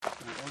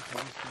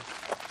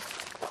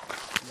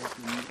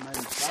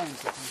En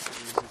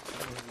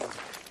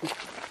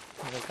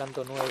el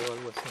canto nuevo o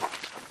algo así.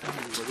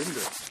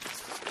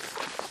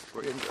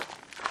 We're Indra.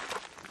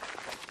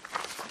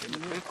 In the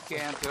fifth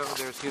canto,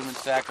 there's human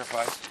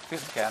sacrifice.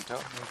 Fifth canto.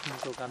 En el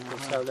quinto canto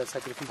se habla de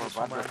sacrificios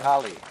For humanos.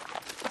 Bhadrakali.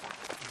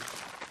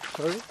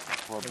 ¿Sorry?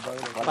 For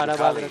Para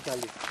Bhadrakali.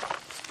 Bhadrakali.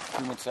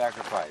 Human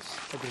sacrifice.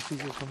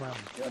 Sacrificios humanos.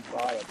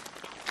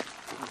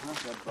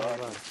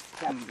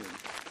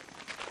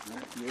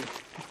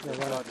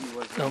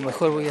 No,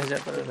 mejor voy allá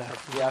para la...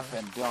 Deaf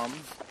and dumb.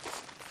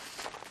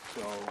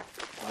 So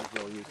might as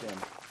well use him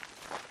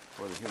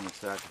for the human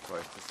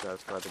sacrifice to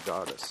satisfy the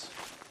goddess.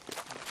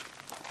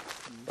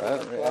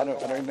 But I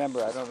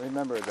don't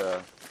remember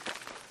the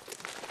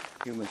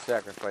human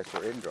sacrifice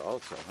for Indra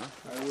also, huh?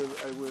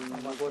 I will. No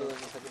me acuerdo de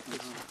ese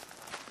sacrificio.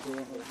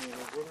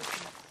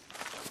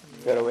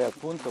 Pero el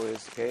punto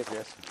es que es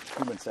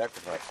human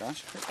sacrifice, huh?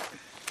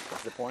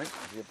 That's the point?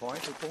 Is your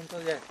point? El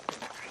punto ya.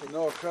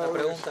 No, La claro,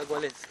 pregunta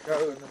cuál es.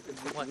 claro, No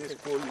entendimos es antes.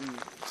 por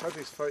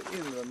satisfy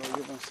Indra, no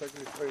human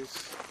sacrifice.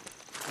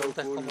 La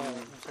pregunta es cómo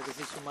un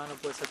sacrificio humano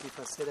puede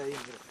satisfacer a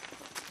Indra.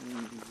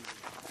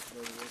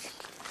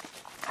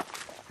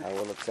 I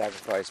will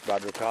sacrifice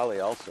Bhadrakali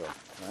also,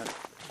 right?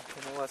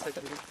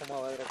 Como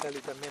a Bhadrakali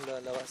también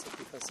la va a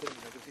satisfacer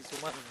un sacrificio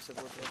humano, no se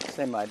puede.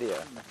 Same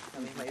idea. La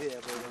misma idea.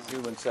 Pero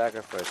Human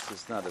sacrifice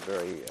is not a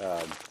very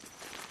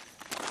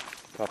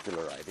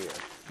popular idea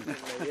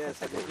la idea del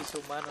sacrificio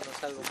humano no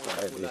es algo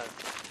muy popular.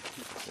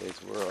 in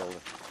today's world.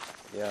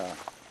 Yeah.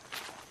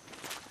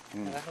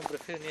 Además no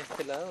prefiero ni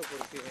este lado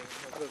porque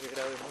no creo que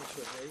grabe mucho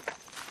desde ahí.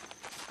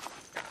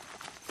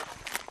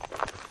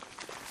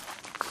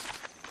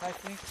 I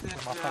think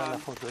Vamos para la that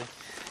foto,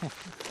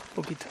 Un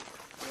poquito.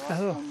 Las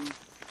dos.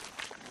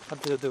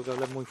 Aparte yo tengo que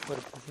hablar muy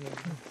fuerte. ¿Sí?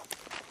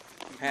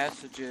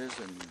 passages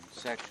and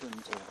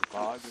sections of the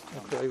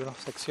Bhagavatam Pero hay unas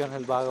secciones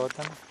del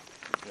Bhagavatam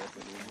that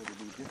would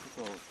be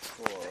difficult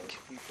for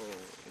people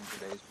in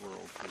today's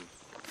world to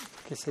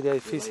que sería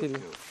relate difícil to.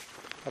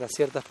 para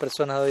ciertas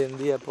personas de hoy en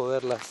día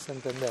poderlas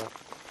entender.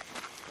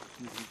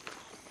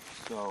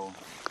 So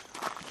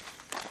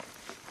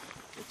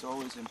it's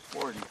always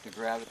important to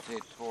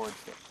gravitate towards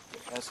the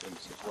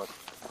essence of what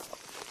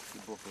the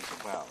book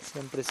is about.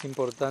 Siempre es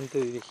importante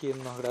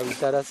dirigirnos,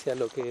 gravitar hacia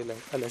lo que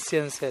a la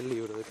esencia del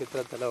libro, de qué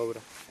trata la obra.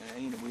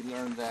 And we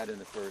learned that in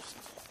the first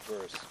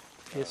verse.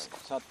 Yes.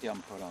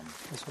 Satyam Param.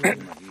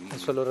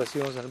 Eso lo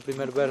recibimos en el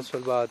primer verso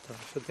del Bhagavatam.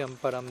 Satyam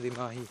Param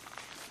Dhimahi.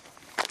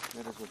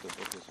 That is what the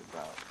book is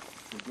about.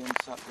 Begin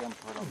Satyam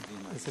Param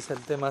Dhimahi. Ese es el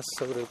tema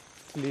sobre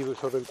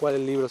el cual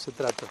el libro se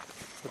trata.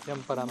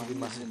 Satyam Param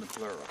Dhimahi is Dhimahi. in the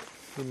plural.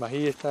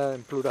 Dhimahi está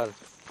en plural.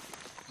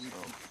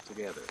 So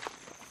together.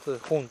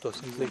 Entonces juntos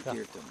implica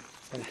Kirtan.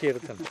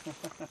 Sankirtan.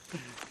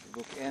 The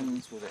book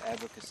ends with the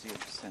advocacy of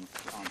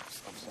Sankirtan.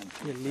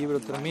 Y el libro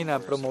termina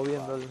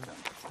promoviendo el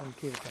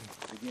Sankirtan.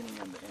 Beginning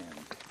and the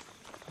end.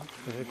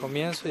 Desde el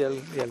comienzo y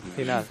al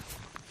final.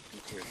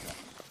 Kirtan.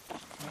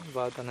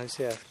 Bhagavatam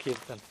dice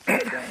Kirtan.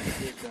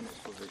 Kirtan is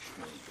for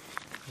Vishnu.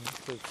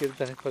 El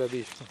Kirtan es para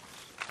Vishnu.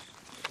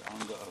 The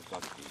anga of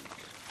bhakti,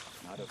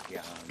 not of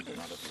jnana,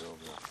 not of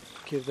yoga.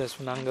 Kirtan es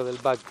un anga del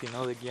Bhakti,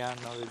 no de Gyan,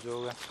 no de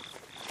Yoga.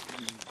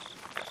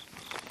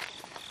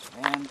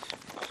 And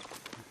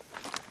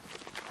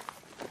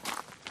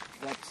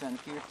that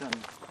Sankirtan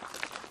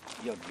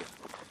yajna,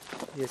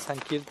 Y es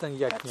Sankirtan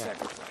that Yajna.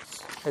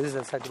 sacrifice, Ese es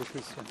el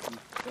sacrificio.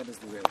 that is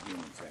the real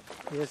human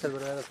sacrifice. Y es el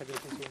verdadero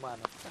sacrificio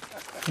humano.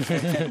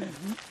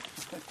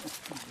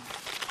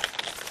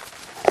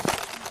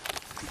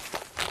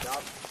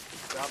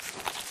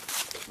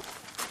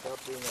 Stop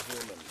being a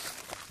human.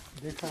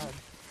 Deja,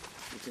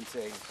 You can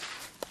say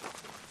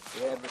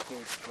it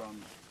advocates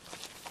from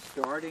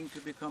starting to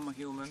become a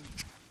human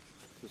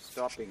to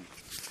stopping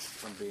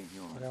from being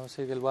human. podríamos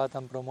decir que el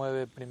Bhagavatam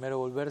promueve primero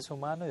volverse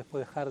humano y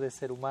después dejar de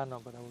ser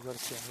humano para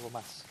volverse algo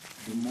más.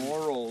 The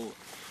moral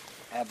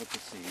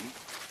advocacy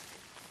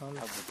 ¿No?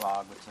 of the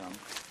Bhagavatam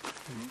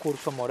El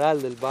curso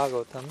moral del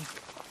Bhagavatam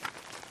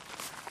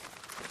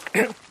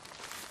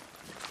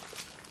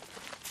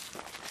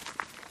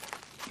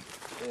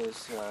is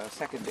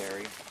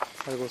secondary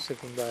algo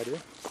secundario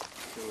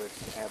to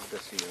its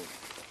advocacy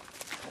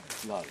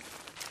of love.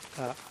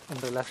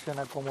 En relación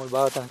a cómo el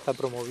Bhagavatam está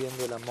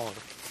promoviendo el amor.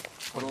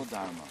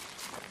 Parodharma.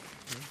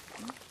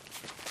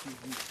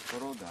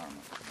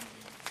 Parodharma.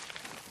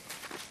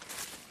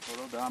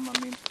 Parodharma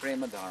means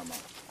prema dharma.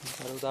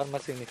 Parodharma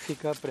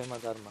significa Prema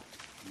Dharma.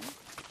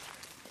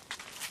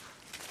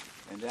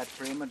 And that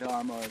prema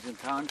dharma is in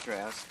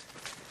contrast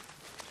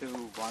to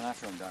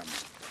varnashram dharma.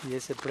 Y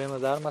ese Prema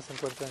Dharma se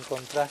encuentra en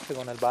contraste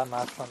con el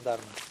Varnashram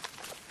Dharma.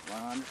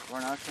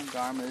 Varnashram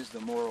dharma is the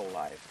moral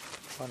life,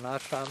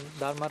 Varnashram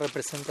Dharma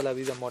representa la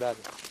vida moral,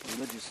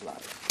 religious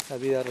life. la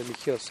vida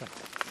religiosa.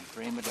 And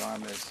prema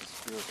dharma is the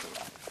spiritual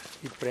life.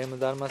 Y Prema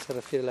Dharma se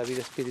refiere a la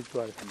vida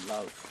espiritual And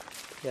love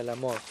y al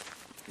amor.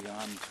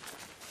 beyond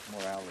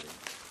morality.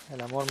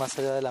 El amor más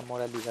allá de la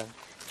moralidad.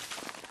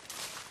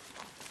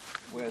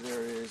 Where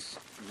there is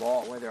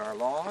law, where there are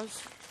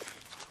laws,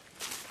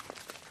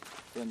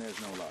 then there's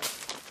no love.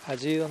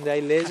 Allí donde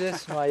hay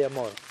leyes no hay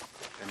amor.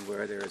 And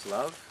where there is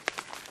love,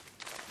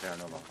 there are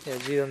no laws. Y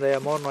allí donde hay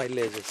amor no hay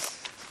leyes.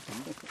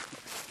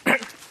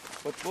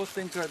 But both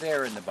things are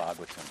there in the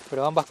Bhagavatam.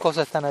 Pero ambas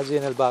cosas están allí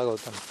en el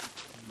Bhagavatam.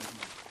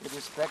 It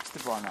respects the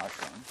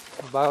Varnashram,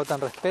 El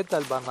Bhagavatam respeta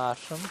el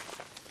Varnashram,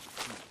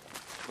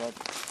 but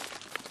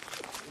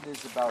it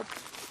is about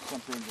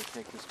something that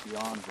takes us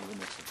beyond the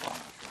limits of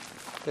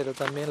Varnashram, pero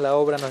también la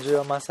obra nos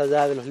lleva más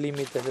allá de los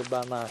límites del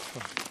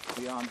Varnashram,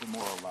 beyond the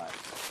moral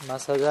life.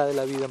 más allá de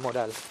la vida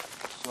moral.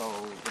 So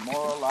the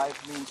moral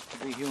life means to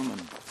be human.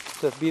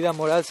 Entonces, vida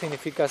moral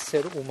significa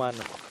ser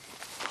humano.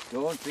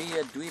 Don't be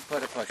a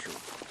Dvipada Pashu,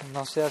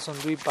 No seas un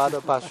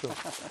Dvipada Pashu,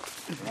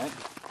 right?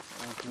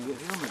 Be a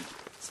human.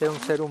 ser un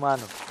ser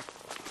humano.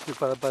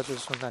 Dvipada Pashu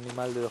es un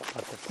animal de dos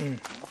patas.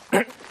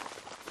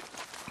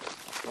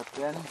 But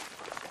then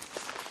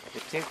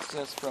it takes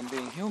us from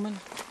being human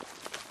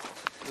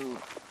to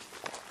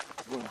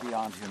go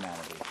beyond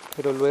humanity.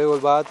 Pero luego el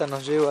Bhagavatam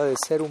nos lleva de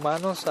ser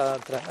humanos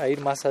a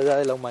ir más allá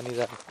de la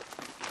humanidad.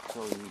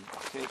 So you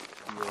take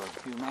your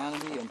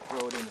humanity and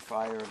throw it in the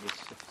fire of the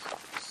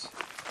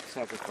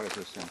sacrifice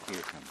of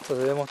Sankirtan. Entonces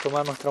debemos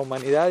tomar nuestra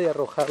humanidad y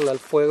arrojarla al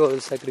fuego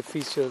del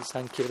sacrificio del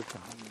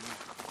Sankirtan.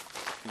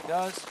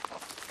 Because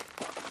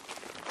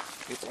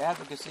its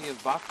advocacy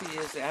of bhakti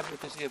is the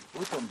advocacy of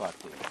Uttam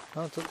Bhakti.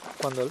 ¿No?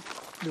 Entonces,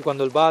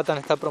 cuando el Bhagavatam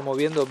está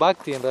promoviendo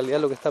Bhakti, en realidad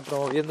lo que está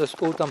promoviendo es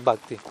Uttam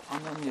Bhakti.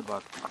 Ananya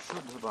Bhakti,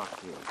 Shuddha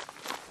Bhakti.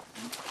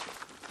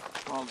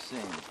 It's all the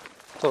same.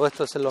 Todo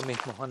esto es lo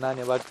mismo,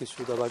 Ananya Bhakti,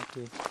 Shuddha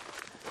Bhakti.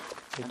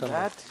 And Uttam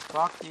that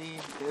Bhakti. bhakti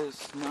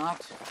is not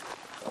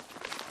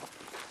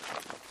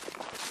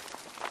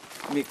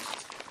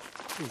mixed.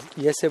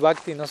 Y ese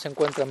Bhakti no se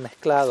encuentra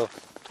mezclado,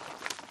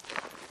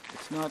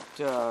 It's not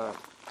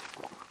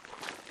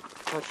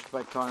touched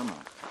by karma.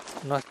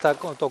 no está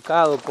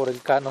tocado por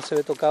el no se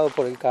ve tocado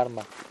por el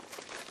karma.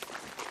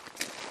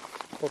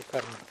 Por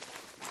karma.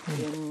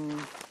 In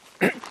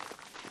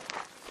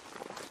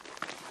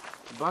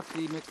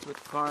bhakti mixed with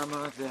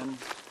karma, then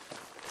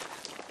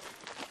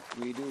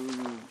we do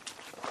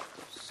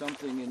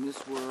something in this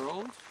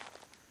world,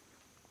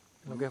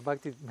 Lo que es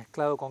Bhakti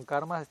mezclado con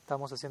karma,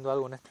 estamos haciendo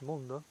algo en este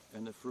mundo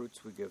and the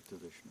fruits we give to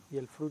Vishnu. y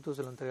el fruto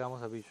se lo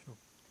entregamos a Vishnu.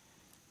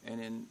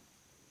 And in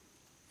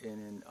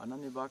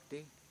Ananya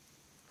Bhakti,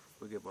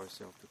 we give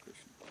ourselves to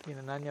Krishna. Y en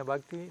Ananya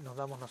Bhakti nos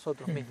damos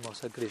nosotros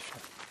mismos a Krishna.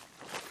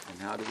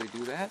 And how do we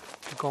do that?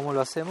 ¿Y cómo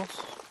lo hacemos?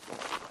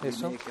 We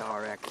Eso. make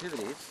our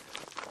activities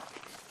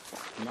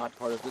not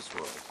part of this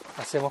world.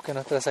 Hacemos que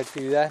nuestras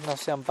actividades no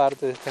sean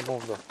parte de este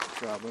mundo.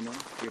 Shravana,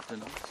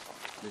 Kirtana,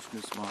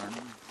 Vishnu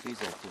Smarana,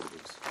 these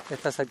activities.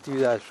 Estas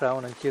actividades,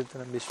 Shravana,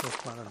 Kirtana, Vishnu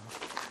Smarana.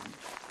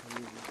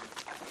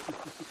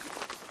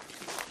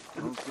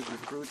 Don't give the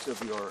fruits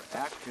of your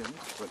actions,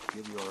 but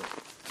give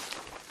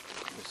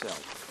yourself.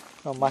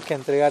 No, más que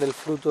entregar el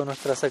fruto de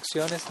nuestras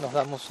acciones, nos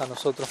damos a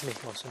nosotros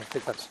mismos, en este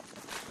caso.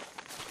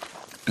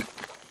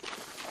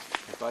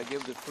 If I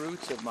give the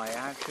fruits of my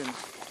actions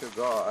to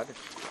God,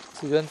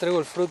 Si yo entrego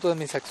el fruto de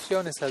mis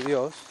acciones a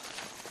Dios,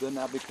 then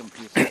I'll become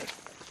peaceful.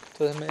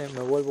 entonces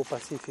me vuelvo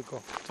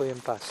pacífico, estoy en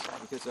paz.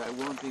 Because I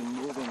won't be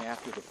moving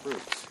after the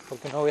fruits.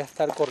 Porque no voy a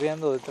estar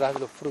corriendo detrás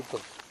de los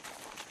frutos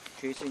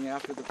Chasing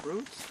after the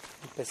fruits,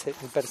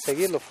 y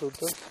perseguir los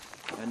frutos.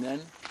 and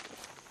then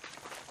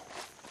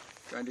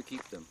trying to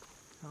keep them.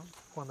 ¿No?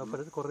 Cuando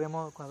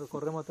corremos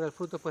detrás del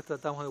fruto, pues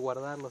tratamos de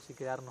guardarlos y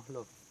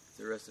quedárnoslos. It's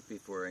a recipe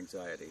for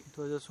anxiety.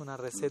 Todo ello es una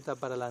receta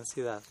para la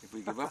ansiedad. If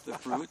we give up the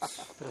fruits,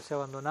 Pero si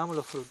abandonamos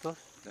los frutos,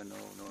 then no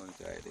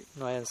anxiety.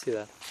 no hay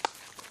ansiedad.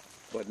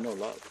 But no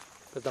love.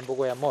 Pero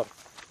tampoco hay amor.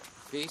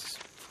 Peace,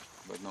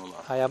 but no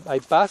love. Hay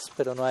paz,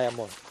 pero no hay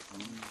amor.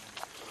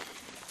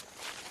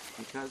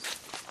 Because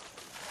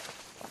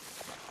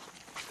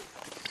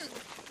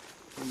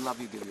in love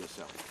you give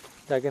yourself,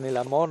 Ya que en el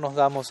amor nos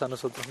damos a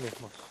nosotros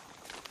mismos.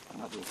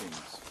 not the things.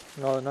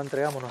 No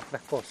entregamos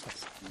nuestras cosas,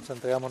 nos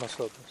entregamos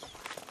nosotros.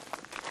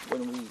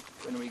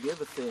 When we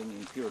give a thing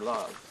in pure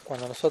love,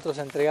 Cuando nosotros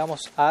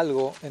entregamos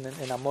algo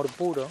en amor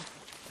puro,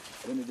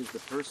 then it is the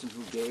person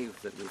who gave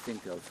that we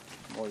think of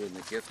more than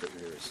the gift that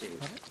we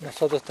received.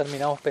 nosotros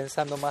terminamos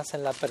pensando más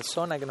en la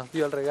persona que nos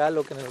dio el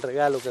regalo que en el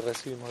regalo que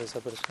recibimos de esa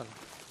persona.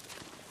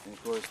 And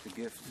of course, the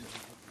gift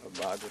of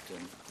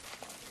Bhagavatam,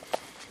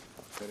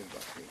 Sri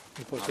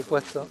Bhakti.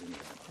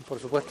 Y por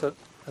supuesto,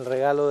 el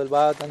regalo del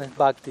Bhagavatam es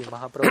Bhakti,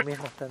 Mahaprabhu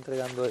mismo está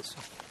entregando eso.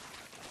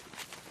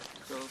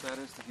 So that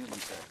is the human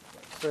sacrifice.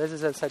 Pero ese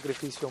es el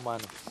sacrificio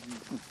humano.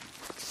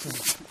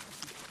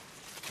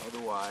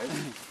 Otherwise,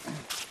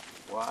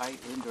 why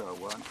Indra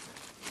wants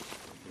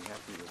to be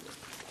happy with it?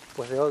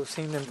 Pues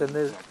sin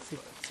entender,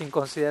 sin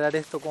considerar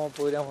esto, ¿cómo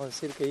podríamos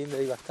decir que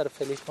Indra iba a estar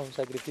feliz con un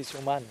sacrificio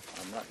humano?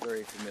 I'm not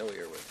very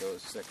familiar with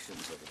those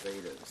sections of the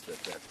Vedas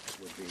that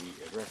would be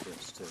a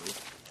reference to.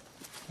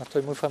 No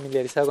estoy muy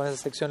familiarizado con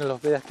esas secciones de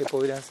los Vedas que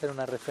podrían ser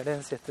una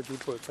referencia a este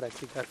tipo de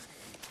prácticas.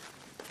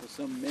 So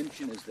some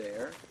mention is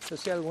there, Yo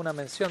sí, alguna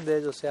mención de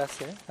ello se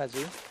hace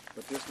allí,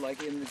 but just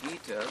like in the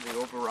Gita, the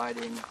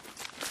overriding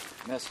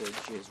message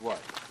is what?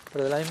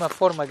 pero de la misma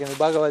forma que en el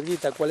Bhagavad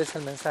Gita, ¿cuál es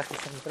el mensaje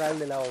central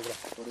de la obra?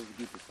 What does the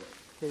Gita say?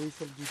 ¿Qué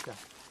dice el Gita?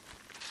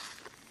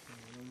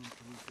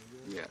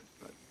 Yeah,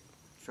 but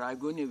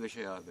Trigunya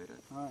Vishayavira,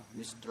 Ah,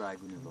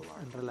 Nistrigunya Valar.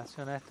 En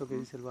relación a esto que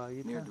dice el Bhagavad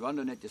Gita.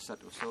 Nirdvandanetya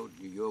Sattvaso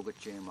Yoga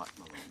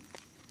Chematmalam.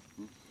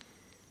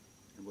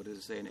 And what does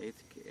it say in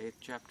eighth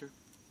chapter?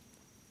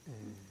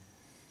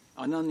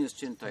 Ananyas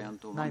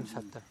Chintayanto Ninth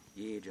chapter.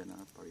 Ye Jana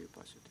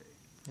Paryupasate.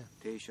 Yeah.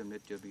 Tesham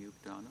Nitya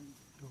Viyuktanam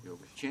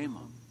Yoga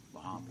Chemam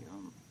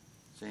Mahamyam.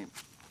 Same.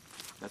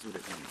 That's what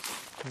it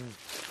means.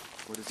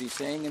 What is he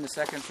saying in the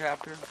second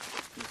chapter?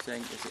 He's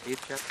saying, is it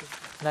eighth chapter?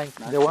 Ninth,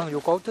 the one you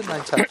quoted,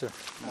 ninth chapter.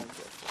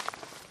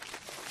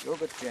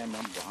 Yoga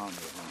Chemam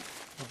Mahamyam.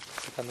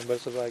 Sacando un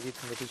verso del Bhagavad Gita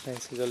donde Krishna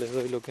dice: yo les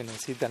doy lo que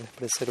necesitan, les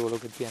preservo lo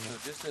que tienen.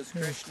 So just as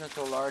Krishna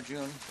told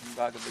Arjuna in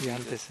Bhagavad Y Gita,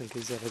 antes el que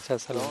dice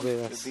rechaza los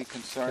Vedas, que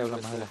habla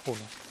más de las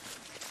gunas.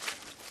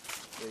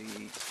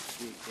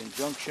 the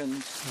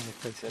injunctions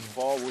that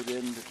fall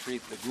within the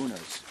treat the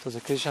gunas.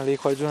 Entonces Krishna le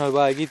dijo a Arjuna al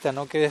Bhagavad Gita: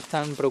 no quedes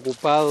tan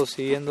preocupado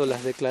siguiendo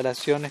las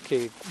declaraciones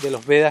de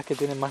los Vedas que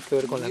tienen más que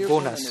ver con las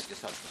gunas.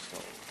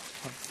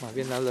 Más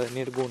bien habla de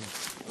nirguna.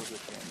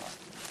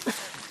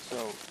 So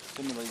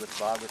similarly with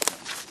Bhagavatam,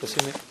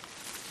 Entonces, we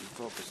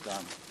focused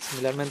on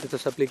similarmente esto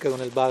se aplica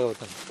con el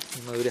Bhagavatam.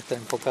 Uno debería estar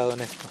enfocado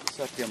en esto,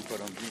 Satyam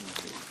Param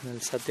Dhimati. en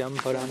el Satyam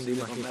Param That's the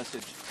little Dhimati.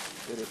 message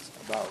that it's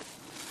about.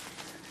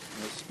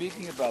 Now,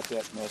 speaking about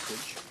that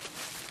message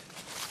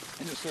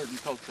in a certain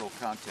cultural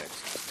context,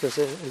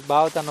 Entonces el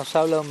Bhagavatam nos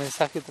habla de un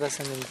mensaje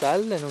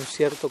trascendental en un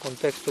cierto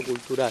contexto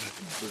cultural,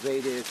 the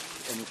Vedic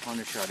and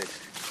Upanishadic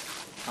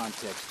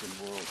context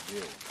and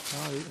worldview.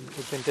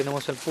 ¿no? Y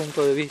tenemos el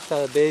punto de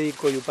vista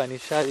védico y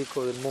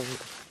upanishádico del mundo.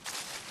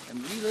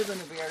 And we live in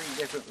a very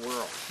different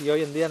world, Y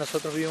hoy en día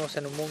nosotros vivimos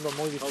en un mundo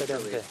muy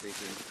culturally diferente,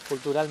 speaking,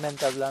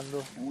 culturalmente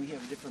hablando, and we have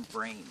different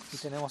brains y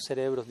tenemos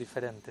cerebros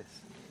diferentes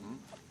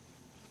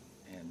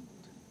and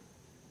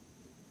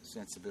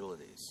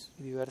sensibilities.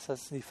 y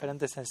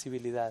diferentes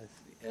sensibilidades.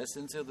 The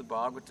essence of the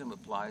Bhagavatam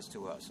applies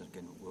to us and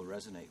will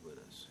resonate with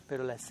us.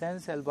 Pero la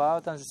esencia del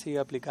Bhagavatam se sigue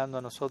aplicando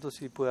a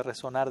nosotros y puede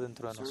resonar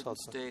dentro de Certain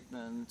nosotros.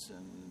 statements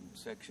and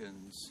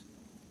sections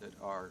that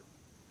are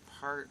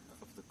part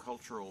of the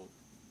cultural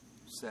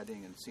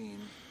setting and scene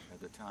at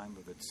the time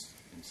of its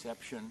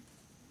inception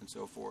and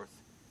so forth,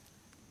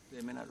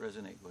 they may not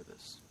resonate with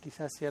us.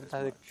 Quizás ciertos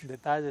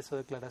detalles o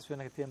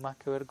declaraciones que tienen más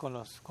que ver con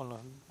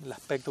el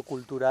aspecto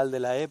cultural de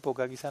la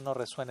época quizás no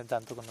resuene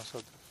tanto con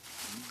nosotros.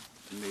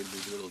 It may be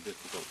a little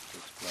difficult to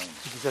explain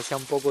Y quizás sea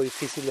un poco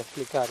difícil de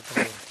explicar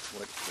también.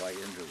 why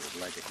Indra would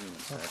like a human ¿No?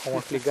 sacrifice. Cómo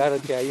explicar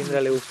que a Indra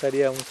le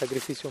gustaría un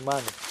sacrificio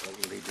humano. What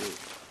will he do?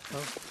 ¿No?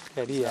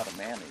 ¿Qué He's haría? not a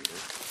man-eater.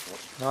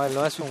 No, él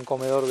no es un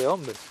comedor de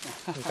hombres,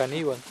 un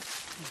caníbal.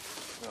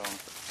 So,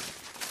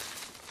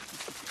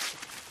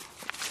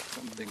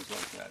 some things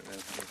like that, we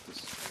have to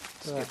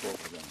skip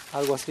over them.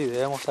 Algo así,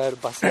 debemos saber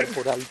pasar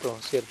por alto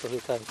ciertos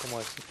detalles como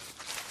ese.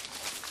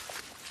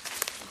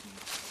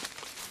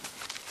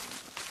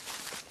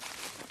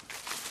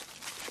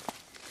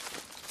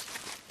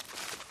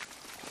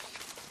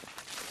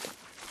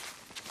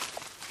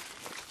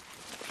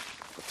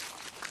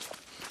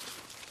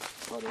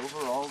 But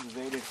overall, the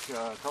Vedic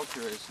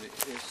culture it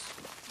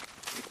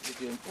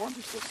informs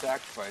us that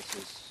sacrifice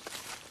is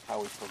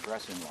how we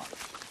progress in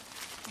life.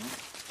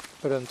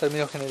 Pero en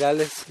términos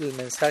generales, el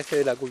mensaje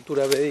de la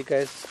cultura védica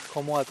es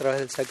cómo a través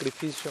del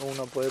sacrificio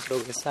uno puede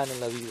progresar en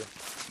la vida.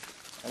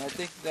 And I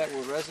think that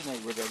will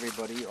resonate with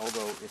everybody,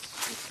 although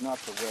it's not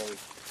the way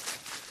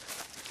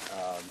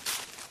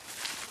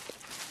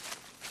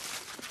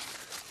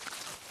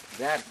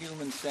that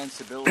human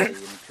sensibility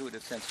and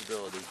intuitive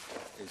sensibility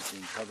is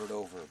being covered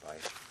over by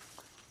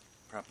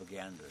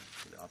propaganda,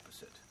 the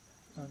opposite.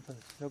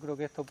 Entonces, yo creo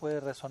que esto puede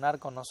resonar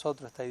con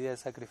nosotros, esta idea de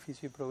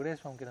sacrificio y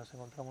progreso, aunque nos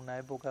encontramos en una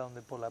época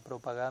donde por la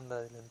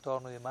propaganda del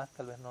entorno y demás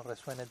tal vez no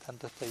resuene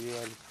tanto esta idea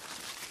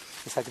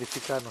de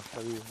sacrificar nuestra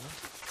vida,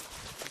 ¿no?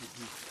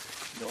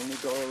 you only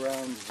go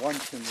around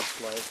once in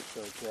this life,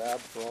 so grab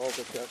for all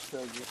the gusto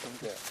you can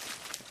get.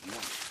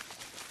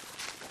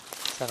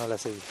 Esa no la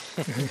seguí.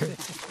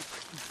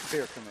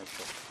 Beer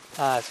commercial.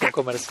 Ah, es un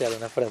comercial,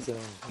 una frase,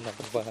 una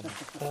propaganda.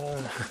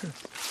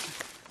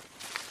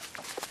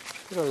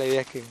 Pero la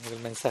idea es que el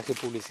mensaje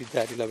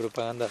publicitario y la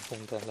propaganda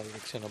apuntan en la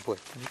dirección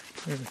opuesta, ¿no?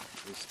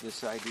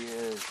 This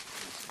idea is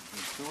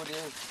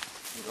intuitive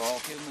with all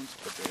humans,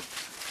 but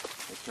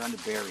they're trying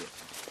to bury it.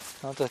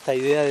 ¿No? Toda esta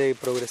idea de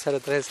progresar a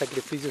través del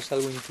sacrificio es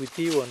algo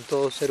intuitivo en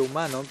todo ser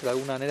humano, pero de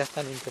alguna manera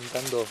están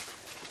intentando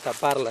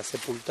taparla,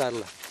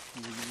 sepultarla.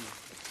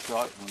 So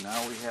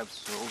now we have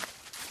so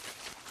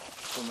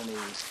many,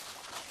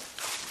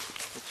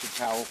 such a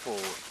powerful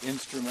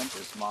instrument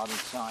as modern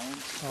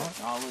science,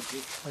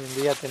 technology. Hoy en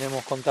día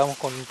contamos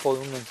con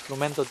un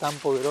instrumento tan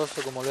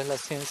poderoso como lo es la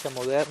ciencia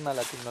moderna,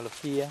 la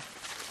tecnología,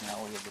 Now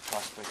we have the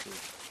prospect of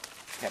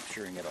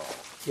capturing it all.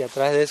 y a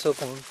través de eso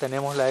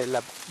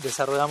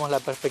desarrollamos la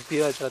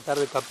perspectiva de tratar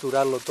de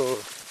capturarlo todo,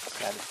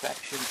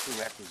 Satisfaction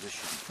through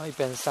acquisition. ¿no? Y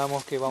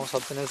pensamos que vamos a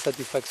obtener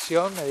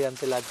satisfacción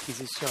mediante la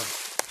adquisición.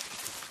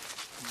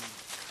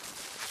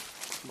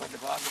 But the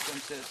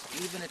Bhagavatam says,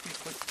 even if you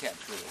could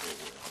capture the whole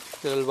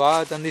world, Pero el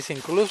Bhagavatam dice,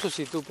 incluso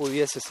si tú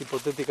pudieses,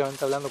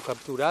 hipotéticamente hablando,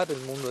 capturar el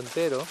mundo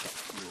entero,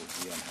 you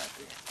will be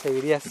unhappy.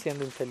 seguirías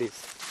siendo infeliz.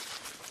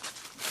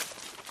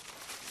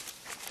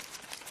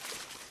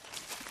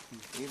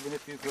 Even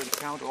if you could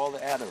count all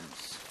the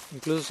atoms,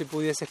 Incluso si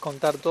pudieses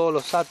contar todos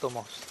los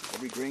átomos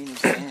every grain of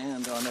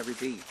sand on every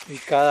beach, y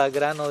cada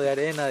grano de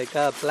arena de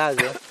cada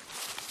playa,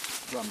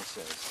 Brahma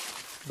says,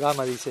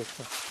 Brahma dice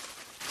esto,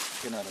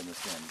 you cannot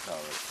understand the power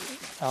of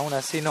Krishna. aún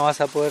así no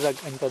vas a poder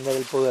entender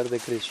el poder de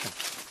Krishna.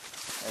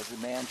 As a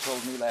man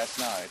told me last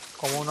night,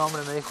 Como un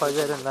hombre me dijo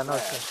ayer en la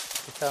noche,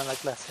 que estaba en la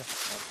clase,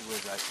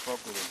 afterwards I spoke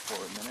with him for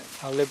a minute,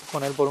 hablé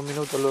con él por un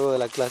minuto luego de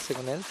la clase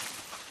con él,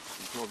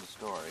 he told the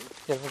story.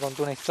 y él me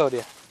contó una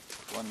historia.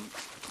 One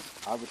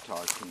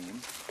avatar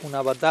came, Un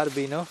avatar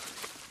vino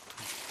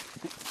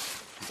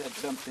said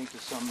something to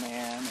some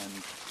man,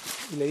 and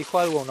y le dijo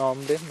algo a un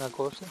hombre, una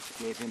cosa,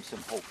 gave him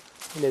some hope.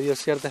 y le dio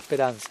cierta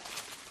esperanza.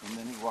 And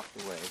then he walked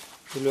away,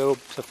 Y luego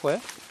se fue,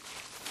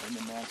 and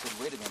the man said,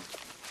 wait a minute,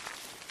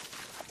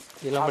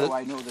 y el how hombre, do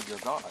I know that you're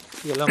God?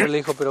 le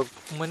dijo, pero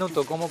un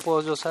minuto, ¿cómo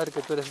puedo yo saber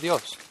que tú eres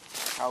Dios?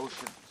 How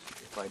should,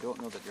 if I don't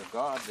know that you're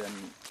God, then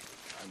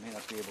I may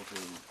not be able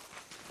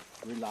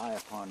to rely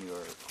upon your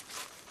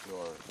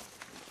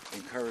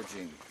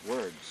encouraging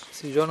words.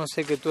 Si yo no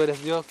sé que tú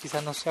eres Dios,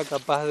 quizás no sea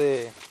capaz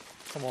de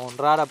como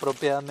honrar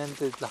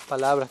apropiadamente las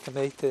palabras que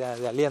me diste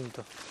de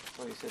aliento.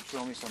 So he said,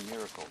 show me some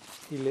miracle.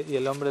 Y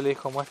el hombre le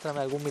dijo, muéstrame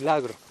algún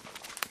milagro.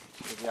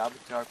 So the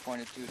avatar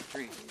pointed to a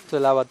tree. Entonces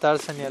el avatar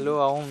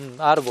señaló a un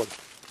árbol.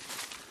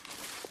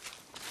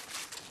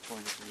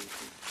 Pointed to a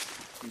tree.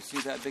 You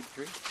see that big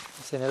tree?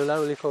 Señaló el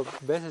árbol y dijo,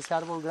 ¿ves ese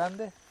árbol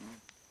grande?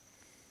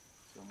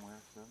 Somewhere,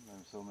 there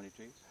are so many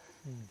trees.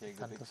 Take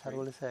the big Tantos tree.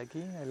 árboles hay aquí.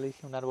 Él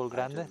dije un árbol I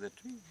grande. took the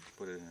tree,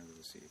 put it into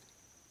the seed.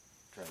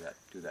 Try that,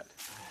 do that.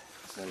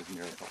 That is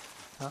miracle.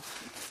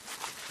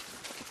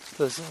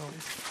 Entonces,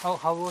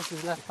 how was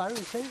this last part?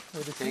 You say?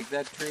 What did you say? Take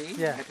that tree,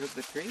 Yeah. I took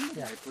the tree,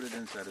 Yeah. and I put it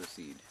inside of the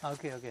seed.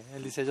 Okay.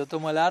 Él dice, yo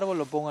tomo el árbol,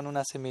 lo pongo en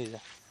una semilla.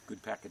 Good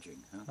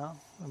packaging, huh?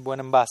 ¿No? Un buen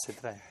envase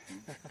trae.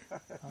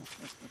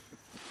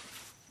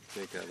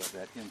 Take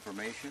that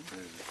information,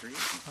 there's a tree,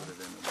 and put it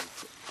in the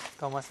seed.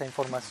 Toma esa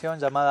información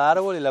llamada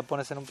árbol y la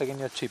pones en un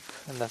pequeño chip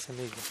en la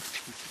semilla.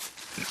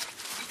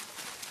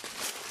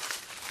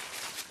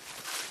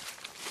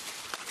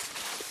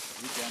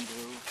 You can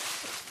do,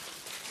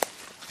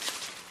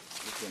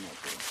 you cannot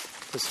do.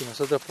 Pues si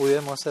nosotros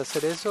pudiéramos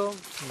hacer eso,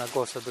 una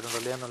cosa, pero en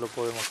realidad no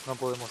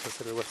podemos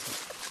hacer algo así.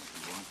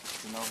 If you want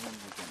to know him,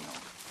 you can know.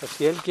 Pero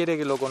si Él quiere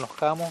que lo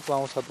conozcamos,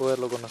 vamos a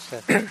poderlo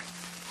conocer.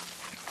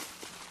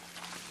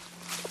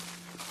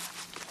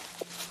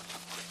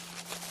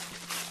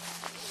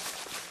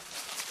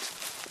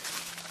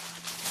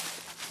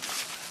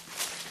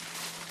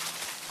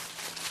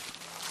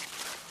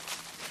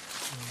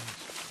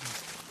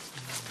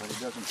 But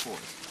he doesn't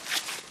force.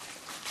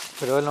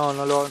 Pero Él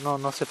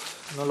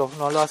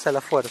no lo hace a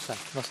la fuerza,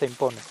 no se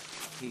impone.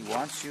 He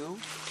wants you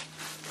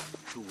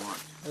to want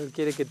Él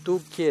quiere que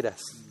tú quieras,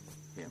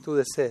 him. tú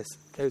desees,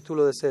 que tú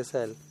lo desees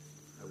a Él.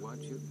 I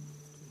want you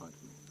to want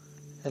me.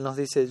 Él nos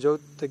dice, yo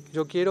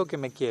quiero que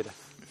me quieras,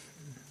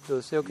 yo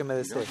deseo que me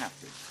You don't desees, have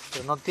to.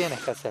 pero no tienes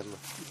que hacerlo,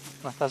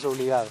 no estás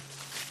obligado.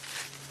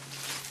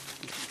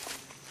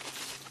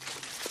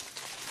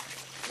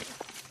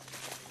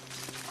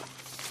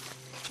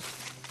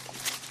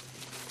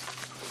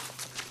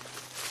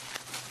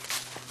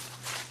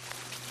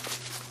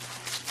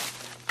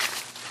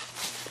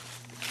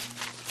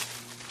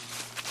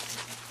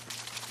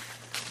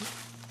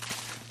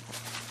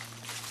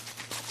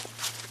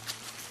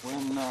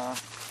 When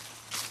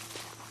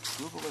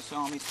Rupa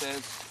Goswami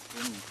says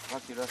in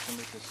Bhakti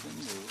Rasamrita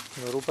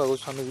Sindhu, Rupa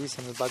Goswami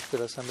dice en el Bhakti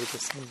Rasamrita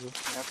Sindhu,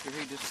 after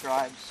he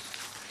describes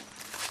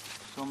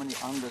so many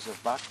angas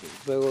of bhakti,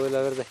 luego de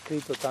haber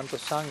descrito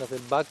tantos sangas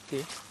del Bhakti,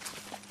 he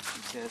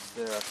says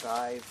there are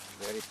 5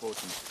 very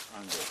potent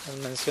angas.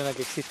 él menciona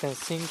que existen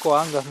 5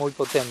 angas muy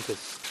potentes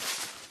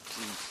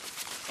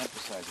He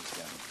emphasizes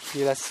them.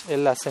 y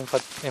él las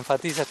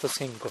enfatiza estos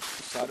 5.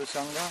 Sadhu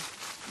Sangha,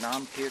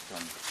 Nam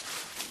Kirtan,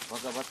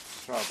 Bhagavat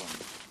Shravan.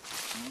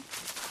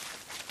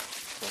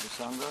 Sadhu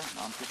Sangha,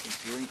 Nam Kirtan,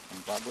 hearing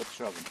and Bhagavat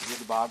Shravan. To hear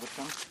the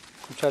Bhagavatam,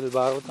 Escuchar el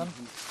Bhagavatam,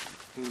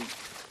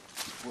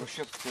 to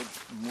worship the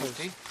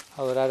Murti,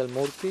 adorar el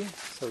Murti, and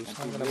to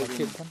Sadhusanga, live in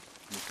Kirtan,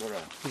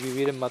 Mathura, y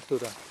vivir en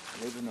Mathura,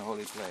 live in the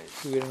holy place.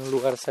 vivir en un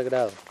lugar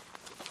sagrado.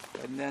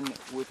 And then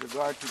with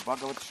regard to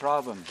Bhagavat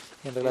Shravan,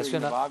 Y en hearing the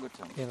relación a,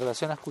 Bhagavatam, y en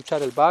relación a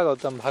escuchar el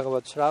Bhagavatam,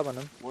 Bhagavat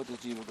Shravanam, what does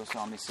Jiva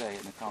Goswami say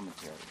in the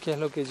commentary? ¿qué es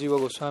lo que Jiva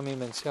Goswami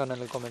menciona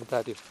en el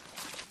comentario?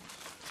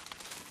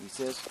 He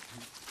says,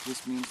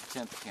 this means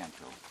 10th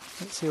canto.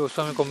 Sí,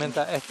 Goswami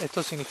comenta,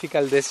 esto significa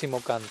el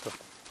 10º canto.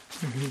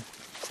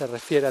 Se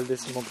refiere al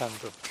 10º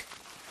canto.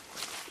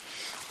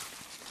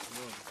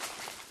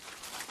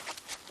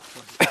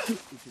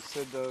 If you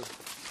said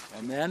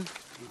And then,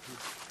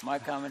 my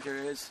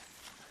commentary is,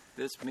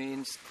 This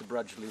means the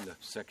Braj Lila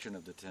section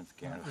of the 10th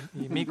canto.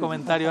 Y mi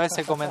comentario a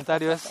ese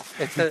comentario es,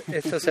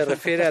 esto se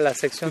refiere a la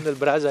sección del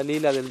Braja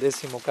Lila del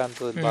 10º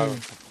canto del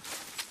Bhagavatam.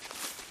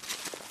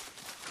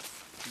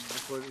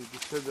 You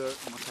said that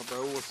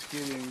Mahaprabhu was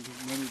hearing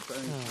many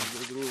times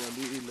the Dhruva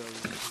Lila.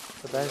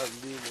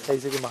 Se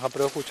dice que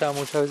Mahaprabhu escuchaba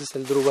muchas veces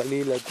el Dhruva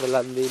Lila, el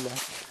Prahlad Lila.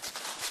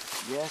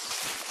 Yes,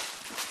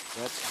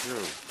 that's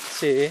true.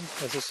 Sí,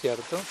 eso es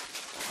cierto.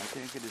 I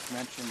think it is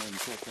mentioned in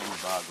Chaitanya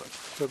Bhagavat.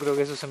 Yo creo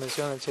que eso se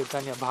menciona en el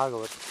Chaitanya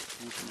Bhagavat.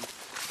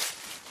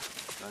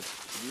 But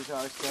these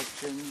are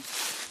sections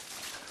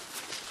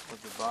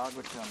of the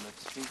Bhagavatam that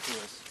speak to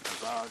us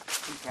about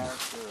the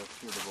character of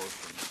pure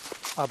devotion.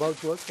 About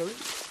what, sorry?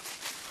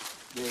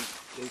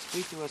 They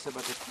speak to us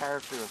about the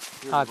character of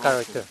pure devotion.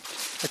 Character.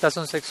 Estas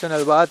son secciones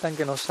del Bhagavatam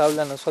que nos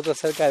hablan a nosotros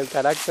acerca del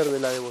carácter de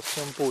la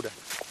devoción pura.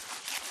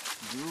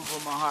 Dhruva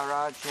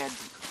Maharaj had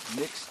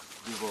mixed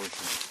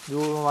devotion.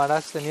 Dhruva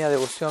Maharaj tenía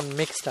devoción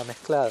mixta,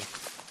 mezclada.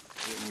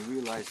 And he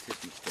realized his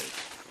mistake.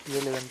 Y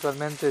él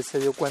eventualmente se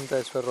dio cuenta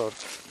de su error.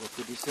 What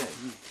did he say?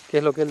 ¿Qué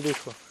es lo que él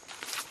dijo?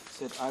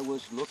 He said, I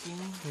was looking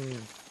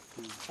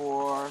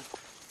for a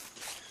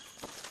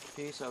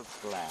piece of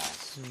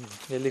glass.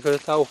 Y él dijo, yo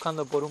estaba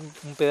buscando por un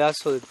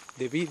pedazo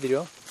de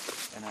vidrio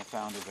And I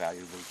found a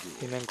valuable y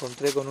jewel. me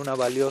encontré con una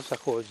valiosa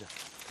joya.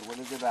 So what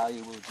is the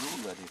valuable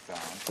jewel that he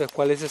found? Entonces,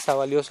 ¿cuál es esa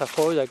valiosa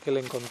joya que él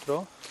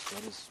encontró?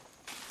 That is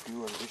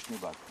pure Vishnu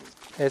Bhakti.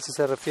 Ese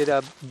se refiere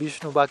a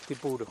Vishnu Bhakti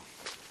puro.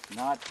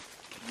 Not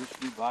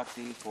Vishnu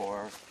Bhakti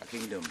for a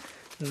kingdom.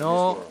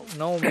 No, in this world.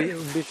 no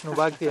un Vishnu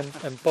Bhakti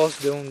en pos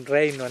de un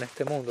reino en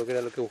este mundo, que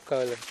era lo que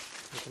buscaba el You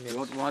comienzo.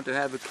 don't want to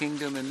have a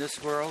kingdom in this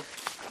world?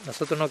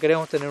 Nosotros no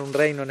queremos tener un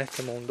reino en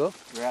este mundo,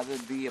 Rather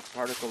be a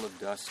particle of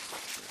dust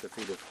at the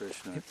feet of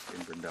Krishna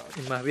in Vrindavan.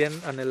 y más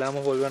bien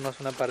anhelamos volvernos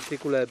una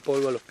partícula de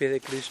polvo a los pies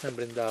de Krishna en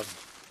Vrindavan.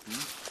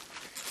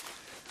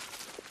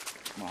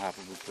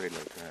 Mahaprabhu prayed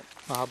like that.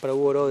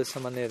 Mahaprabhu oró de esa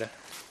manera.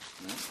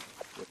 No?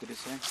 What did he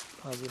say?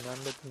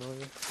 Adinanda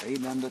Tanuya,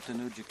 Ainanda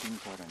tanuja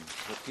kinkaram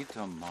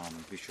patitam mam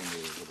vishnu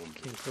varam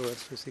Quinto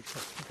verso 6.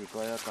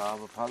 kripaya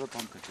tava pada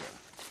pankaja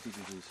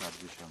tijuhu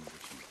sadvisham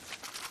vishnu.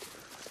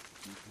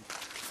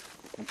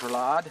 And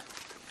Prahlad,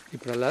 Y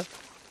Prahlad,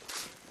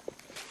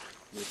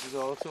 this is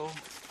also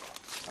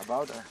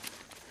about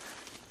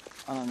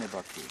Ananya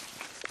Bhakti.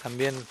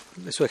 también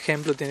su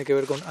ejemplo tiene que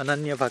ver con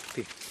Ananya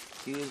Bhakti.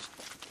 He is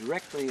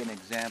directly an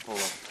example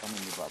of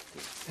Ananya Bhakti.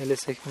 Él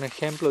es un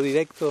ejemplo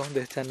directo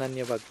de este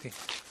Ananya Bhakti.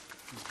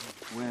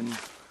 When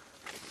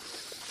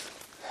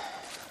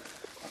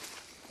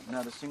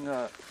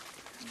Narasimha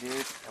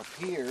Dev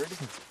appeared,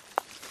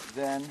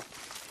 then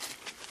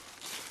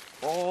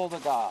all the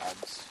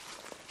gods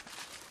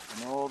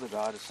and all the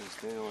goddesses,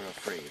 they were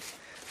afraid.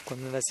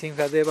 Cuando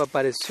Narasimha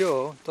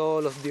apareció,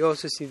 todos los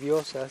dioses y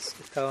diosas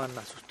estaban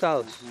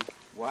asustados.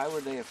 Why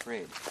were they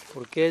afraid?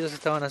 ¿Por qué ellos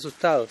estaban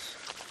asustados?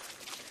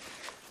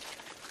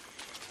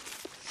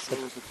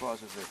 What was the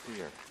cause of their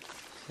fear?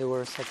 They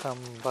were Sakam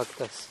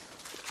Bhaktas.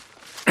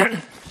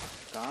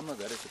 Kama,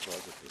 that is the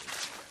cause of fear.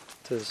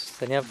 Entonces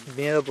tenían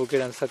miedo porque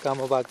eran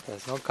Sakamo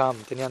Bhaktas, ¿no? Kam,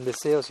 tenían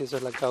deseos y eso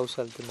es la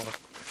causa del temor.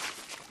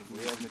 If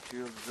we have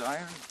material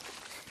desire,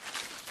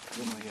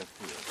 then we have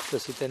fear,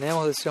 Entonces si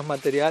tenemos deseos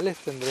materiales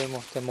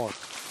tendremos temor,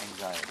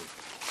 anxiety.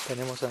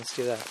 tenemos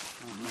ansiedad.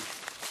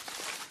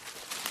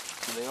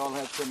 So they all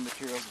have some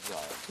material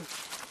desire.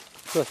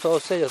 Entonces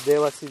todos ellos,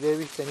 Devas y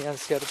Devis, tenían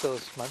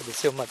ciertos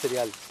deseos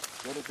materiales.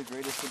 That is the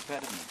greatest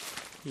impediment,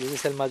 Y ese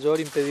es el mayor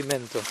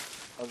impedimento,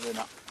 other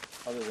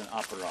than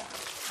aparad.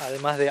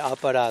 además de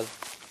aparad.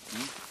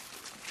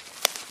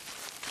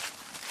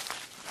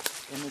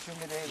 And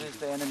Nrsimhadev is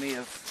the enemy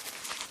of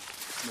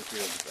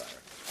material desire.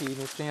 Y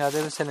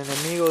Nrsimhadev es el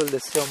enemigo del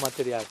deseo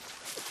material.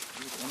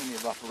 He's the enemy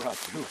of aparad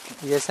too.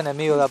 Y es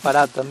enemigo de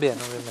aparad también,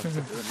 obviamente.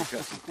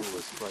 Hiranyakasipu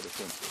was quite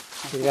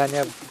offensive. Y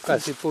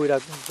Hiranyakasipu era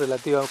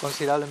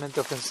considerablemente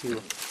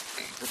ofensivo.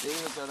 But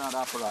Devas are not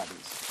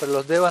aparadis, Pero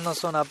los Devas no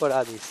son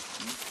aparadis,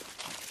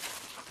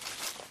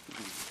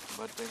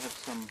 but they have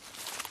some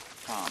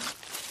calm.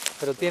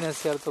 pero tienen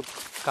cierto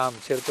kam,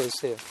 cierto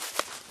deseo.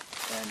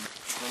 And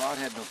Prahlad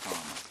had no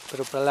calm.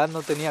 Pero Prahlad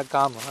no tenía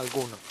kam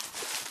alguno.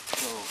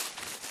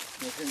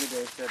 So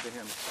Nrsimhadev said to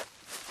him,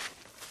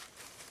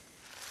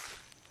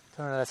 Entonces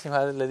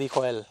Narasimha le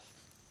dijo a él,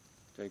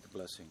 take the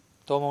blessing.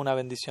 toma una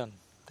bendición,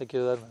 te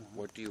quiero dar.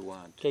 What do you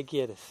want? ¿Qué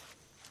quieres?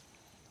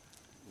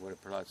 What did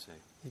Prahlad say?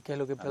 ¿Y qué es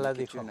lo que I'm going Prahlad to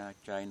get you dijo?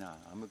 China.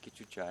 I'm going to get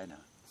you China.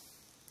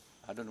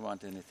 I don't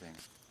want anything.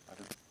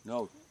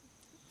 No,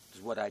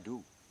 it's what I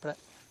do. Pra-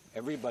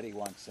 Everybody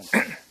wants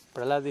something.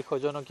 Prahlad dijo,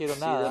 yo no quiero See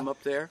nada. them up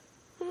there?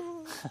 They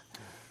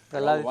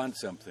all Prahlad, want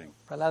something.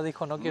 Prahlad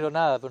dijo, no quiero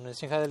nada, pero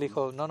Nrsimhadev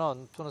dijo, no,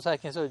 tú no sabes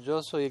quién soy,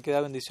 yo soy el que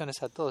da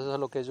bendiciones a todos, eso es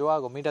lo que yo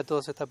hago. Mira a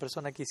todas estas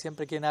personas aquí,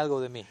 siempre quieren algo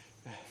de mí.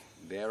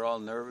 They're all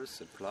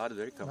nervous and Prahlad is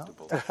very ¿No?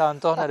 comfortable. Estaban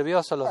todos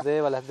nerviosos, los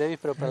Devas, las Devis,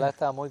 pero Prahlad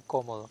estaba muy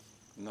cómodo.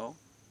 No,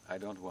 I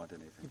don't want Y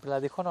anything.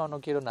 Prahlad dijo, no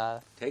quiero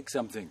nada. Take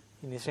something.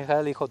 Y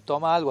Nrsimhadev dijo,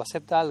 toma algo,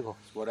 acepta algo,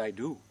 It's what I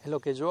do. es lo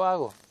que yo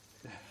hago.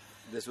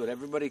 This is what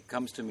everybody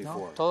comes to me ¿no?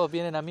 for. Todos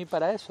vienen a mí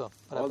para eso.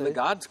 Para All the pedir.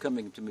 gods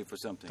coming to me for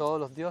something. Todos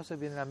los dioses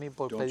vienen a mí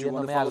por Don't you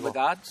want to pidiéndome follow algo. the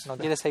gods? ¿No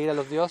quieres seguir a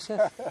los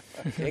dioses?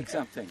 Take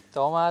something.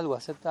 Toma algo,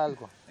 acepta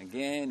algo.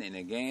 Again and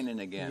again and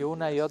again. Y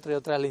una y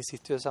otra le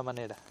insistió de esa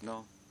manera.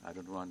 No, I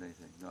don't want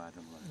anything. No, I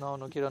don't want it. No,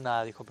 no quiero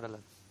nada, dijo Prahlad.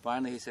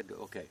 Finally he said,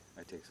 okay,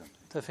 I take something.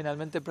 Entonces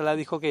finalmente Prahlad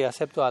dijo que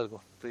acepto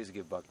algo. Please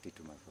give bhakti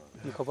to my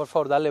father. Dijo, por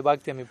favor, dale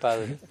bhakti a mi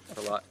padre.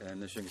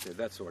 And Nrsimha said,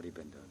 that's already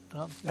been done.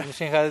 ¿No? Y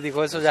Nrsimha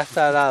dijo, eso ya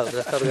está dado, ya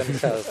está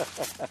organizado.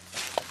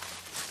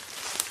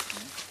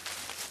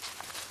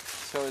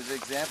 So it's an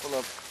example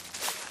of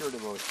pure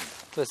devotion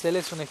Entonces él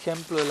es un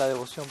ejemplo de la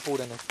devoción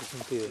pura en este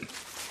sentido,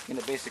 in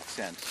a basic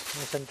sense.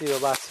 en un sentido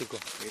básico.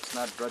 It's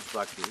not Braj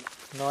Bhakti,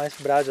 No es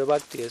Braja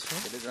Bhakti eso,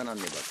 it is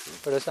Ananya Bhakti.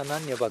 pero es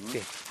Ananya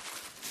Bhakti.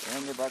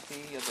 Ananya Bhakti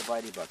is the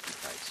Vaidhi Bhakti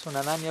type. Es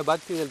una Ananya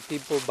Bhakti del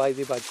tipo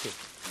Vaidhi Bhakti.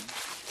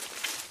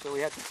 So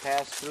we have to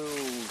pass through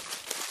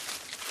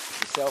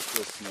the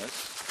selflessness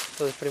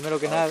Entonces primero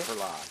que of nada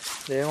Prahlad.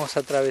 debemos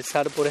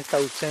atravesar por esta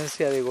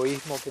ausencia de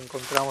egoísmo que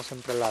encontramos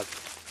en Prahlad.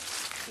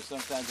 So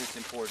sometimes it's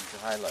important to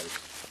highlight.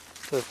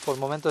 Entonces por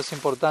momentos es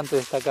importante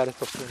destacar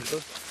estos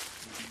puntos.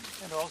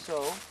 And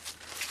also,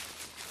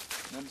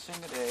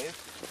 Nrsimhadev,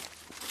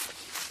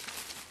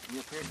 he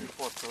appeared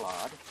before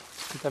Prahlad,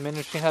 Y también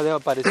Nrsimhadev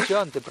apareció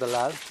ante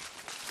Prahlad,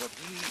 but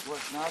he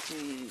was not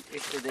the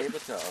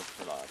Ishtadevata of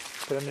Prahlad.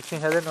 pero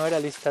Nrsimhadev no era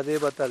el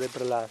Istadevata de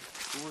Prahlad.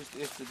 Who is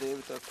the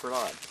Ishtadevata of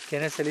Prahlad?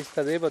 ¿Quién es el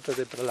Istadevata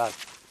de Prahlad?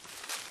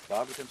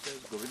 Bhagavatam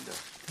says Govinda.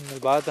 En el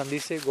Bhagavatam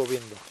dice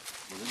Govinda.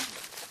 Govinda.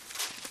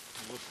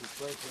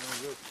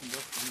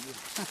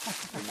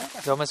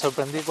 Yo me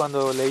sorprendí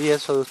cuando leí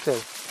eso de usted.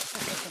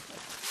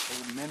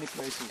 In many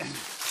places,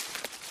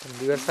 En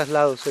diversos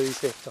lados se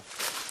dice esto.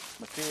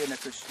 Matena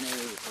Krishna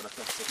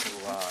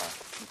Parakasatova,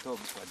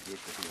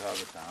 Nitobhadgita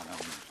Bhagavatanam,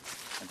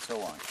 and so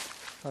on.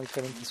 Hay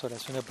diferentes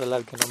oraciones para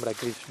Prahlad que nombra a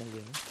Krishna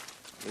allí,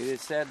 ¿no? It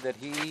is said that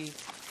he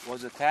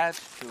was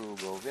attached to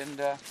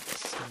Govinda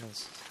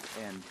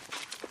and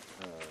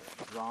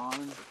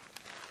drawn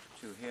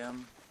to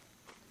him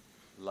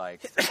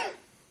like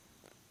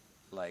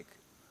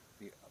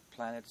the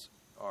planets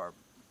are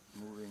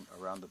moving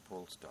around the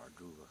pole star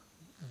Dhruva.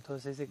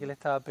 Entonces dice que él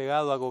estaba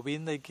pegado a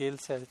Govinda y que él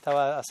se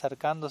estaba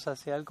acercándose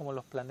hacia él como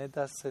los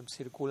planetas se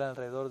circulan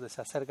alrededor,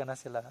 se acercan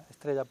hacia la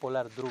estrella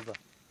polar Dhruva.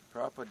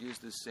 Prabhupada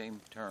used the same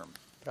term.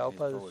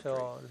 Prabhupada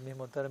usó el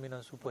mismo término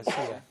en su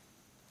poesía.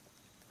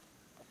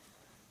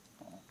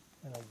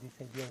 Like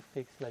dice, you're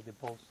fixed like the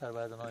pole star,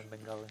 but I don't know in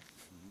Bengali.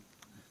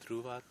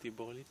 Dhruvati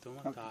bolito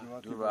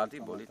matai. Dhruvati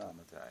bolita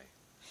matai.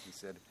 He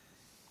said,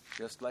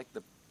 just like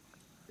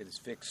it is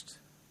fixed,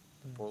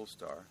 the pole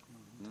star.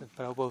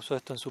 Prabhupada usó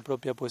esto en su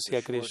propia poesía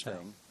the sure Krishna.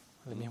 thing.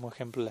 El mismo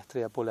ejemplo de la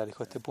estrella polar.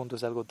 Dijo, este punto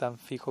es algo tan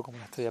fijo como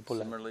la estrella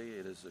polar. Similarly,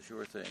 it is a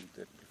sure thing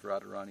that if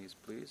Radharani is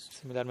pleased,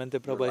 Similarmente,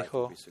 your Prabhupada life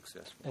will dijo, be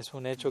successful. es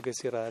un hecho que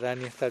si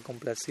Radharani está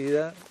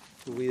complacida,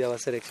 tu vida va a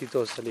ser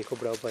exitosa, le dijo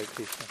Prabhupada de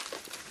Krishna.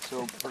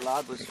 So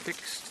Prahlad was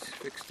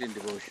fixed in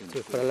devotion.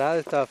 Entonces, to Prahlad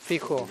estaba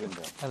fijo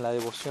Govinda. en la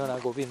devoción a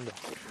Govinda.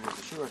 It was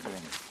a sure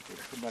thing.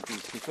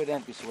 He could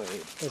not be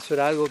swayed. Eso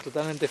era algo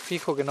totalmente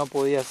fijo que no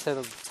podía ser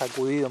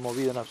sacudido,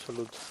 movido en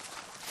absoluto.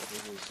 But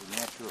it was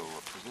a natural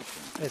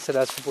position. Esa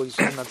era su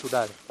posición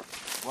natural,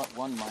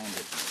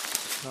 One-minded.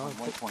 ¿no?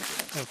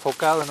 One-pointed.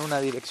 Enfocado en una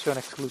dirección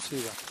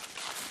exclusiva.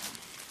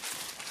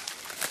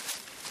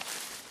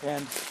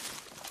 And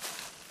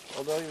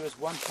although he was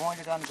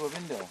one-pointed on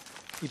Govinda,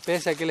 Y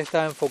pese a que él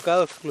estaba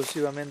enfocado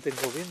exclusivamente en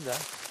Govinda,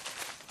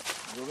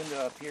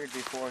 Govinda appeared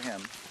before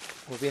him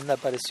Govinda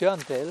apareció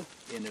ante él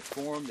in a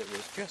form that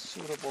was just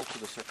suitable to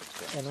the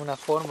circumstance. en una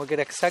forma que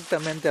era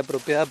exactamente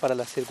apropiada para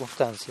las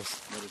circunstancias,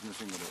 That is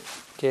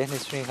Nrsimhadev. que es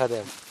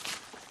Nrsimhadev.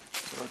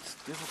 So it's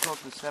difficult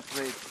to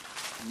separate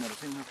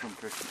Nrsimha from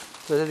Krishna.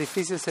 Entonces es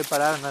difícil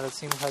separar a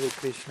Narasimha de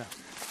Krishna.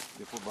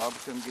 Therefore,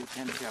 Bhagavatam gives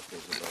 10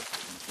 chapters about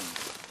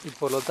Nrsimha, Y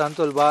por lo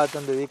tanto el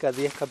Bhagavatam dedica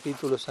 10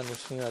 capítulos a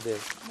Nrsimhadev,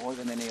 more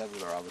than any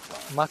other avatar.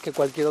 más que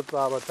cualquier otro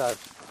avatar.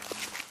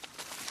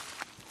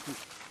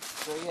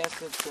 So yes,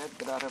 it said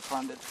Gadadhar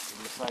Pandit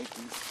recite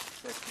these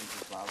sections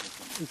of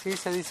Bhagavatam. Y sí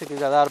se dice que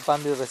Gadadhar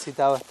Pandit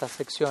recitaba estas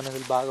secciones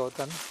del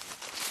Bhagavatam That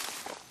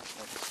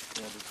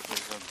is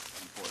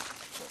important.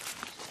 So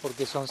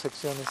porque son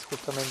secciones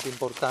justamente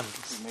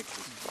importantes to make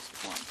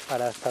this point.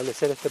 para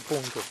establecer este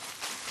punto.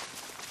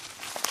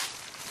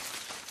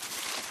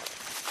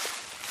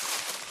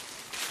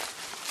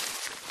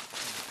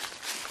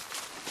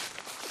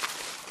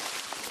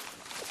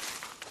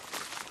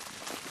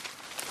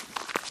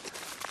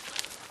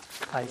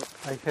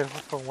 I heard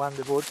from one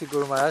devotee,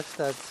 Guru Maharaj,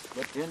 that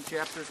But 10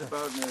 chapters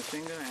about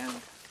Nrsimha and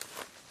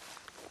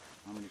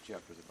how many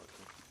chapters about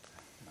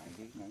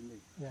Krishna? 90?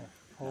 yeah,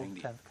 all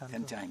 90. 10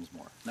 10 times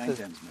more. 9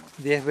 times more.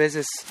 10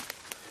 veces,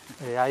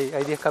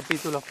 hay 10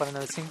 capítulos para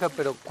Narasimha,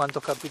 pero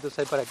 ¿cuántos capítulos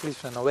hay para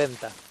Krishna?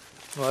 90,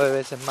 9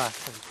 veces más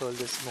en todo el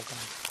 10º canto.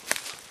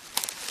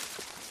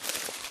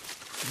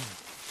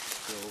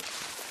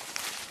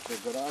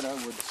 So Gadadhar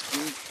would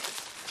speak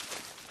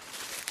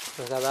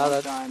Pues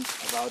Gadadhar sometimes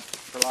about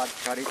Prahlad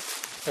Charit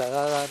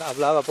Prahlad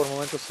hablaba por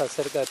momentos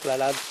acerca de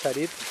Prahlad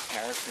Charit, the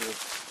character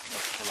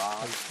of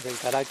Prahlad del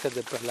carácter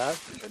de Prahlad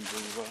and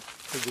Dhruva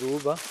y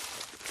Dhruva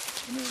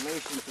in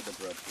relation to the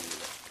Braj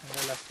Lila. en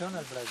relación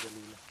al Braja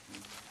Lila.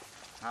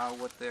 How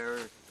what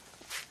their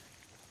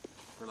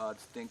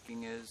Prahlad's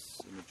thinking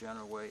is in a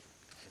general way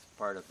is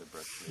part of the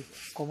Braj Lila.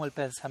 Como el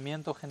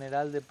pensamiento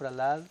general de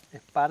Prahlad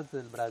es parte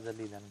del Braja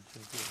Lila en un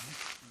sentido,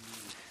 ¿no?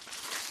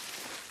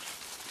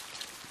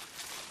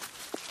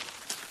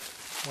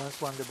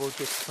 Once one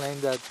devotee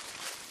explained that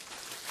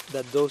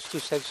those two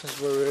sections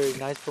were very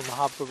nice for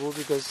Mahaprabhu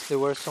because there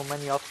were so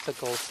many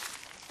obstacles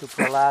to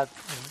Prahlad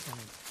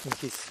in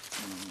his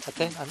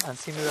attempt. And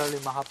similarly,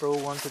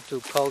 Mahaprabhu wanted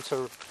to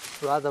culture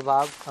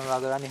Radhabhav, and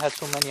Radharani had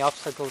so many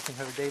obstacles in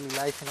her daily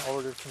life in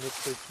order to meet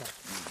Krishna.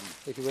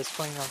 If he was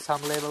going on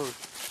some level,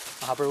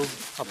 Mahaprabhu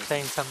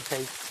obtained some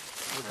taste.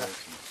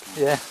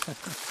 Yeah.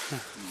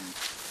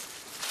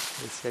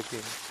 Decía que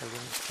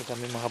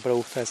también Mahaprabhu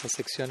gusta esas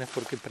secciones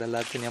porque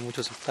Prahlad tenía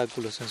muchos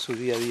obstáculos en su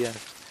día a día,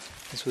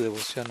 en su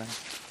devoción a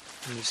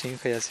Nrsimha,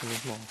 y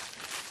asimismo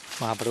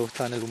Mahaprabhu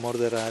estaba en el humor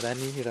de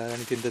Radharani, y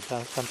Radharani tiene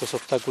tantos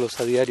obstáculos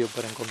a diario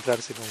para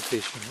encontrarse con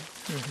Krishna,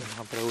 ¿no?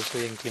 Mahaprabhu se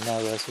había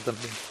inclinado a eso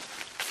también.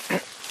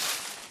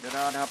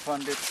 Gadadhar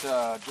Pandit's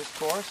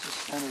discourse is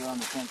centered on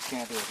the 10th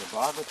canto of the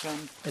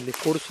Bhagavatam, El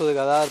discurso de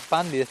Gadadhar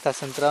Pandit está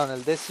centrado en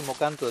el 10º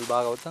canto del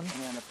Bhagavatam.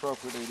 and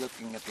appropriately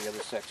looking at the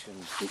other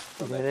sections Y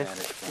from that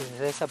vantage point.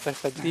 desde esa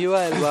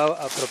perspectiva, él va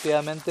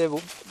apropiadamente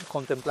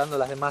contemplando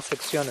las demás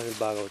secciones del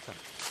Bhagavatam.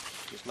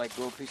 Just like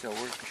gopis are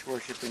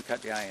worshiping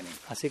Katyayani.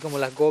 Así como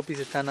las gopis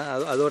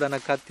adoran a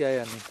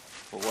Katyayani.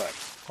 For what?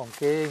 ¿Con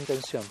qué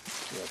intención?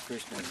 To have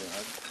Krishna as their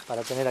husband.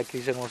 Para tener a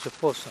Krishna como su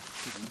esposo.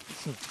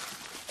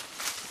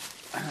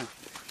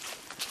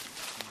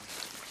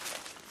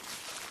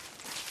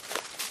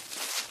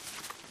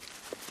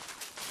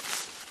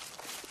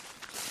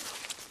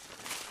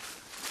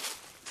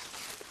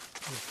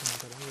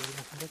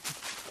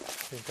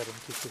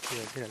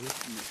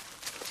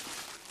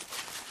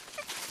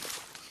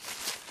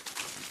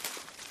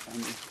 And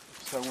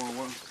if someone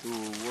wants to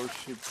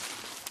worship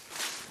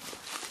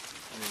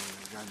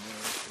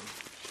Ganesh or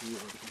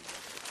Shiva,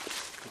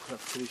 to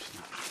have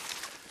Krishna,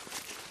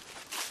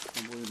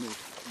 somebody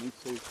may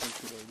say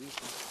something like this.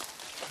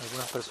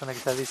 Algunas personas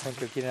quizás dicen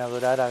que quieren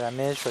adorar a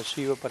Ganesh o a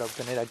Shiva para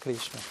obtener a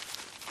Krishna.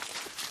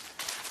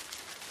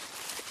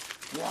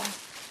 Yeah.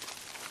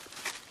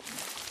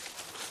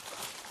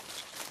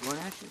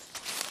 Ganesh is,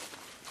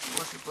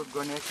 worship of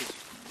Ganesh is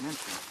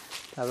mentioned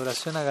La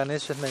adoración a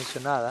Ganesh es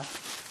mencionada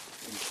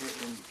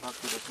in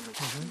Bhakti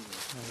Rasamrita.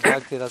 en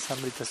Bhakti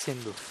Rasamrita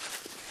Sindhu.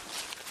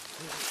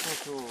 He's a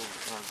special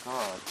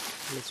god,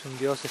 Él es un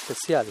dios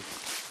especial,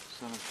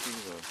 son of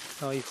Shiva.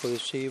 ¿no? Hijo de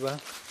Shiva.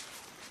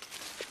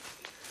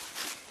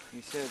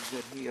 He says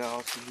that he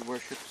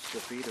worships the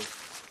feet of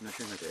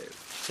Nrsimhadev.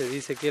 Se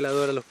dice que él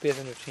adora los pies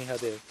de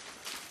Nrsimhadev.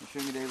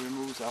 Nrsimhadev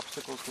removes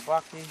obstacles to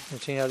bhakti.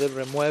 Nrsimhadev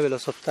remueve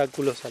los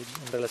obstáculos en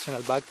relación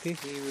al Bhakti.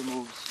 He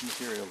removes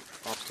material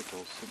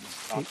obstacles to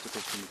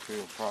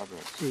material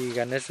progress. Y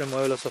Ganesh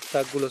remueve los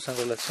obstáculos en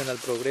relación al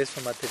progreso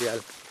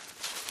material.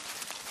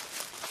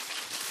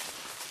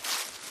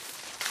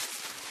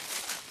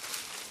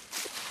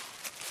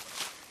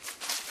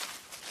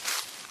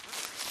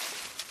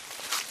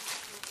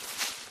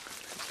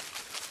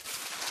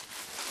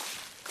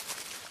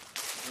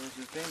 There's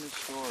a famous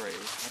story.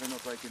 I don't know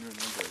if I can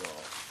remember it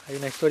all. Hay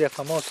una historia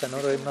famosa,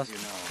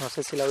 no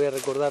sé si la voy a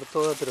recordar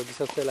toda, pero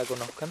quizás ustedes la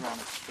conozcan.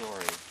 Puranic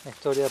story. Una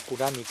historia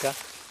puránica.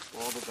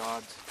 All the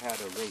gods had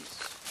a race.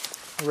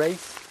 Race.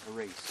 A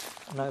race.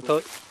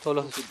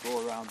 Todos Who could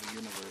go around the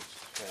universe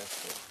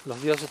faster.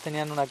 los dioses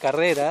tenían una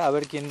carrera a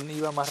ver quién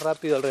iba más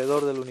rápido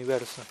alrededor del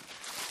universo.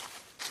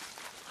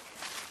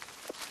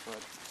 But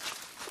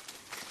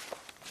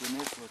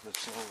Ganesh was the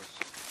slowest.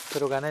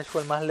 Pero Ganesh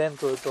fue el más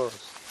lento de todos.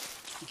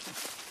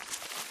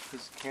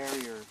 His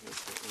carrier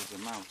was a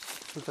mouse.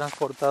 Su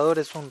transportador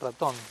es un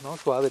ratón, ¿no?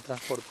 Su ave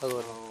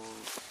transportadora.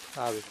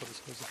 So Ave, por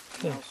eso.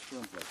 mouse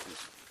runs like this.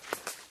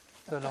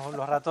 Entonces,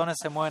 los ratones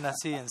se mueven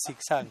así, en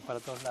zigzag, para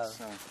todos lados.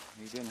 So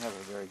he didn't have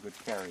a very good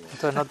carrier.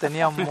 Entonces no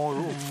tenía un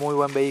muy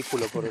buen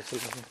vehículo, por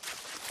decirlo así.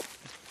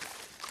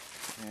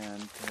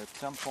 And at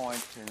some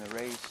point in the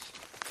race,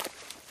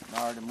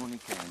 Narada Muni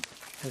came.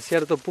 En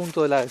cierto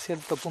punto de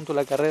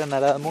la carrera,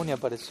 Narada Muni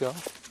apareció.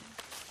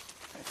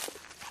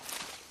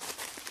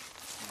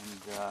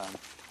 And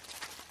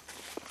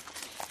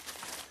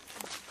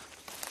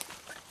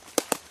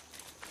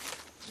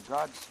the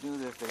gods knew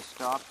that if they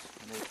stopped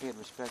and they paid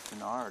respect to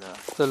Narada,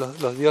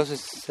 Entonces los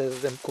dioses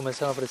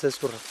comenzaron a ofrecer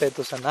sus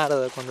respetos a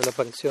Narada cuando él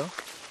apareció.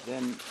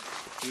 then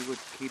he would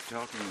keep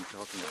talking and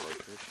talking about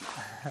Krishna.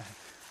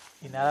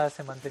 Y Narada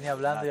se mantenía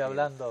hablando y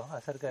hablando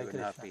acerca They de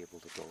would not Krishna. be able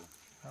to go,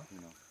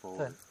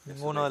 forward. Entonces, So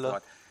ninguno they de los...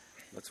 thought,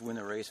 let's win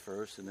the race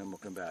first and then we'll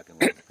come back and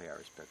we'll pay our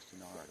respects to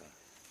Narada.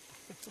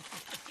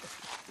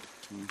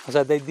 O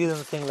sea, they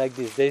didn't think like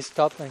this. They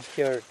stopped and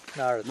heard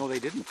Narada. No, they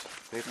didn't.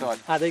 They thought,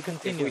 They if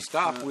continued. we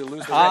stop, we'll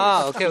lose the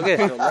Ah, race. okay.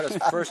 So let us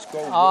first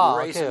go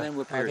race Okay. and then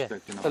we'll Okay.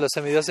 perish. Entonces los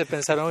semidioses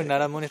pensaron, uy,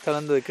 Narada Muni está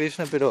hablando de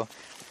Krishna, pero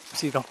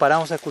si nos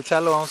paramos a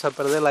escucharlo vamos a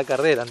perder la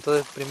carrera.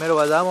 Entonces primero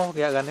vayamos,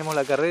 ya ganemos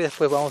la carrera y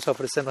después vamos a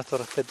ofrecer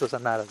nuestros respetos a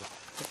Narada.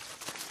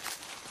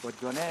 But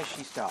Ganesh,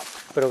 he stopped.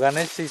 Pero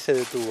Ganesh sí se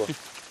detuvo,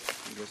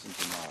 He listened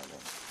to Narada.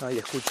 ¿no? Y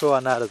escuchó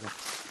a Narada.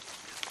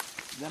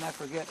 Then I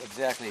forget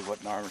exactly what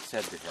Narada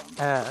said to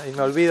him. Y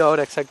me olvido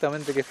ahora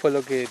exactamente qué fue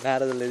lo que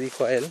Narada le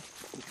dijo a él.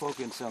 He spoke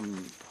in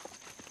some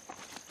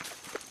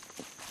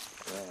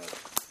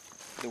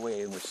the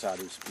way in which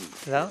sadhus speak.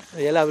 ¿No?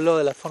 Y él habló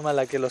de la forma en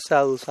la que los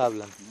sadhus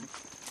hablan.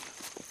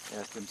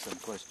 Asked him some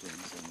questions,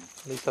 and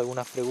Le hizo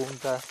algunas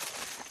preguntas.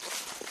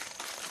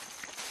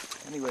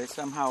 anyway,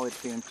 somehow it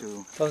came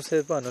to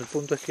Entonces, bueno, el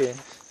punto es que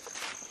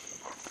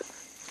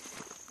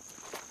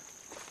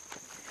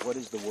what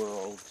is the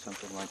world,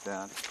 something like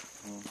that,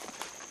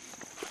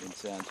 in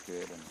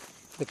Sanskrit, and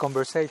the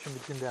conversation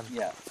between them.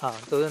 yeah.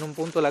 Entonces en un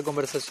punto la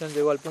conversación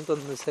llegó al punto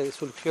donde se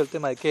surgió el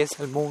tema de qué es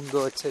el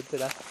mundo,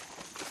 etcétera.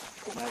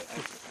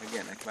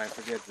 Again, I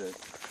forget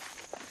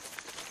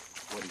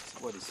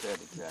what he said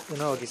exactly.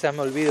 No, quizás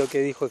me olvido qué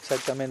dijo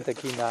exactamente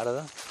aquí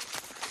Narada,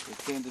 It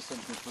came to some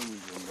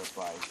conclusion that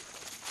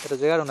pero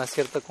llegaron a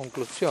cierta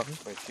conclusión.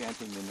 by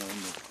chanting the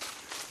name of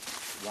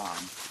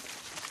Ram,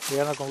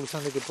 Llegaron a la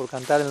conclusión de que por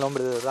cantar el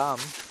nombre de Ram,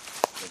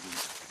 that he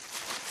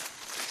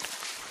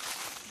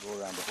go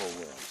around the whole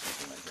world,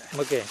 something like that.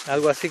 okay,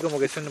 algo así como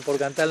que si uno por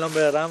cantar el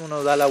nombre de Ram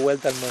uno da la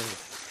vuelta al mundo.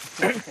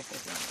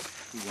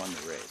 He won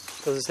the race.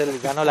 Entonces él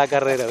ganó la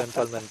carrera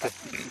eventualmente.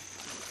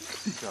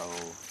 So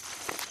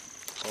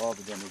all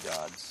the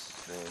demigods,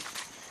 they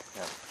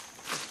have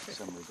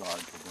some regard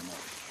for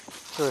Ganesh.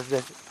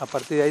 Entonces a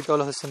partir de ahí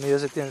todos los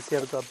semidioses tienen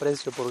cierto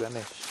aprecio por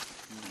Ganesh.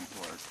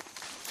 Or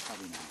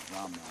Harinam,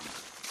 Ram Nam.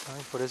 ¿No?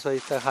 Y por eso ahí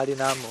está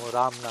Harinam o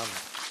Ram Nam.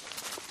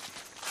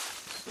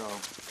 So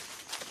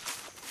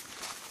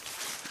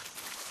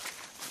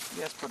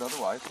yes, but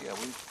otherwise, yeah,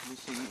 we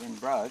see in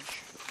Braj,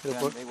 Pero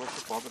then por- they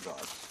worship all the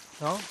gods.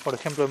 ¿No? Por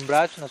ejemplo en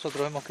Braj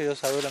nosotros vemos que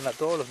ellos adoran a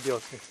todos los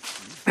dioses,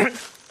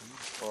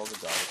 All the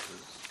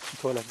goddesses.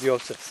 todas las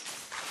diosas.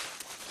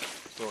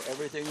 So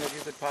everything that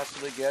you could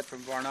possibly get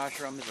from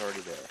Varnashram is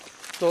already there.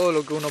 Todo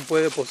lo que uno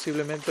puede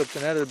posiblemente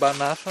obtener del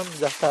Varnashram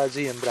ya está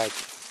allí en Braj.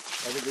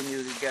 Everything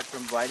you could get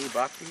from Vaidhi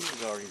Bhakti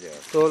is already there.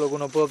 Todo lo que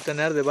uno puede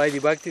obtener de Vaidhi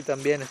Bhakti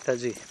también está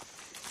allí.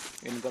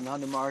 In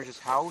Gandhana Maharaj's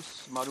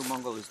house, Madhu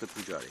Mangal is the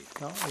pujari.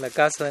 ¿No? En la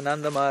casa de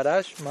Nanda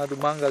Maharaj, Madhu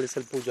Mangal es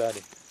el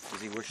pujari.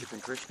 Is he worshiping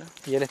Krishna?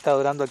 ¿Y él está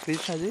adorando a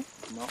Krishna allí?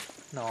 No,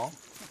 No,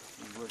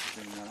 he's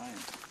worshiping Narayan.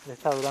 él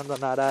está adorando a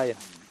Narayan.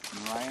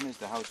 Narayan is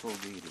the household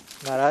deity.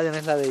 Narayan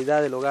es la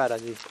deidad del hogar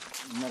allí,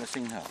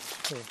 Narasimha.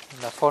 sí,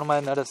 en la forma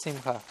de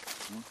Narasimha.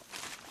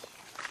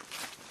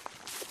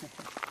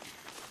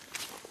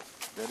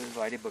 That is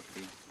Vaidhi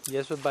Bhakti. Y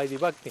eso es Vaidhi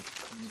Bhakti.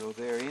 So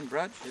they're in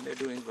Braj and they're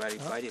doing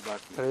Vaidhi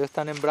Bhakti. Pero ellos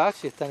están en Braj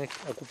y están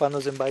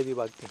ocupándose en Vaidhi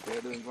Bhakti.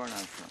 They're doing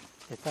Varnashram.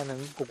 Están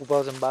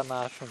ocupados en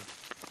Varnashram.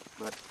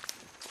 But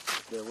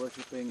they're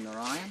worshiping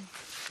Narayan,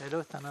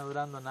 Pero están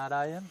adorando a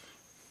Narayan,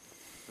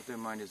 but their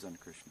mind is on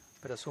Krishna.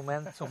 pero sus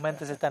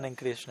mentes están en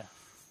Krishna.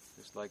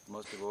 Just like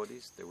most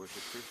devotees, they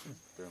worship Krishna,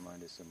 their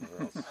mind is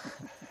somewhere else.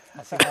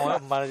 Así como la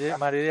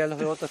mayoría de los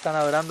devotos están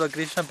adorando a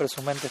Krishna, pero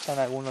su mente está en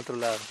algún otro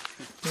lado.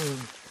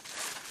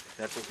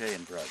 That's okay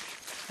in Braj.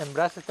 En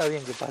Braj está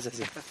bien que pase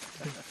así.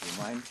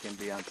 Your mind can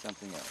be on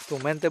something else. Tu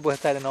mente puede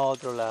estar en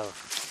otro lado.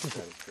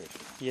 That is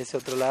Krishna. Y ese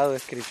otro lado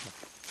es Krishna.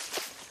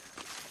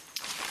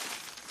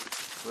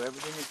 So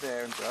everything is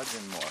there in Braj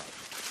and more.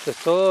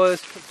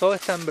 Entonces todo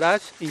está en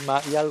Braj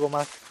y algo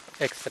más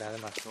extra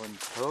además. So in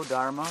Pro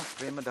Dharma,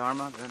 Prema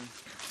Dharma, then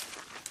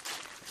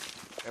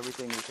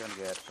everything you can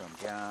get from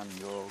Gyan,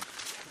 Yoga,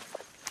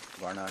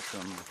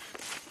 Varnashram,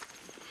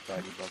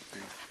 Vaidhi Bhakti,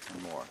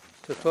 and more.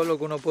 Entonces todo lo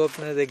que uno puede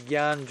obtener de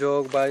Gyan,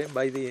 Yoga,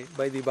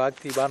 Vaidhi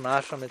Bhakti,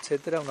 Varnashram,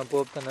 etc., uno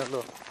puede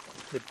obtenerlo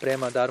de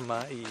Prema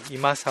Dharma y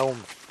más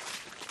aún.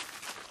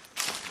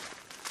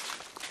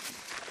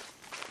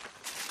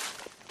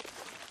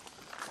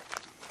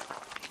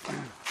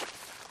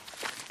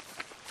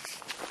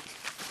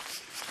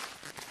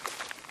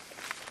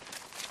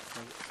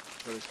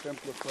 For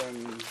example,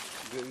 when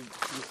this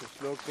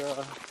sloka,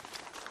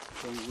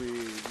 when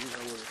we give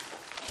our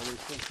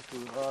sense to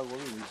Radha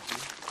Govinda,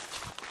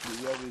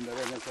 Vidya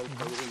Vrindarana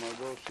Kalpaguru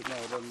Madho, Sima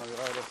Radha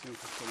Nagara,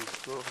 Simcha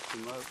Samasto,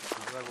 Sima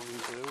Radha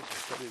Govinda Deus,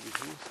 Sari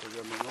Vishnu,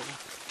 Sagamano,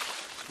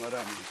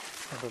 Smarami.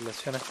 En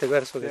relación a este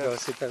verso que acaba de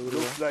citar el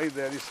Guru, Looks like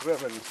there is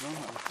reverence, no?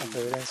 en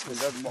reverencia In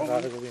that a moment,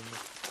 Radha Govinda.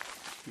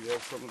 there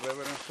is some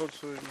reverence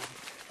also in,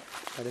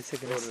 Parece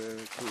que for, en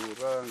ese- to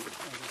Radha and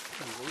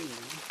Govinda.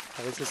 No?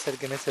 Parece ser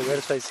que en ese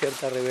verso hay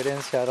cierta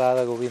reverencia a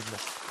Radha Govinda.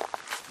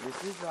 This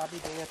is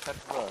Abhideya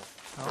Tattva.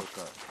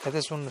 Sloka. Este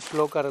es un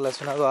sloka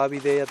relacionado a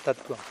Abhideya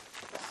Tattva.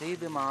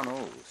 Siddhamano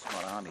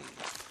Smarami.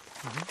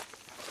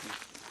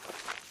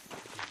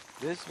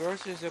 This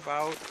verse is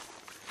about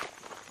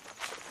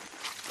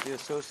the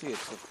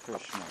associates of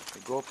Krishna, the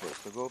gopas,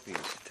 the gopis.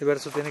 Este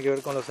verso tiene que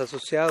ver con los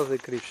asociados de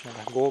Krishna,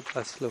 las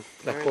gopas, las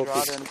There's gopis.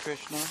 Radha and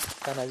Krishna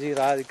Están allí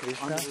Radha y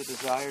Krishna under the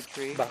desire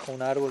tree. bajo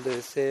un árbol de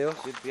deseos.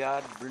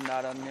 Vidyad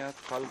Vrindaranya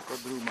Kalpa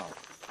Bruma.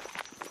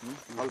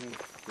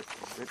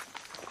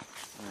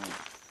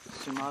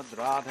 Simad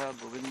Radha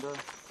Govinda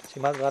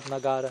Srimad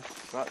Ratnagara.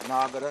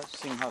 Nagara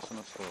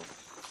Singhasanasto.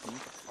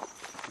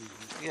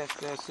 Yes,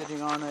 they're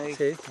sitting on a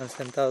Sí, están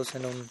sentados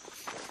en un,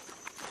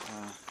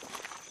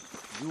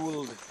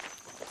 jeweled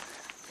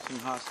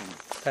Singhasana.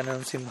 están en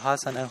un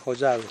simhasana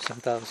enjollado,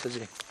 sentados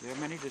allí. There are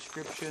many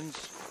descriptions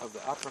of the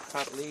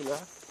apricot lila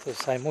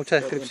Entonces hay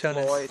muchas that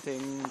descripciones employ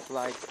things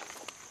like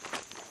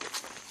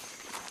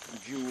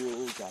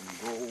jewels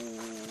and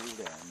gold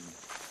and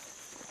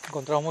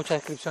Encontramos muchas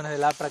descripciones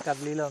del Aprakat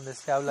Lila donde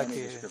se habla many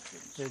que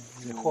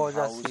descriptions. de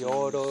joyas y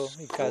oro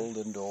y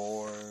golden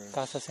doors,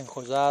 casas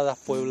enjolladas,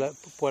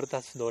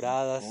 puertas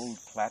doradas, gold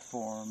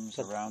platforms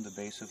around the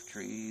base of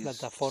trees,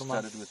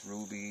 plataformas, studded with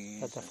rubies,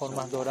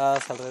 plataformas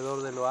doradas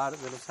alrededor de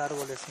los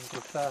árboles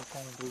incrustadas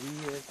con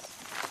rubíes.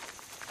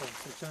 Las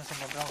descripciones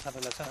encontramos en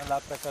relación al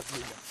Aprakat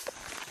Lila.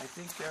 I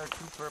think there are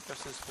two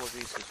purposes for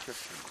these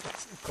descriptions.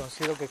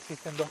 Considero que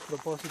existen dos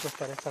propósitos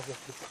para estas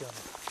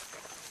descripciones.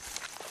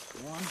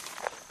 One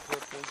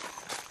purpose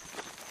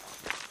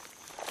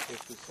is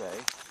to say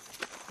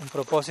Un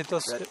propósito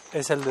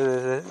es el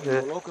de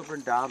in Goloka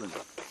Vrindavan,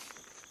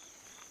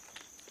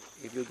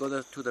 if you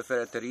go to the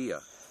ferreteria,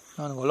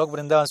 no, en Golok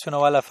Vrindavan, si uno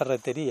va a la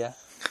ferretería,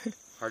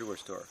 hardware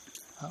store,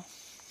 Oh.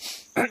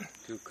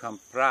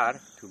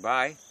 to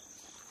buy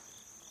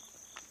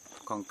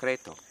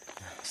concreto,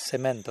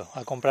 cemento,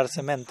 a comprar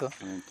cemento,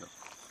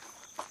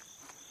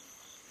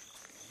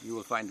 you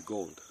will find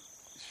gold.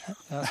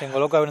 ¿no? Si en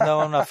Golok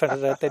Vrindavan una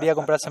ferretería a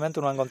comprar cemento,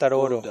 uno va a encontrar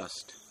oro, Gold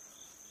dust.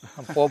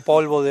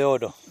 polvo de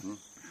oro.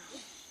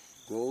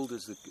 Gold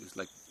is the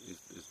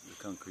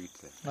concrete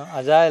there. ¿No?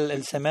 Allá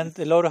el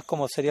cemento, el oro es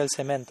como sería el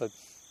cemento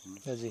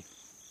de allí.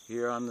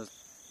 Here on the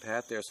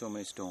path there are so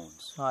many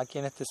stones. ¿No? Aquí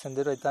en este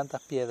sendero hay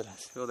tantas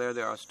piedras. So there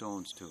are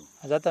stones too.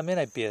 Allá también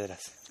hay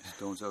piedras,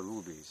 Stones are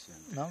rubies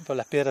 ¿no? Pero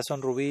las piedras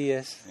son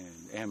rubíes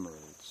and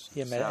emeralds.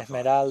 y and sapphires.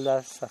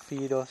 esmeraldas,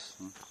 zafiros.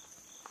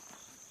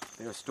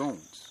 They are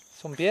stones.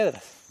 Son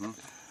piedras.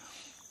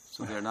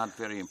 So they're not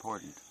very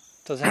important.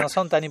 Entonces no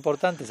son tan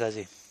importantes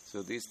allí.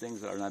 So these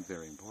things are not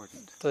very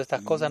important. Todas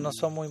estas cosas no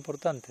son muy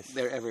importantes.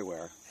 They're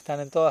everywhere, Están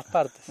en todas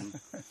partes,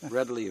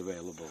 readily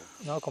available.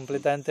 ¿no?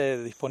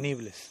 Completamente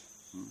disponibles.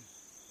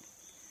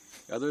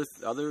 Other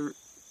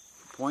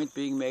point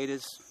being made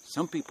is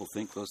some people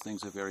think those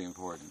things are very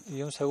important.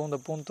 Y un segundo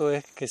punto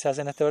es que se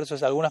hace en este verso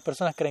es algunas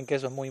personas creen que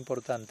eso es muy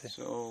importante.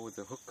 So with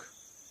the hook,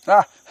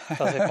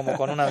 Entonces como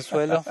con un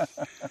anzuelo,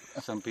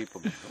 some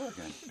people go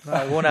again. ¿no?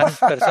 Algunas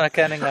personas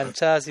quedan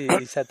enganchadas y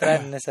se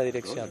atraen en esa Go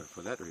there dirección.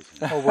 for that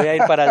reason. O voy a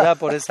ir para allá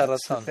por esa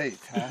razón. Faith,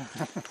 huh?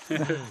 Yes.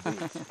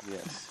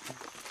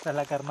 Esta es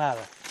la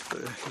carnada.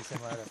 Dice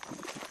Maharaj.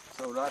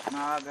 So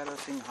Ratnagara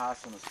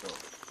Singhasana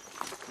Stove,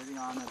 sitting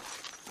on a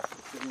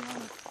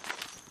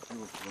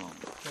jewel throne.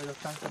 Ellos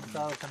están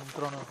sentados en un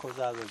trono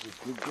enjollado allí.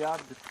 Vidyad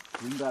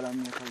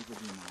Vrindaranya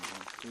Kalpadimara,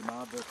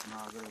 Srimad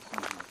Ratnagara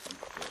Singhasana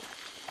Stove.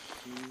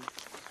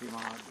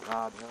 Srimad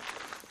Radha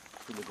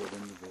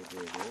Sulagovinda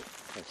Vedevo,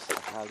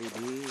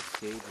 Halidi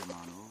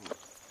Sevamano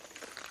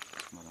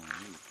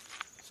Smarani.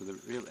 So the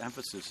real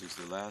emphasis is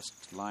the last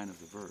line of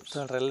the verse.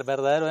 Entonces, el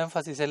verdadero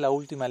énfasis es la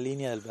última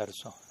línea del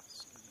verso.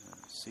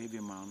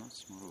 Sevyamana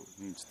Smaro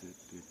means the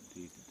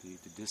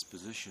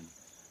disposition,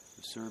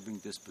 the serving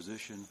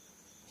disposition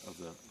of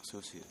the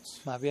associates.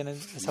 Más bien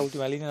esa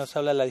última línea nos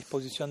habla de la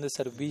disposición de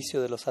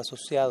servicio de los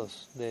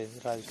asociados de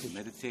Radha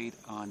Krishna. Meditate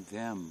on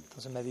them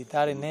Entonces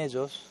meditar en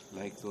ellos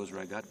like those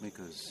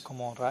ragatmikas.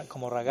 como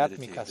Meditate.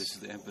 ragátmicas. This is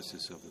the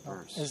emphasis of the ¿No?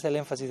 verse. Ese es el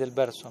énfasis del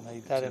verso,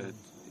 meditar en...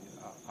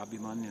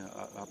 Abhimanya,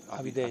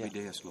 Avideya.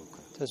 Avideya Sloka.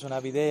 Entonces una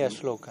videya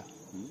shloka,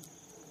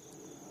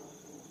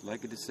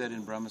 Like it is said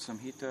in Brahma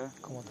Samhita,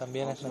 como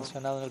también es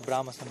mencionado en el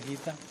Brahma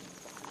Samhita.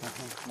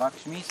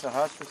 Lakshmi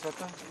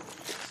Sahasrasata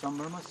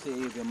Samrama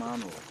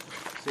Sevyamano.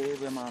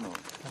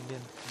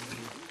 También.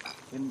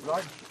 In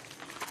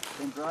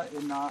Vaikuntha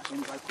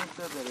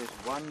there is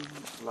one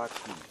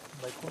Lakshmi.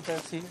 En Vaikuntha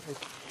sí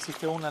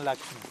existe una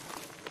Lakshmi.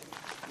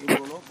 In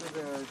Goloka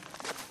there is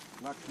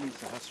Lakshmi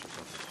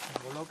Sahasrasata.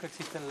 En Goloka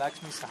existen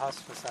Lakshmi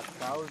Sahasrasat,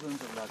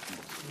 Thousands of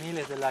Lakshmis.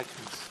 miles de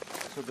Lakshmis.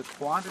 So the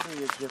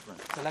quantity is different,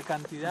 Entonces, la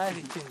cantidad es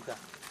distinta,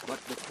 but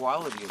the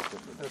quality is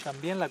different. pero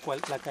también la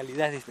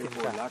calidad es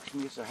Therefore, distinta.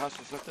 Lakshmi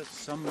Sahasrasata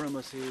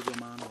Samrama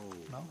Sevyamano.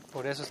 ¿No?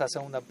 Por eso esa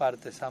segunda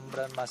parte,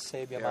 Sambran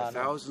Masevya There are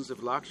Mano. thousands of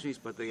Lakshmis,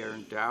 but they are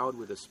endowed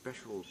with a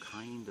special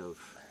kind of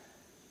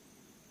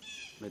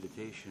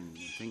meditation,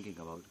 thinking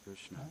about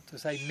Krishna. ¿No?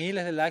 Entonces hay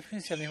miles de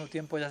Lakshmis y al mismo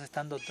tiempo ellas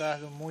están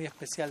dotadas de un muy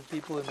especial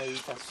tipo de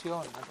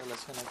meditación en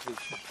relación a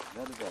Krishna.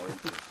 That is our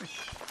interest.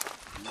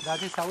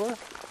 ¿That is our?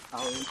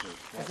 Our interest.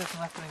 Ese es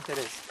nuestro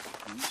interés.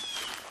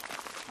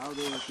 how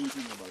they are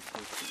thinking about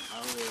Krishna,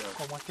 how they are,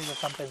 cómo es que ellos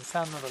están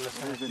pensando en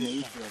relación what a is the Krishna,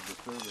 nature of the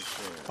service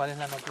there. cuál es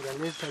la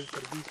naturaleza del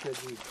servicio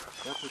allí.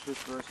 That's what this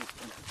verse is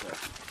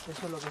emphasizing.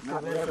 Eso es lo que este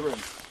Not verso,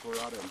 reverence for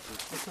Radha and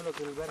Krishna. eso es lo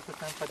que el verso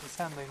está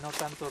enfatizando y no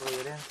tanto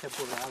reverencia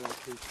por Radha y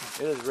Krishna.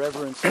 It is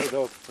reverence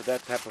for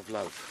that type of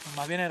love.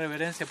 Más bien es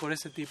reverencia por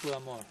ese tipo de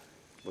amor.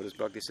 What does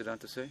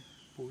Bhaktisiddhanta say?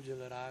 Puja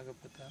la raga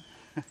pata,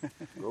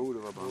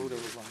 Gaurava pura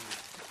Bhanga. bhanga.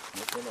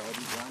 Natala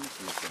Harijana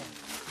Kirtan.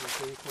 Lo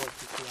que dijo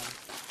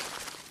Bhaktisiddhanta.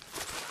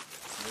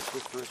 Let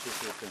this verse is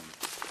written.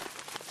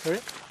 ¿Sí?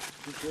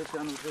 Do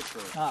Kirtan with this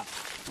verse.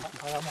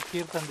 Hagamos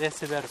kirtan de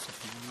ese verso.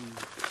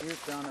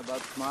 Kirtan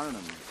about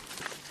Smaranam.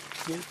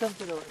 Kirtan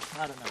pero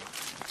Smaranam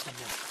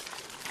también.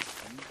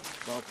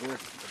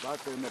 About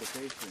their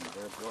meditation,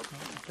 their absorption.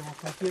 Hacemos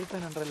un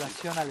kirtan en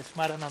relación al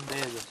Smaranam de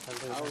ellos,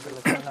 en How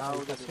relación a la the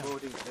meditación.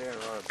 devotees there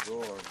are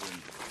absorbed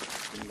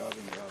in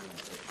loving Radha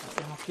and Krishna.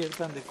 Hacemos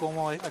kirtan de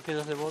cómo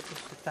aquellos devotos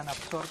están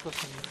absortos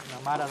en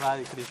amar a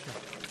Radha y Krishna.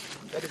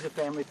 That is a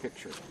family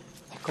picture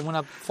Es como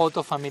una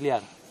foto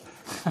familiar,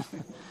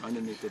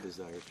 underneath the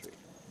desire tree.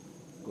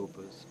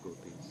 Gopas,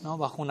 gopis. ¿no?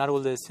 Bajo un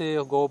árbol de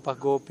deseos, gopas,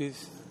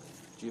 gopis.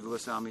 Jiva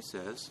Goswami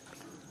says,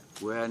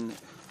 when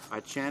I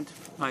chant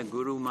my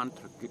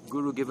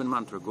guru given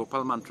mantra,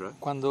 Gopal mantra,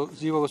 Cuando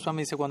Jiva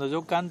Goswami dice, cuando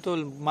yo canto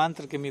el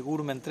mantra que mi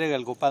guru me entrega,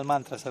 el Gopal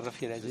mantra se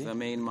refiere is allí, the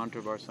main mantra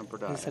of our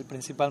sampradaya, es el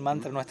principal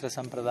mantra de nuestra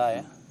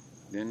sampradaya.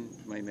 then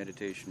my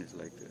meditation is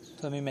like this,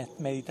 Entonces mi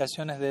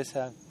meditación es de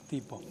ese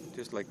tipo,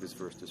 just like this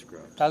verse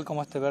describes. tal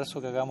como este verso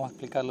que acabamos de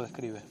explicar lo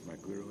describe. My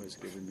guru has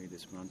given me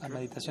this La mantra.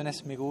 meditación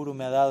es mi guru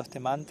me ha dado este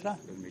mantra,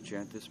 Let me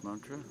chant this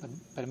mantra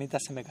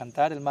permítaseme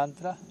cantar el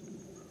mantra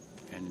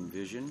and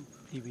envision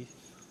y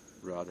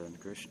Radha and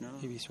Krishna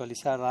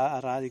visualizar a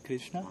Radha y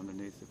Krishna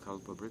underneath the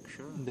kalpa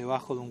vriksha,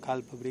 debajo de un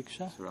kalpa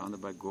vriksha, surrounded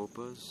by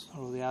gopas,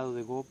 rodeado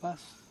de gopas,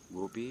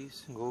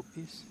 gopis,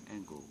 gopis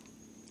and go.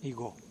 y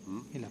go,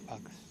 Hmm? y las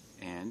vacas.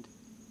 And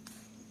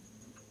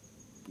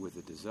with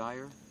a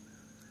desire,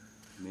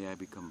 may I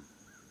become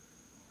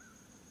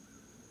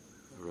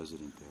a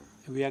resident there.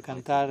 Y voy a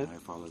cantar I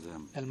follow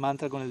them. el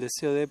mantra con el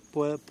deseo de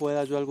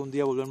pueda yo algún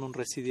día volverme un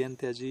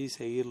residente allí y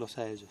seguirlos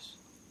a ellos.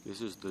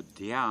 This is the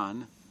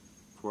dhyan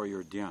for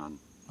your dhyan.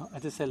 ¿No?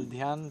 Este es el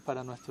dhyan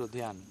para nuestro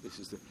dhyan. This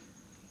is the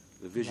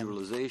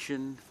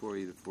visualization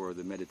for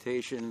the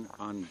meditation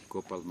on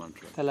Gopal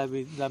mantra. Esta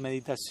es la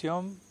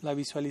meditación, la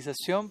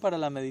visualización para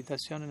la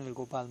meditación en el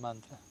Gopal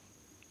mantra.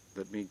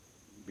 Let me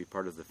be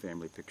part of the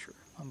family picture.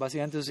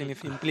 Básicamente eso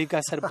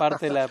implica ser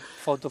parte de la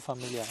foto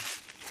familiar.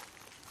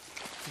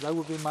 That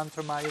would be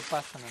mantra maya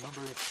pasana, ¿no?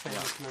 Very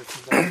famous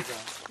version that we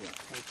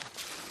got.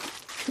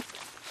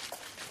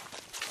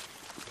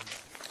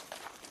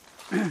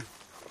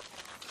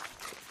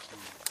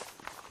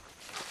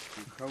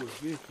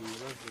 Fijaos bien,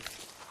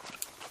 gracias.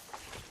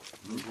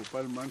 El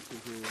Gopal mantra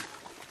que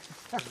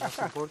 ¿No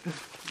se importa?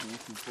 no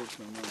nos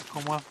importa nada.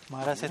 ¿Cómo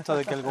Maharaj esto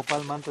de que el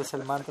Gopal mantra es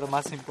el mantra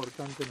más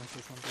importante en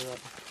nuestra sampradaya?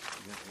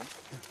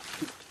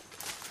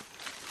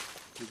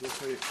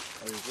 Because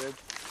I read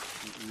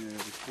in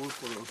a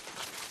discurso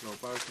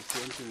Prabhupada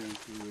Cristiante en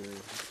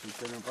su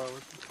Chaitanya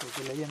Bhagavat,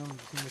 Porque leían un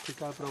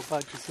significado de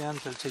Prabhupada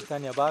Cristiante, el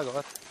Chaitanya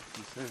Bhagavat,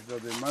 it says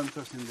that the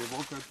mantras in the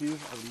vocative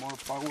are more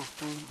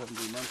powerful than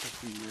the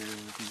mantras in the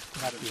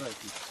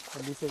recitative.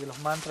 él dice que los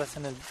mantras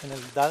en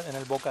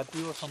el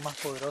vocativo son más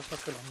poderosos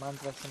que los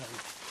mantras en el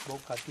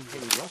vocativo.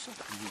 Peligroso?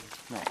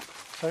 No.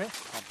 ¿Sorry?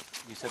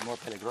 You said more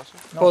peligroso?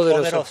 No,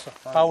 poderoso.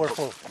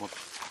 Powerful.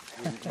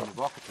 In the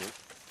vocative,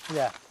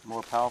 Yeah,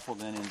 more powerful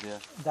than in the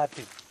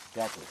dative.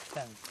 dative.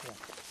 Sense, yeah.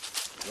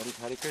 What is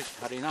Hare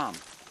Krishna? Harinam.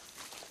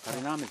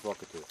 Harinam is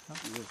vocative.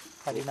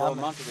 Gopal Harinam.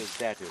 mantra is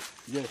dative.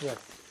 Yes. Yes.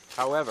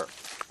 However,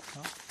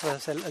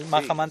 Entonces el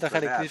Maha Mantra Sí,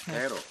 Hare verdad, Krishna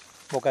es pero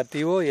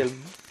vocativo y el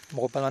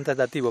Gopal Mantra es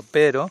dativo,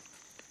 pero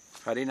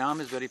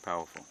Harinam is very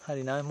powerful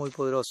Harinam es muy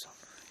poderoso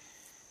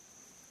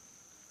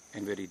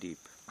and very deep,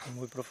 y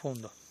muy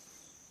profundo,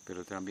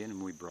 pero también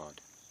muy broad.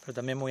 pero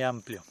también muy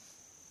amplio.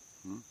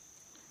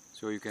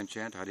 So you can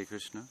chant Hare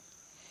Krishna,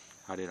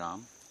 Hare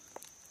Ram,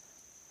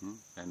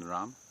 and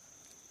Ram.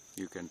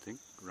 You can think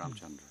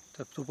Ramchandra,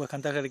 Entonces tú puedes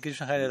cantar Hare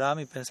Krishna Hare Ram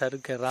y pensar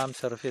que Ram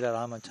se refiere a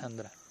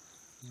Ramachandra.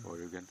 or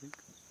you can think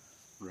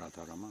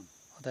Radha Raman.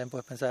 O también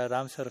puedes pensar que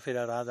Ram se refiere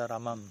a Radha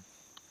Ramam.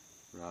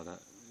 Radha,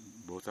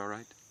 both are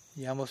right,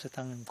 Y ambos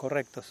están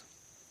correctos,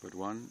 but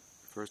one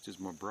first is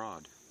more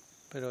broad.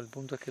 pero el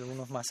punto es que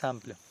uno es más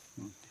amplio.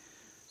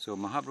 So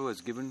Mahaprabhu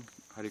has given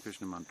Hare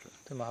Krishna mantra,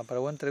 Entonces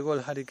Mahaprabhu entregó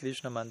el Hare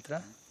Krishna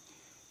mantra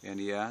and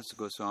he asked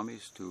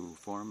Goswamis to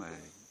form a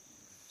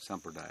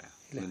sampradaya,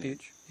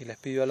 lineage. y les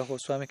pidió a los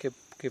Goswamis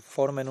que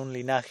formen un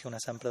linaje, una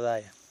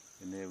sampradaya.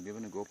 And they have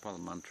given a Gopal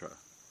mantra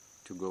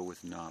to go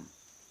with Nam.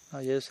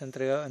 Y ellos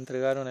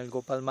entregaron el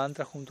Gopal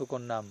mantra junto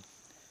con Nam.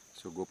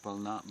 So Gopal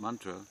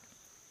mantra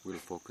will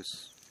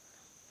focus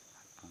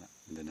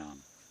on the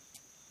Nam.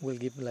 Will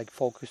give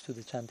focus to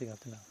the chanting of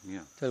the Nam. Yeah,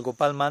 Entonces, el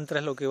Gopal mantra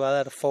es lo que va a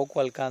dar foco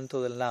al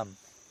canto del Nam.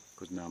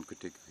 because Nam could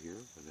take you here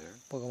or there.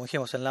 Porque como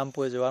dijimos, el Nam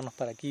puede llevarnos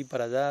para aquí,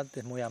 para allá,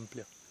 es muy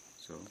amplio.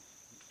 So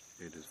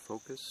it is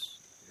focus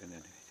and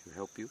then to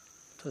help you.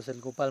 Entonces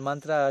el Gopal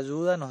Mantra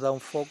ayuda, nos da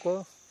un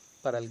foco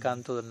para el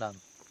canto del Nam.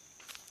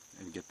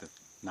 And get the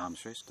Nam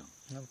Shreshtam.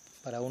 ¿No?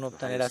 Para uno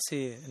obtener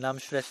así Nam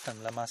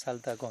Shreshtam, la más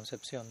alta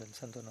concepción del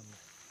santo nombre.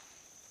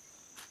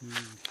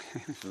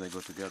 So they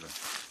go together.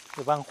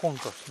 Que van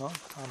juntos, ¿no?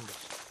 Ambos.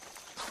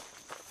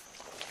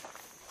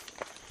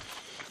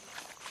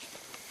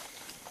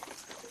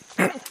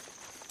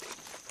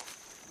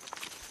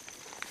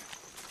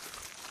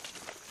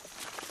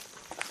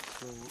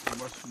 So we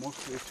must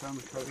mostly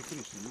chant Hare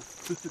Krishna, no?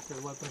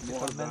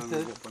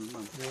 Principalmente Gopal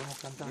Mantra. debemos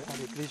cantar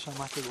Hare Krishna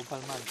más que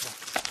Gopal Mantra.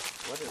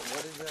 What is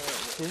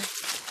 ¿Sí?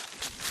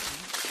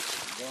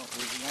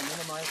 we do not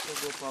minimize the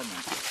Gopal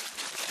mantra.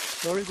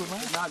 Sorry, Gopal.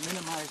 We not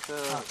minimize the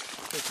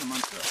Krishna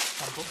mantra.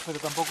 Pero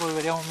tampoco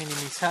deberíamos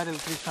minimizar el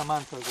Krishna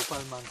Mantra, el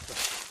Gopal Mantra.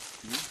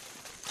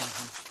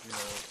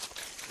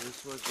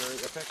 This was very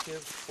effective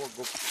for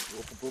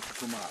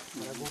Gopakumar.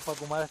 Para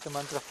Gopakumar este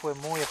mantra fue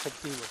muy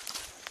efectivo.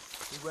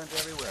 He went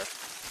everywhere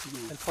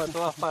Él fue a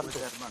todas with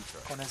partes that mantra.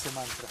 con ese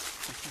mantra.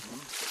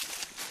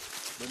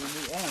 But in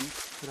the end,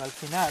 Pero al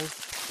final,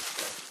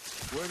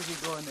 where did he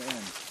go in the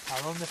end?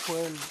 ¿a dónde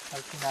fue él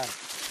al final?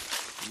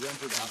 He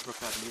entered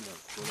Aprakat Lila,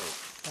 Golok.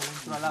 Él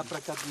entró al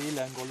Aprakat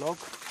Lila en Golok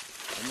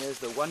And there's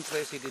the one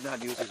place he did not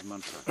use his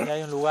mantra. y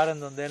hay un lugar en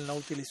donde él no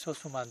utilizó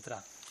su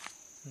mantra.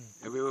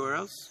 Everywhere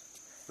else,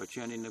 but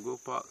chanting the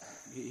Gopal,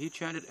 he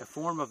chanted a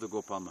form of the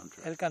Gopal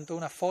mantra. Él cantó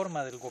una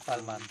forma del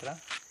Gopal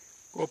Mantra.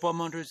 Gopal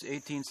mantra is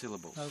 18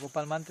 syllables. El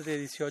Gopal Mantra tiene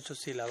 18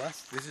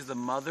 sílabas This is the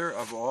mother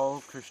of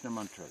all Krishna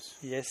mantras.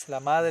 y es la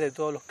madre de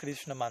todos los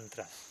Krishna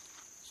mantras.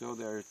 So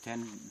there are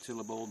 10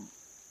 syllable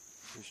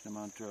Krishna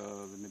mantra,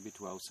 maybe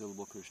 12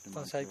 syllable Krishna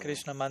Entonces mantra. hay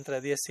Krishna Mantra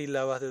de 10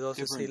 sílabas, de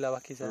 12 Different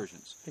sílabas quizás.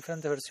 versions.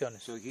 Diferentes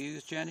versiones. So he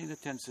was chanting the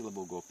 10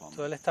 syllable Gopal Entonces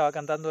mantra. él estaba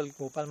cantando el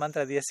Gopal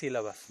Mantra de 10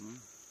 sílabas.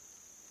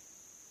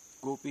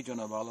 Gopi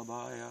Jana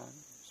Vallabhaya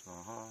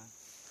Swaha.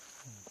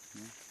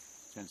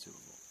 10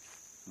 syllable.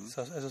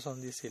 Esos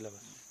son 10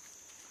 sílabas.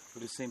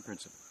 But it's the same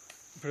principle.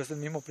 Pero es el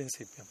mismo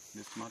principio.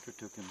 This mantra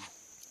took him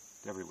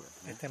everywhere.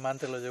 Este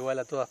mantra lo llevó a él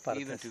a todas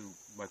Even partes. to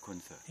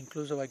Vaikuntha,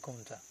 Incluso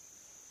Vaikunta,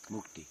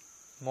 Mukti,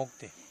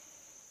 Mukti,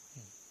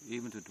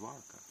 even to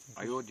Dwarka,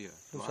 Ayodhya,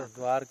 incluso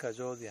Dwarka. Dwarka,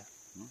 Ayodhya.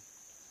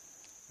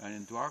 And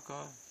in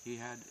Dwarka, he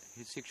had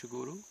his Siksha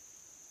Guru,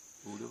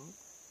 Uddhava,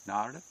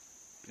 Narada,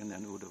 and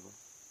then Uddhava.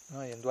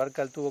 ¿No? Y en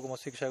Dwarka él tuvo como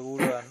Siksha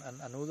Guru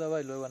a Uddhava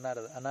y luego a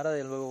Narada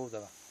y luego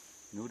Uddhava.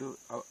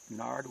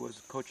 Narada was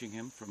coaching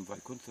him from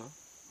Vaikuntha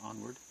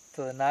onward,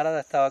 Entonces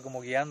Narada estaba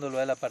como guiándolo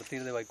a él a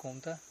partir de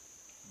Vaikunta,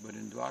 but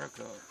in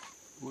Dwarka,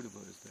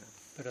 Uddhava is there.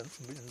 pero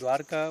en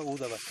Dwarka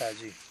Uddhava está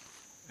allí.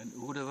 And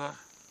Uddhava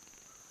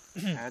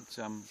had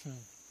some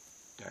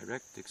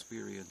direct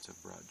experience of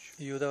Braj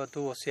Y Uddhava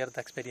tuvo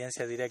cierta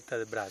experiencia directa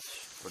de Braj.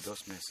 for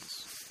 2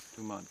 meses,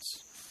 2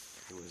 months.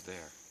 He was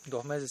there.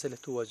 2 meses él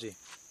estuvo allí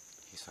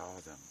He saw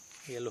them,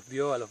 y él los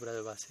vio a los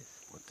Brajavasis,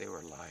 what they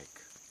were like,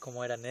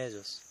 cómo eran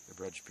ellos, the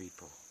Braj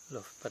people,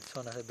 las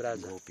personas de the Braja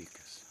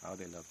Gopikas, how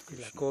they loved y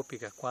las Krishna.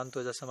 gópicas,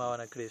 cuánto ellas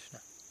amaban a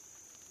Krishna.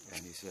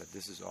 And he said,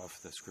 this is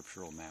off the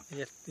scriptural map.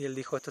 Y él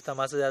dijo, esto está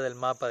más allá del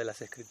mapa de las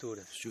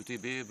escrituras. Shruti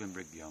bibim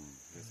brigyam.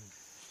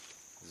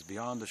 It's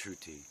beyond the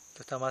Shruti.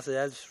 Esto está más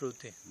allá del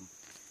Shruti.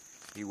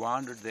 He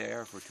wandered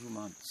there for 2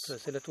 months,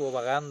 Entonces él estuvo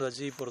vagando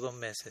allí por 2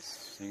 meses,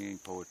 singing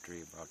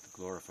poetry about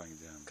glorifying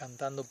them,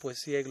 cantando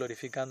poesía y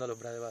glorificando a los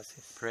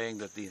Brajavasis, praying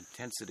that the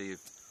intensity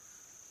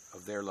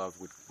of their love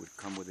would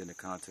come within the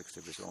context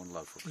of his own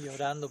love for y Krishna.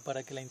 orando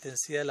para que la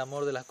intensidad del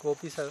amor de las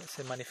gopis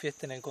se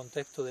manifieste en el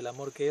contexto del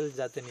amor que él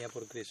ya tenía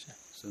por Krishna.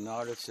 So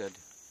Narada said,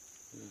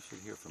 you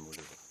should hear from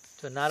Uddhava.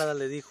 Entonces Narada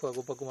le dijo a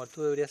Gopakumar,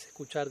 tú deberías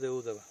escuchar de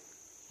Uddhava.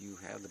 You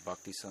have the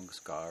bhakti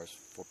sanskars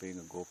for being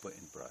a gopa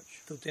in Braj.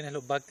 Tú tienes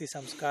los Bhakti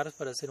Samskars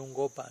para ser un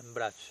Gopa en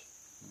Braj.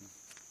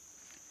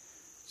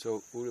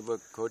 So Uddhava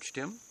coached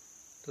him,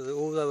 Entonces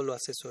Uddhava lo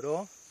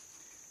asesoró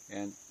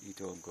and he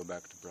told him, go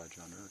back to Braj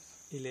on earth.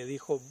 y le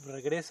dijo,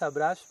 regresa a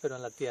Braj pero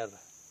en la tierra.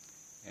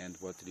 And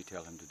what did he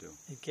tell him to do?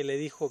 ¿Y qué le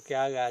dijo que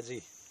haga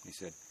allí? He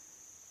said,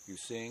 you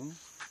sing,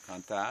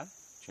 canta,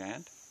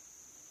 chant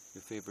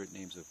your favorite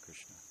names of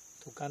Krishna.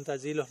 Tú canta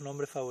allí los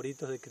nombres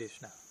favoritos de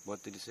Krishna. What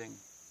did he sing?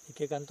 ¿Y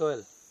qué cantó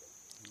él?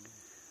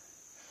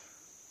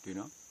 Do you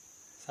know?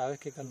 ¿Sabes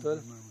qué cantó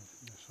él?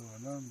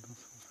 Yashodananda.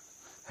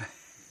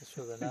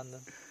 Yashodananda.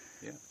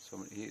 Yeah, so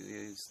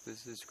this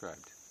is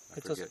described. I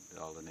Estos- forget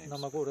all the names. No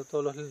me acuerdo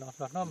todos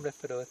los nombres,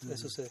 pero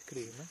eso se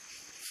describe,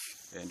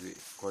 ¿no? And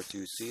of course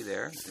you see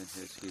there,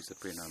 he's the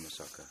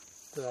Pranama-saka.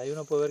 Entonces ahí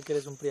uno puede ver que él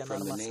es un From the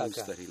Priyanarma names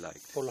Saka, that he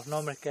liked. por los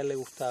nombres que a él le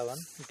gustaban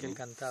y que él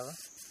cantaba.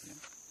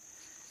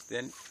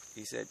 Then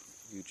he said,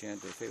 you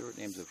chant the favorite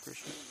names of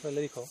Krishna Entonces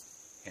le dijo,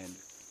 and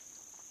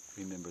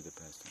remember the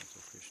pastimes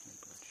of Krishna in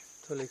Braj.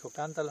 entonces le dijo,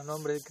 canta los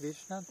nombres de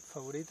Krishna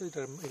favoritos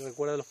y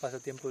recuerda los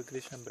pasatiempos de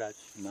Krishna en Braj.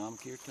 Nam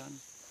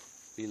Kirtan,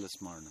 Lila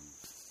Smarnam.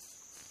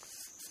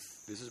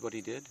 This is what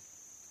he did,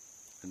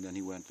 and then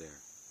he went there.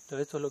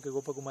 Entonces esto es lo que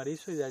Gopakumar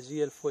hizo y de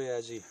allí él fue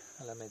allí,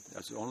 a la meta.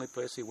 That's the only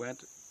place he went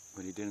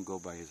when he didn't go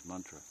by his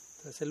mantra.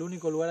 Es el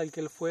único lugar al que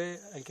él fue,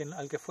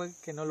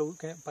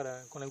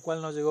 con el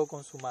cual no llegó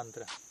con su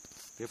mantra.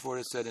 Therefore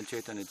it is said in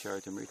Chaitanya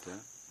Charitamrita,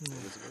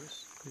 what is the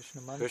verse?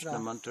 Krishna mantra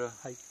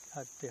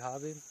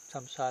Krishna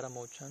samsara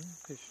mochan,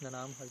 Krishna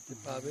nam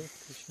haitipave,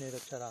 Krishnera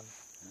charan.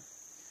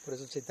 Por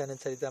eso Chaitanya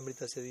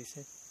Charitamrita se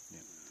dice.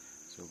 Yeah.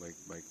 So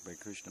by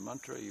Krishna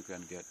mantra you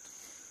can get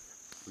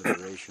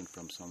liberation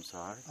from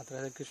samsara. A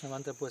través del Krishna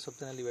mantra puedes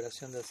obtener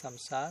liberación del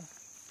samsara.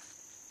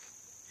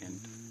 And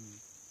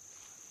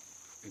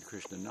in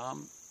Krishna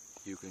nam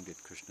you can get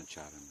Krishna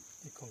charan.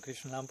 Y con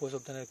Krishna nam puedes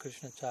obtener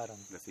Krishna charan,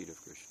 The feet of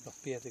Krishna. los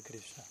pies de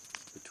Krishna.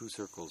 The two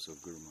circles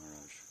of Guru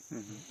Maharaj.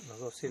 Los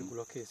dos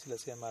círculos que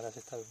Silasya Maharaj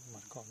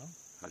marcó, ¿no?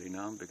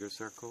 Harinam, bigger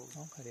circle.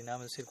 ¿No?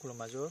 Harinam, el círculo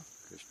mayor,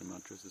 Krishna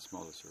mantra is the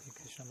smaller y circle.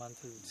 Krishna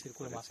mantra, el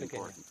círculo But más it's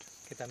pequeño, important.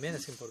 que también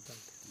es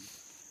importante.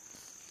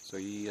 So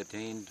he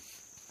attained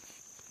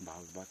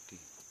Bhava Bhakti.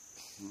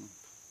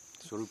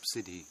 Swarup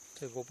Siddhi.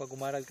 Entonces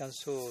Gopakumara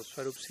alcanzó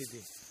Swarup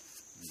Siddhi.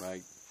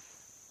 By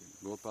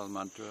Gopal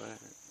mantra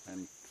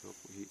and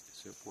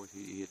so forth,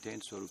 he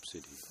attained Swarup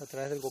Siddhi. A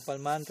través del Gopal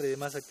mantra y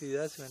demás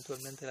actividades,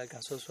 eventualmente él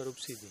alcanzó Swarup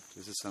Siddhi.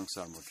 This is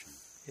Samsara Mochan,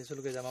 Y eso es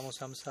lo que llamamos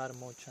Samsara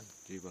Mochan,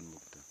 Jivan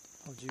Mukta,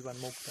 o Jivan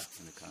Mukta,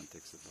 in the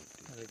context of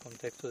Bhakti. en el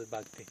contexto de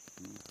Bhakti.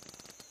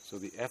 So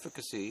the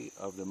efficacy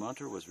of the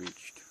mantra was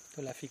reached.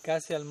 Entonces la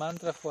eficacia del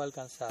mantra fue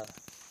alcanzada.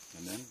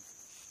 And then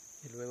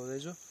Y luego de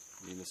ello,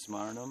 Lila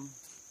Smaranam,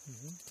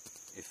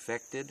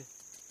 affected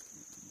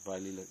by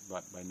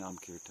Nam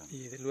Kirtan.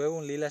 y de luego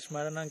un Lila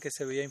Shmaranam que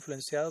se veía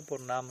influenciado por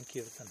Nam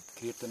Kirtan.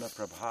 Kirtana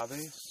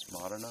Prabhave,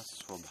 Smarana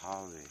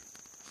Swabhave.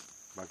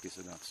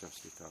 Bhaktisiddhanta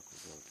Saraswati Thakur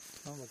wrote.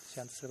 ¿No?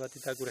 Bhaktisiddhanta Saraswati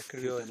Thakur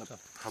escribió Kirtana esto.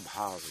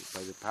 Prabhave,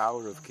 by the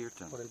power of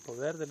Kirtan, Por el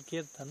poder del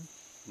Kirtan,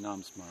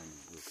 Nam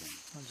Smaranam will come.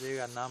 no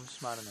llega Nam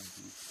Smaranam.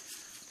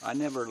 I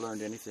never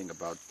learned anything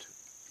about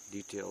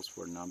details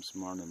for Nam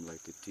Smaranam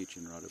like they teach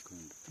in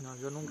Radhakund, No,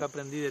 yo nunca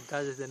aprendí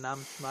detalles de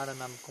Nam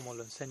Smaranam como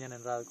lo enseñan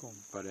en Radhakund,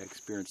 but I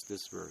experienced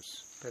this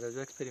verse pero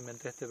yo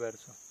experimenté este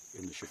verso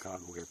in the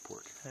Chicago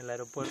airport. en el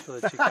aeropuerto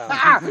de Chicago.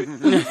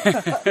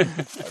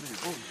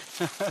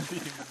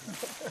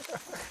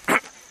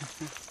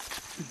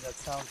 That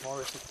sounds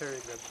more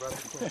esoteric than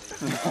Radhakund.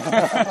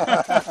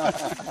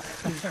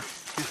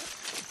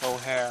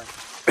 O'Hare.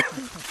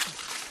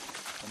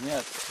 And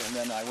yes, and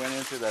then I went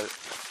into the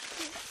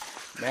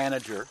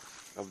manager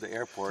of the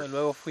airport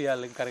Luego fui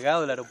al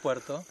encargado del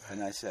aeropuerto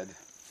and I said,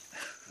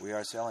 we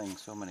are selling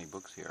so many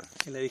books here.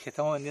 y le dije,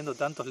 estamos vendiendo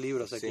tantos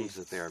libros It aquí. seems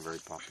that they are very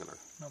popular.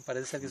 No,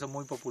 parece ser que son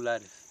muy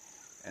populares.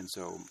 And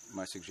so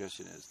my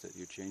suggestion is that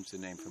you change the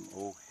name from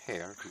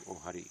O'Hare to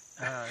O'Hari.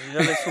 Y yo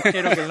le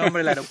sugiero que el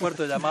nombre del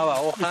aeropuerto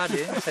llamaba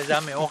O'Hare, se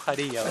llame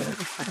O'Hari ahora.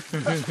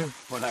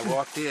 When I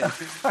walked in,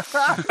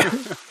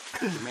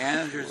 the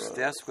manager's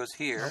desk was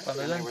here,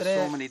 Cuando and yo there were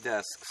entré- so many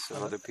desks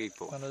of other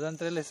people. Cuando yo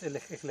entré, el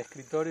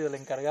escritorio del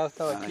encargado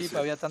estaba aquí, pero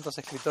había tantos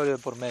escritorios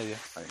de por medio.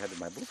 I had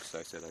my books.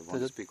 I said, I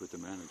want to speak with the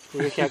manager. Y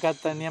dije, acá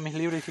tenía mis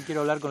libros y dije,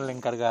 quiero hablar con el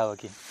encargado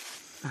aquí.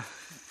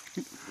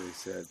 They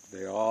said,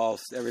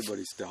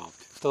 everybody stopped.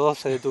 Todos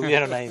se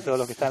detuvieron ahí, todos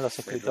los que están en los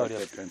They dropped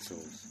their escritorios.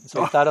 pencils.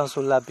 Soltaron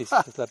sus lápices,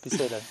 sus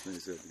lapiceras. They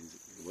said,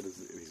 what is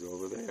it? He's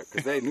over there.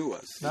 Because they knew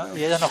us. ¿No?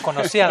 Y ellos nos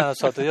conocían a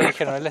nosotros. Ellos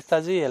dijeron, él está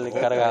allí, el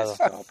encargado.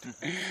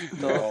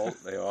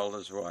 They all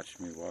just watched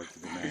me walk to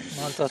the manager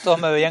 ¿No? Entonces todos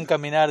me veían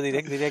caminar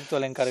directo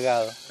al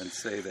encargado and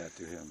say that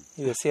to him.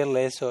 y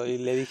decirle eso, y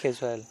le dije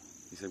eso a él.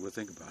 He said, well,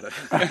 think about it.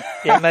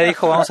 Y él me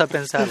dijo, vamos a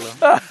pensarlo.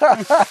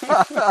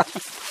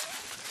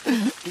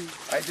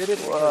 I did it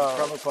because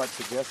Prabhupada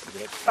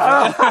suggested it.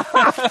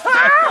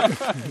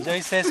 Yo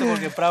hice eso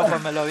porque Prabhupada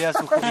me lo había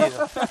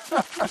sugerido.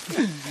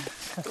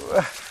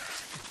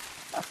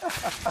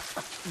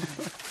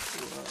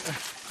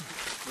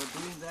 But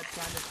doing that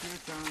kind of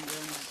kirtan,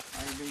 then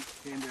I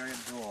became very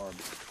absorbed.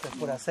 Pues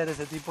por hacer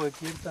ese tipo de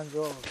kirtan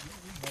yo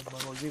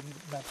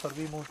me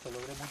absorbí mucho,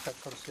 logré mucha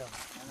absorción.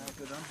 And I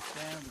could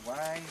understand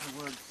why the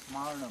word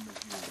smaranam is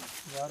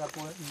used. Y ahora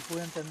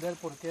pude entender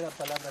por qué la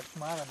palabra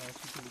Shmarana es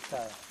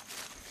utilizada.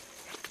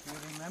 If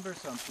you remember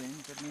something,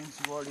 that means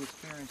you already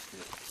experienced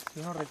it. Si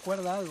uno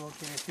recuerda algo,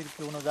 quiere decir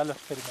que uno ya lo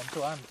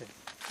experimentó antes.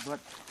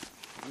 But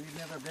we've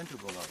never been to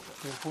Golokha.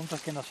 Y el punto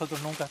es que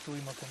nosotros nunca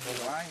estuvimos en So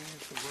Golokha. why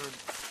is the word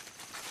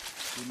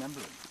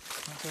remembering?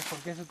 Entonces, ¿por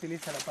qué se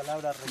utiliza la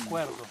palabra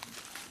recuerdo?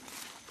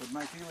 But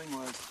my feeling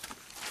was,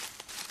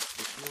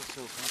 it feels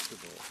so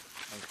comfortable.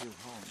 I feel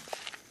home.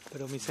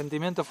 Pero mi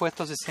sentimiento fue,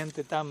 esto se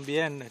siente tan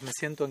bien, me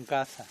siento en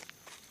casa,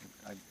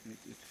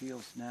 It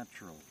feels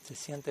natural. se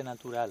siente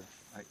natural.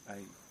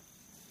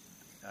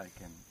 I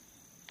can,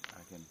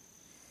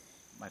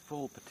 my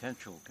full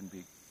potential can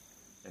be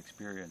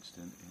experienced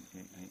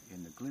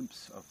in the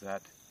glimpse of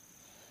that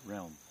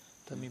realm.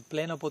 Entonces, mi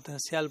pleno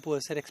potencial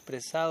puede ser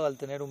expresado al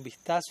tener un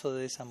vistazo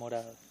de esa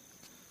morada.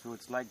 So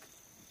it's like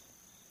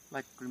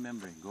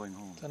remembering, going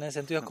home. Entonces, en ese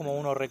sentido es como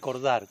uno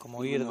recordar,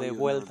 como ir de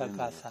vuelta a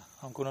casa,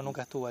 aunque uno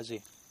nunca estuvo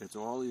allí. It's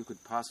all you could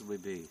possibly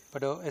be.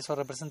 Pero eso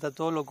representa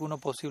todo lo que uno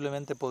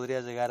posiblemente podría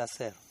llegar a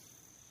ser.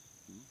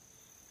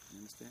 You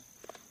understand?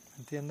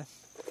 ¿Entiendes?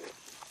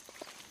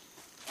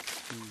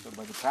 So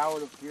by the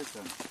power of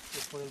kirtan, que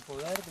por el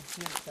poder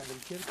del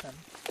kirtan,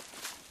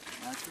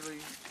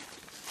 naturally,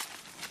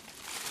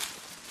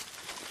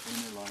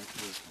 inner life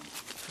will come.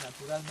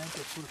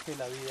 naturalmente surge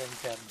la vida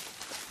interna.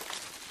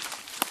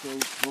 So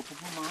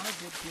Gopakumar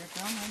did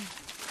kirtan and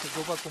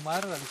Gopa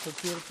Kumar realizó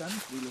kirtan,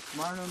 Lila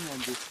Smarnam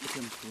and this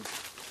became true.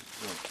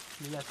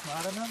 Lila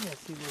Smaranam, y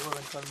así llegó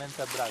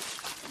eventualmente a Braj.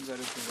 That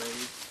is the way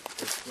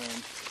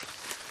explained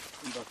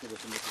in Bhakti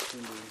Rasamrita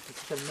Sindhu,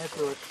 Este es el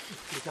método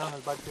explicado en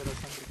el Bhakti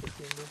Rasamrita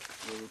Sindhu,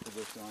 where Rupa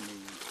Goswami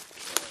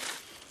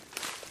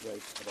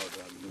writes about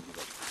Raganuga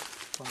Bhakti.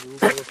 cuando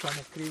Rupa Goswami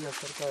escribe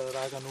acerca de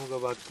Raganuga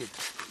Bhakti.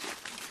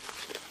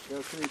 There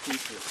are three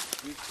features,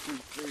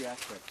 three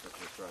aspects of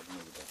this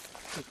Raganuga Bhakti.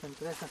 Existen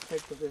tres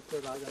aspectos de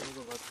este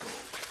Raganuga Bhakti.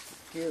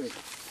 Hearing,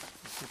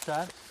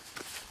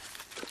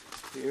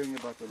 hearing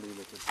about the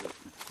Leela of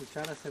Krishna.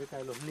 Escuchar acerca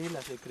de los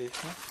lilas de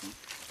Krishna.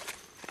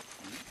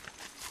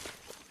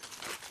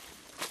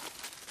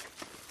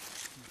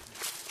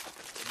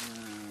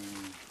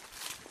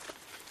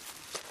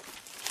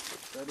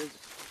 That is,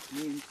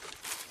 means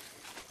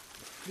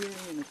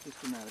hearing in a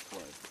systematic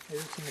way,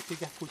 Eso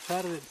significa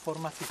escuchar de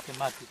forma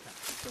sistemática,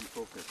 some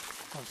focus.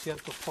 con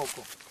cierto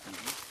foco.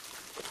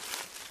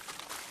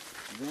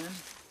 Then,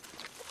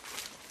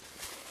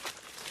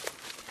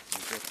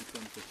 as that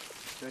becomes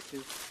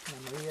stretches, A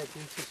medida que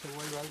eso se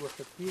vuelve algo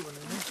efectivo en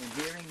el mundo. and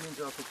hearing means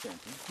also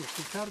chanting. Y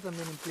escuchar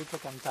también implica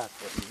cantar.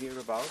 What you hear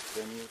about,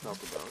 then you talk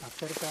about.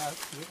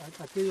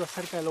 Aquello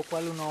acerca de lo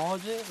cual uno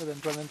oye,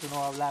 eventualmente uno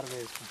va a hablar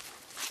de eso.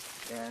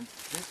 And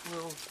this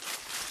will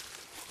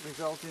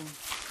result in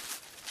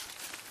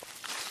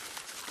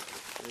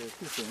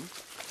two things.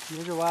 Y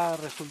ello va a dar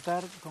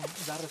resultado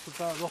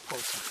a dos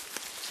cosas.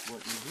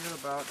 What you hear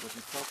about, what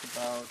you talk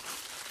about,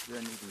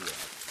 then you do that.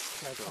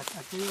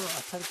 Aquello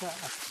acerca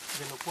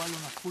de lo cual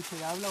uno escucha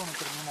y habla, uno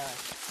termina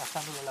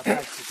pasándolo a la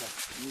práctica.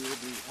 You will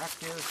be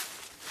active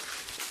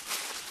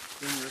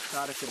in your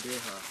sadhaka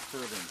deha,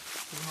 serving.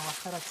 Uno va a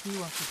estar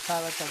activo en su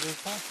sada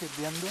cabeza,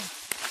 sirviendo,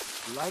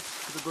 Like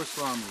the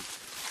Goswamis,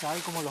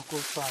 tal como los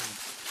Goswamis.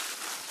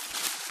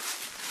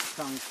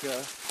 Sankhya,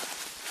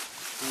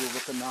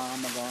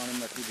 Urvakanama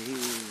Ganamati,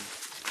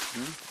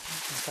 En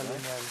esa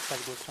línea del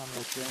Sat Goswami.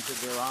 they chanted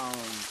their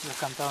rounds, Ellos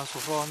cantaban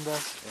sus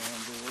rondas, and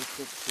they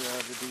worshipped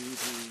the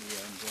deity,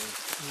 and they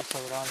ellos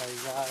adoraban la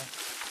deidad,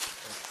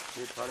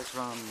 did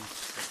parikrams,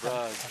 the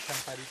Braj, hacían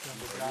parikrams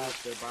de they Braj,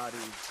 used their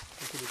bodies,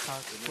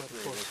 utilizaban sus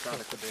literally cuerpos, their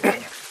sadhaka su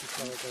deha.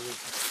 sada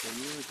cabeza. They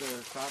use their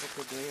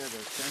sadhaka deha,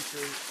 their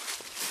senses,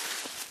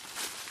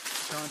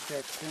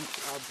 contact sense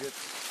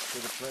objects for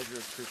the pleasure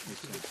of Krishna's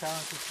sake.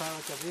 Utilizaban su sada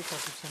cabeza,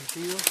 sus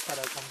sentidos,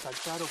 para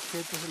contactar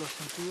objetos de los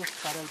sentidos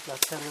para el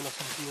placer de los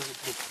sentidos de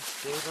Krishna.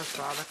 Deva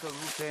sadhaka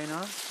rupena,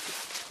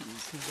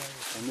 Sí,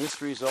 ya- and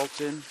this results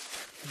in,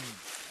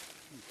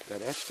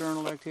 that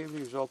external activity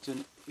results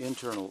in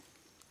internal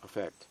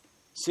effect.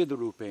 Siddha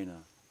rupena,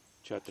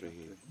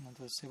 chatrahi.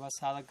 Entonces se va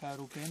sadhaka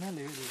rupena, el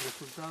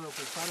resultado de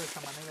ocupar de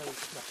esa manera de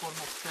la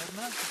forma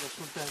externa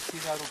resulta en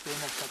siddha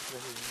rupena de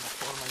una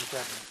forma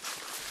interna.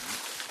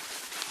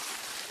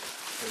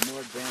 For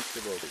more advanced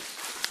devotees.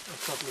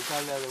 Esto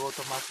aplicable a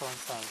devotos más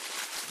avanzados.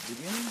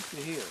 Beginning to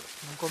hear,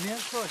 En un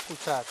comienzo,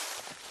 escuchar.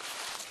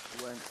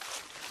 when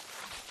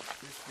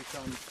this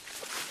becomes,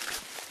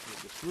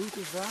 the fruit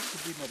of that to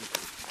be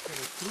meditation. Pero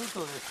el fruto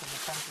de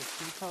semejante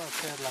escucha va a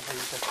ser la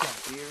meditación.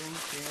 Hearing,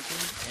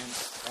 chanting, and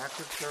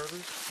active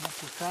service No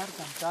escuchar,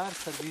 cantar,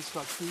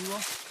 servicio activo,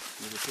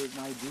 with a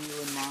certain ideal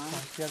in mind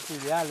con cierto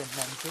ideal en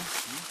mente,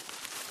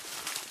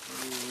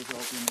 will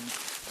result in an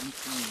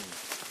internal,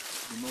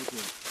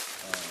 emotive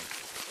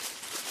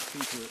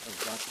feature of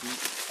bhakti.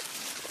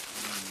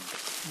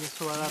 y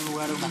eso va a dar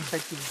lugar a un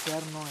aspecto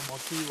interno,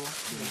 emotivo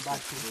del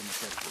bhakti,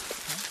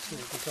 ¿no?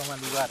 que toma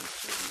lugar.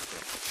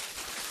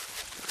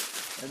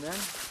 And then,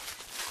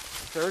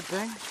 third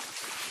thing,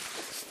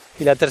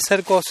 Y la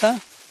tercera cosa,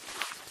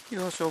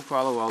 you also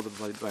follow all the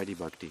Vaidhi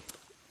Bhakti.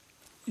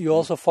 you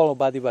also follow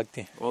Vaidhi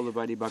Bhakti. All the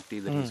Vaidhi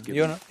Bhakti that is Y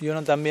given.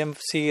 uno también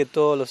sigue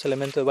todos los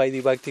elementos de Vaidhi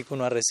Bhakti que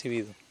uno ha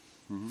recibido.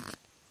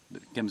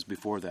 That comes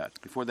before that.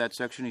 Before that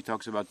section, he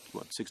talks about,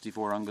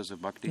 64 angas of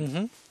Bhakti?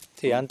 Ujú.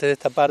 Sí, antes de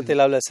esta parte él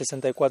habla de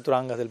 64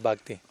 angas del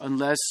Bhakti,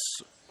 Unless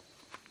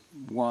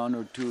one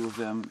or two of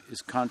them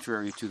is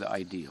contrary to the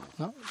ideal.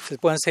 ¿no? Se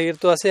pueden seguir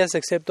todas ellas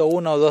excepto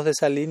una o dos de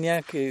esa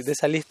línea, de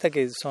esa lista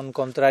que son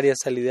contrarias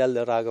al ideal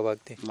de Raga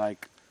Bhakti.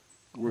 Like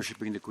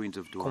worshipping the queens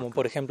of Dwarka. Como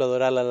por ejemplo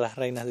adorar a las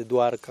reinas de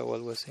Dwarka o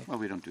algo así. Well,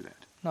 we don't do that.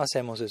 No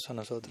hacemos eso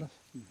nosotros.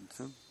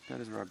 So that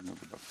is Raganuga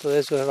Bhakti. Todo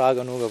eso es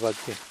Raganuga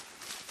Bhakti.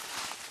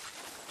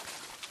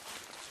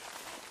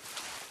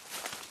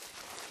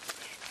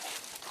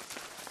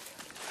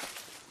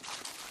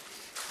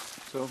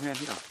 So yeah,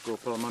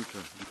 Gopal mantra,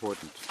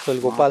 important. So,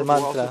 el Gopal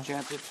Mahaprabhu mantra also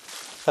chanted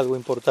es algo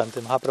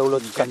importante. Mahaprabhu lo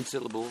 10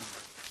 syllable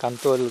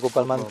cantó el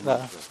Gopal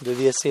mantra de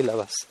 10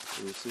 sílabas.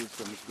 he received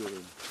from his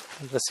guru.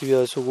 Él recibió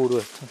de su guru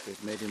esto.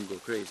 It made him go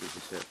crazy, he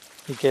said.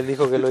 Y que él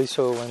dijo que lo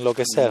hizo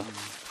enloquecer.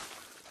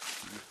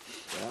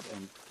 That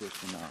and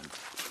Krishnanam.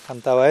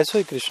 Cantaba eso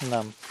y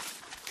Krishnanam.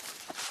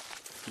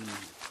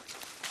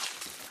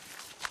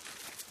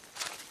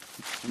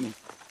 I mean,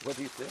 what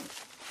do you think?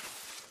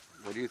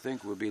 What do you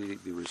think would be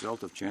the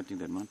result of chanting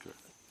that mantra?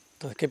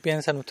 Entonces, ¿qué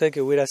piensan ustedes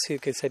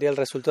que sería el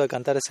resultado de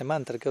cantar ese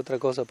mantra? ¿Qué otra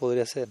cosa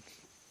podría ser?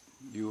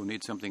 You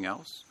need something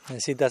else?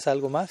 ¿Necesitas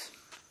algo más?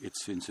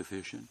 It's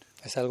insufficient.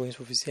 ¿Es algo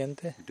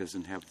insuficiente? It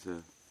doesn't have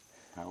the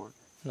power.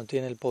 ¿No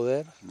tiene el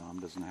poder? Nam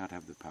doesn't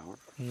have the power.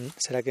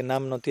 ¿Será que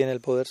Nam no tiene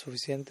el poder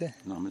suficiente?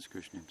 Nam is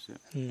Krishna himself.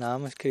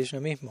 Nam es Krishna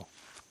mismo.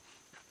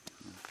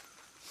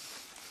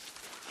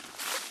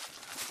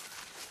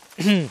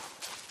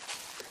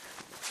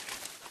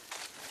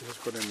 Eso es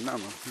con el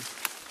nama.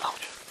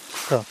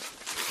 Perdón.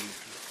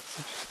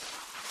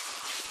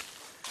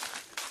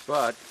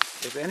 But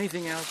if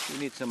anything else, we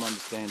need some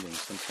understanding,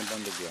 some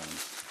underground.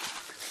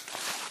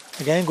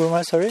 Again, Guru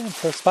Maharaj, sorry,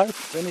 first part.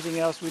 If anything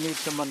else, we need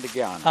some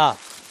underground.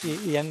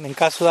 Y en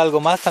caso de algo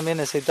más también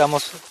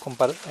necesitamos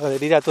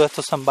adherir a todo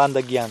esto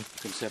Sambandha Gyan,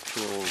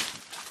 Conceptual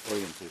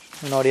orientation.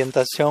 una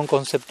orientación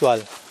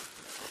conceptual.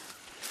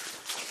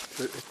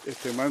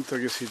 Este mantra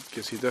que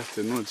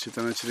citaste, ¿no? El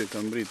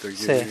Chittanacharitamrita, que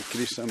Sí.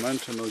 Krishna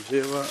mantra nos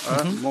lleva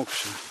a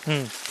moksha.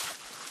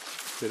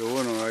 Pero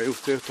bueno, ahí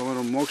ustedes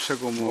tomaron moksha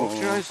como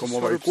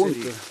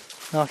Vaikuntha.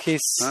 No,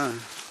 he's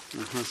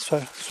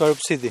Swarup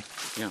Siddhi.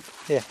 Yeah.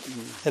 Yeah.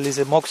 Él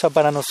dice, moksha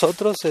para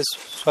nosotros es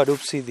Swarup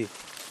Siddhi,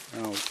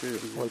 Okay.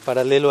 o el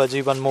paralelo a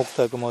Jivan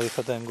Mukta, como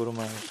dijo también Guru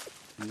Maharaj.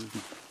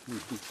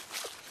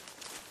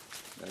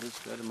 That is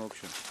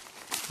moksha.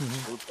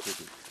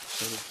 Upsiti.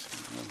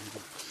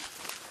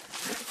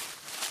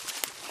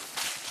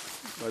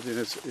 But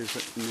in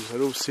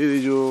Sarup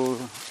Siddhi, you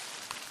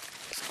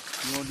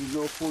only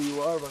know who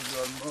you are, but you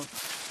are not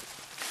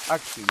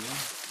acting, ¿no?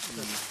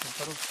 En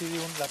Swarup Siddhi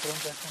la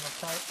pregunta es, uno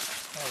sabe...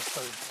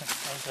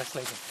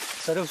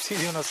 Swarup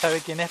Siddhi uno sabe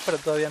quién es, pero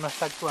todavía no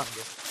está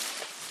actuando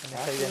en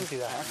esta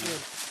identidad. No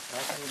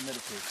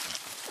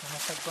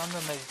está actuando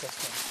en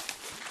meditación.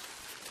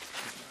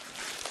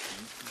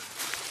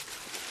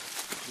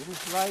 It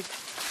is like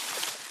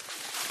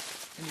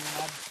in the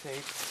United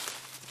States,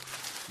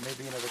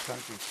 maybe in other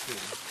countries too.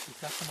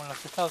 Quizás como en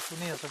los Estados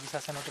Unidos o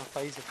quizás en otros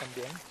países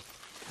también.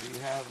 You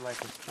have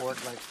like a sport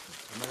like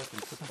American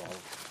football.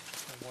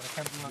 Por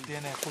ejemplo, uno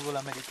tiene fútbol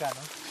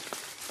americano.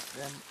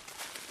 Then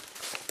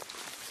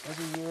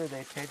every year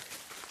they take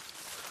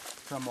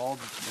from all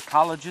the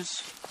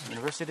colleges,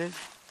 universities,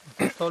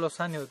 Todos los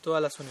años de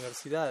todas las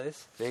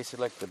universidades, they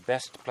select the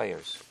best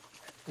players.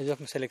 ellos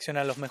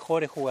seleccionan a los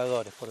mejores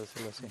jugadores, por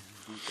decirlo así.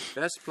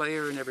 Best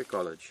player in every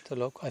college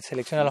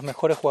Seleccionan a los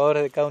mejores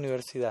jugadores de cada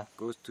universidad.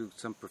 goes to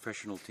some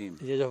professional team.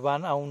 Y ellos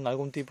van a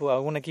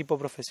algún equipo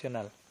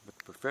profesional. But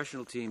the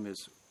professional team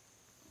is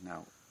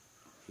now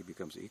he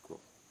becomes equal.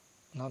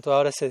 ¿No? Entonces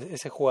ahora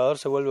ese jugador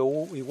se vuelve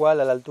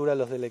igual a la altura de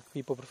los del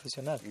equipo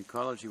profesional. In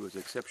college he was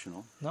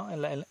exceptional, ¿No? En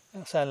la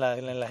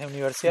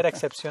universidad era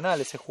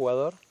excepcional ese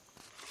jugador,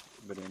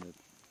 but in the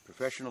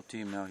professional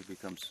team now he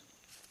becomes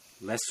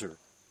lesser.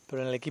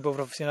 pero en el equipo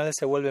profesional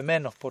se vuelve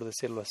menos, por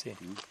decirlo así,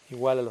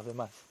 igual a los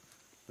demás.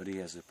 But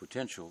he has the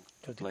potential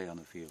to play on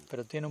the field.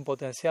 Pero tiene un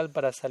potencial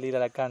para salir a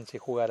la cancha y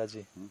jugar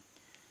allí.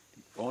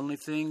 Only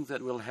thing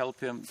that will help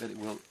him,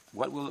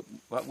 what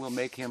will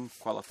make him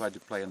qualified to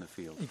play on the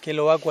field. ¿Y qué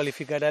lo va a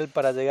cualificar a él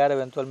para llegar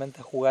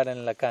eventualmente a jugar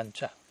en la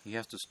cancha? He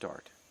has to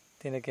start,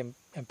 Tiene que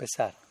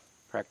empezar,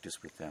 practice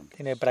with them,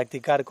 tiene que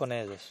practicar con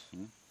ellos,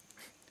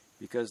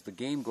 because the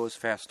game goes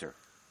faster.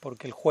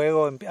 porque el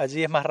juego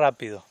allí es más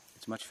rápido,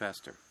 It's much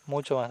faster.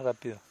 mucho más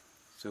rápido.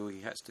 So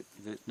he has to.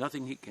 There's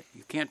nothing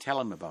you can't tell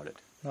him about it.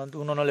 No,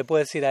 uno no le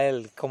puede decir a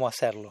él cómo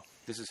hacerlo.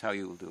 This is how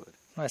you will do it.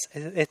 No,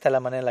 esta es la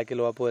manera en la que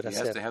lo va a poder He has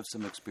to hacer. have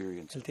some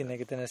experience. Él tiene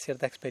que tener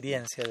cierta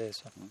experiencia de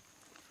eso.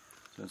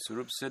 So in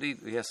Sarup City,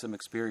 he has some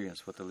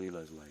experience what the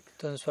lila is like.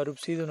 Entonces en Swarup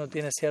Siddhi uno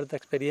tiene cierta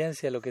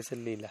experiencia de lo que es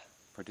el lila,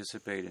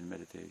 Participate in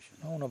meditation,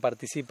 ¿no? Uno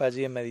participa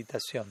allí en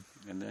meditación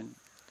and then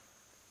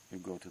you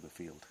go to the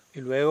field,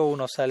 y luego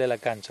uno sale a la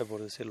cancha, por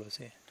decirlo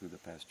así, to the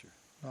pasture,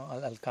 ¿no?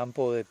 al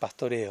campo de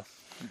pastoreo,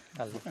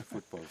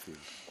 football field.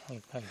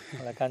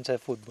 a la cancha de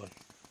fútbol.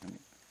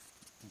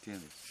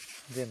 ¿Entiendes?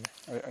 ¿Entiendes?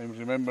 I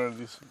remember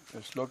this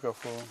sloka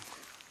for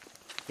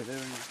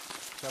 11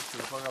 chapter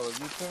of Bhagavad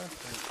Gita.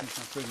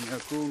 Krishna says,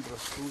 Nyatum,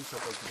 Rastum,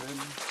 Sapatven.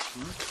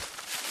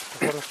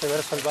 Recuerdo este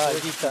verso del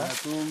Bhagavad Gita.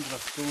 Nyatum,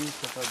 Rastum,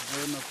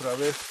 Sapatven,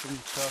 Pravestum,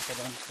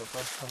 Saparam,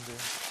 Sapastam, the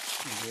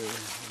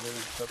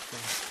 11th chapter.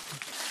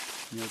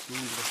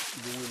 Nyatum,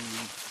 you will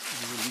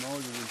know,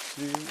 you will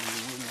see, and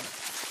you will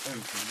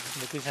enter.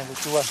 Le dicen que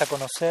tú vas a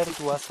conocer,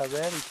 tú vas a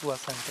ver y tú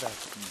vas a entrar.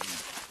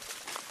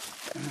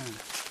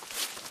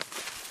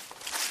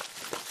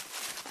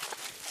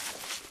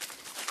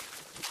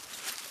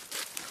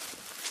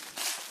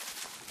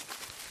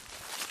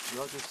 You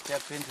have to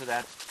step into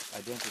that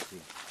identity.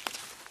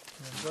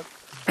 You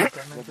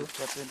have to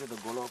step into the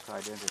Goloka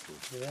identity.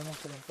 Debemos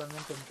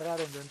eventualmente entrar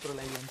dentro de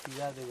la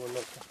identidad de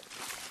Goloka.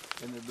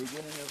 In the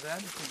beginning of that,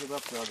 is to give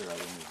up the other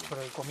identity.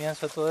 Pero el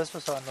comienzo de todo eso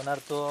es abandonar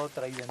toda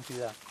otra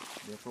identidad.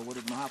 Therefore, what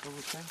did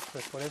Mahaprabhu say?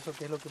 Pues por eso,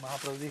 ¿qué es lo que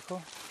Mahaprabhu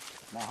dijo?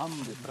 Naham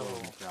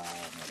vipromita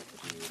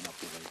narpati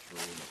napavaisho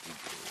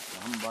napito.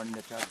 Naham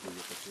varnata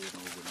guyapate no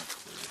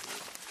gunapate.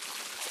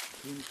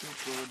 Kintu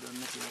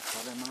Purudana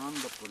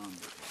Paramananda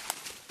Puranda.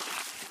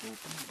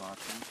 Open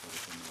Bhatan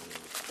Paramananda.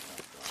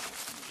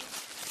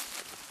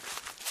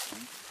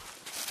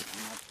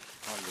 I'm not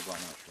part of the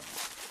Varnashrama.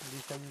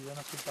 Dice allí, yo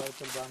no soy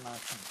parte del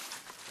Varnashram,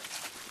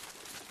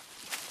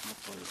 Not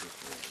part of this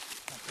world.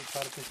 no soy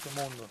parte de este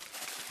mundo.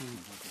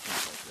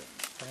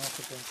 Tenemos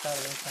que pensar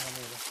de esa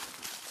manera.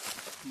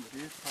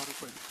 Morir para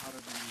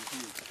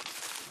vivir.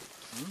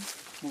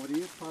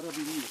 Morir para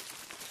vivir.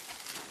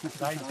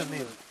 Die to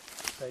live.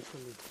 Die to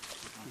live.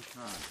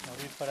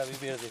 Morir para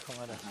vivir, dijo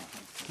Maharaj.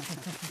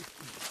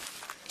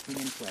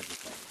 Human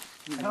sacrifice.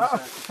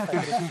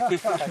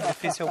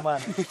 Sacrificio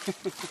humano.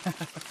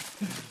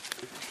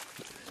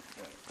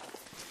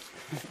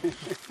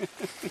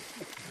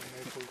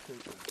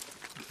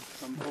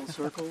 Come full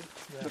circle,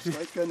 just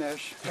like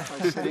Ganesh,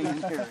 by sitting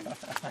and hearing.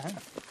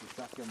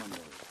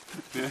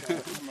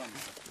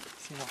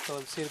 Hicimos todo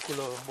el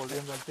círculo,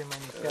 volviendo al tema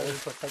inicial, el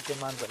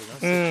Sakyamuni Mandala, ¿no?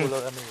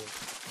 Círculo de amigos.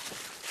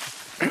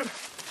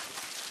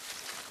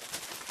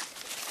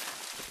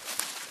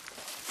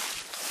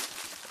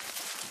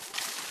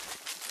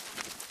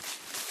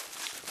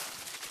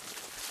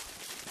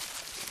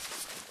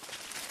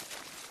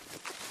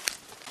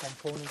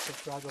 Components of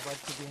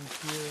Bhagavad-gita being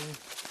hearing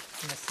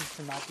in a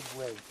systematic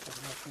way. I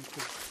don't know if we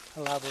could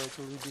elaborate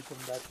a little bit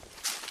on that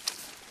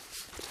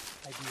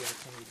idea. I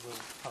think it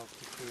will help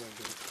to clear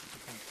the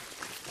concept.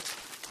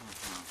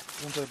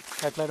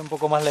 Que aclare un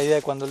poco más la idea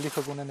de cuando él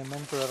dijo que un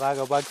elemento de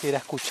Raga Bhakti era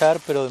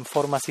escuchar, pero en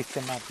forma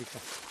sistemática.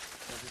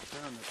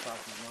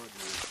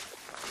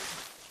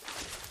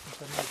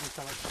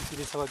 Entonces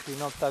utiliza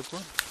Bhaktivinoda Thakur.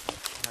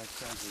 I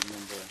can't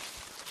remember.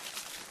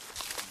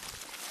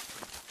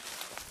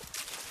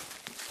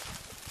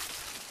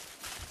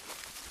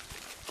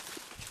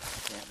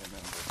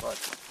 But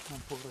No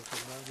puedo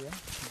recordar bien.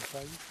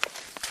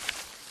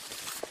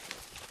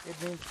 it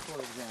means,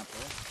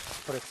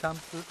 for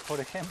example, Por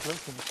ejemplo,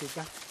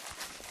 significa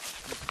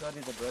you study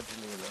the Braja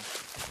Lila,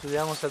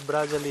 estudiamos el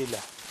Braja Lila,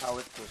 how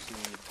it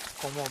proceeds,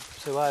 cómo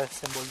se va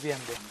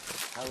desenvolviendo,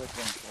 how it's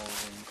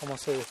unfolding. cómo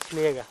se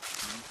despliega.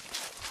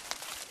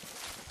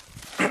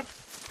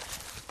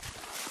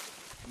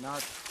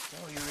 Not,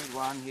 oh, you read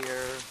one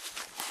here,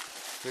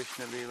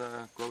 Krishna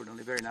Lila, Govardhan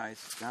Lila, very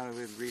nice. Now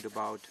we read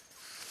about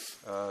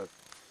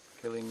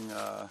killing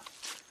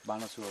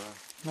Banasura,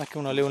 No es que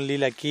uno lee un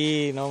lila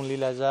aquí, no un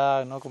lila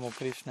allá, no como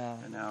Krishna.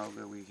 and now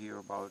we hear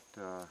about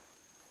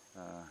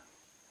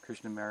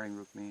Krishna marrying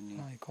Rukmini.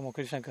 Ay, como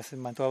Krishna que se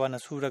mató a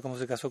Banasura, cómo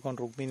se casó con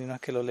Rukmini, no es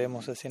que lo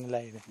leemos así en el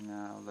aire.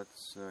 Now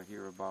let's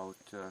hear about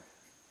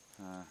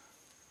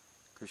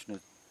Krishna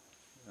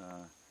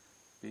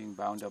being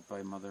bound up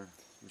by Mother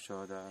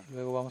Yashoda.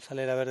 Luego vamos a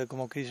leer a ver de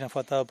cómo Krishna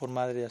fue atado por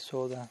Madre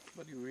Yashoda.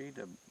 But you read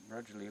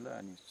Braja Lila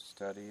and you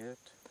study it,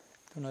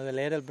 Uno debe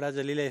leer el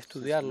Braja Lila y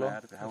estudiarlo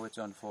systematic, how it's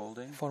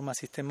unfolding. de forma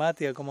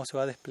sistemática, cómo se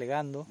va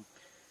desplegando.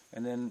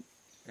 And then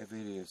if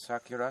it is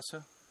Sakya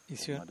Rasa, Y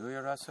si,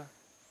 Madhurya Rasa,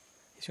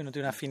 y si uno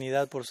tiene una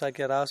afinidad por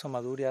Sakya Rasa o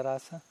Madhurya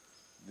Rasa,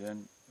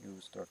 then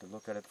you start to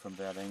look at it from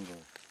that angle.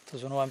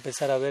 entonces uno va a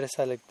empezar a ver a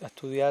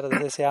estudiar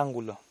desde ese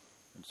ángulo.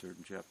 And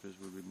certain chapters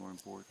will be more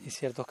important. Y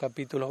ciertos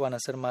capítulos van a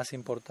ser más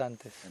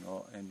importantes.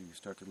 And you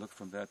start to look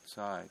from that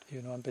side. Y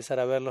uno va a empezar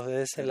a verlos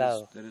desde ese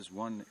lado. That is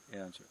one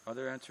answer.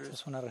 Other answers, Esa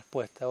es una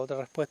respuesta. Otra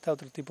respuesta,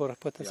 otro tipo de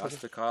respuesta the es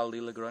Astakal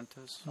Lila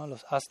Granthas, ¿no?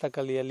 Los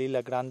Astaka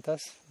Lila Granthas,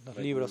 los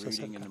like libros we're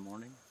reading in acerca, the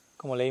morning,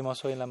 como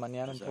leímos hoy en la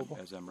mañana un poco.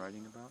 as I'm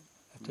writing about.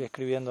 Estoy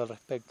escribiendo al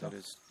respecto. That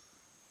is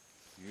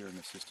here in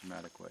a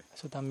systematic way.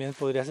 Eso también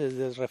podría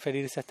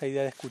referirse a esta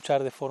idea de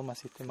escuchar de forma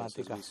Because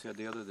sistemática. as we said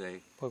the other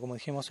day, Porque como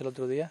dijimos el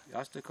otro día, the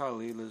Astakal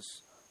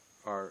Lilas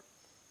are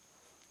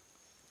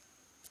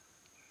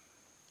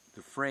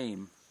the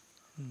frame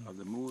of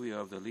the movie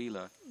of the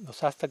Lila,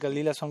 los Astaka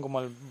Lila son como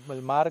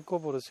el marco,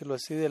 por decirlo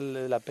así,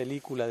 de la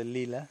película del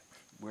Lila.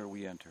 where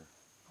we enter.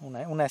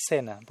 Una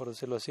escena, por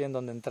decirlo así, en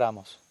donde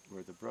entramos.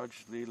 Where the Braj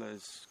Lila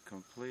is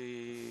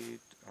complete,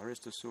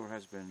 Aristasur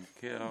has been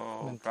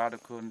killed,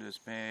 Radhakund is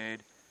made,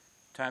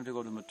 time to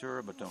go to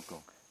Mathura, but don't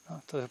go. ¿No?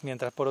 Entonces,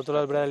 mientras por otro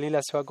lado el Braja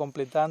Lila se va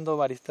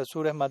completando,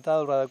 Aristasura es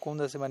matado,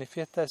 Radhakunda se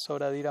manifiesta, es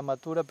hora de ir a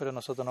Mathura, pero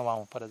nosotros no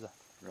vamos para allá.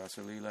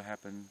 Rasa Lila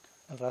happened,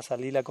 El Rasa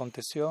Lila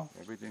aconteció,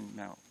 everything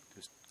now,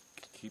 just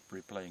keep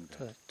replaying that.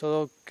 entonces,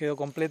 todo quedó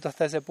completo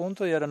hasta ese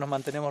punto y ahora nos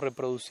mantenemos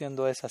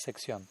reproduciendo esa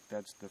sección,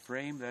 That's the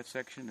frame, that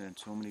section, and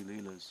so many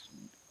Lilas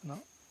 ¿no?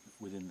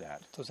 within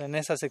that. Entonces en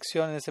esa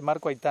sección, en ese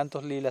marco hay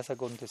tantos lilas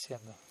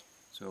aconteciendo.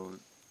 So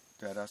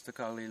that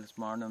Astakal Lila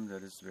Smarnam,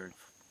 that is very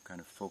kind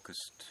of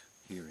focused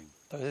hearing.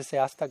 Entonces ese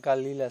Astaka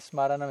Lila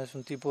Smaranam es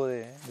un tipo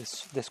de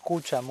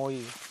escucha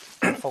muy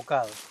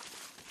enfocado.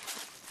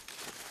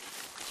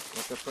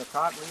 But the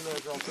Prakat Lila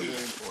is also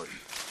very important.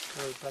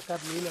 Pero el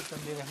Prakat Lila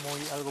también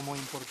es algo muy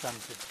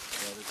importante.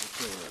 That is a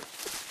trailer.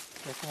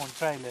 Es como un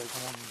trailer,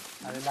 como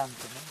un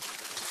adelante,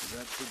 ¿no?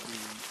 That should be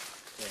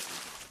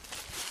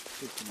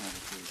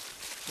systematically.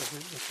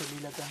 Entonces este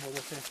lila tendría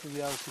que ser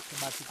estudiado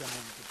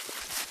sistemáticamente.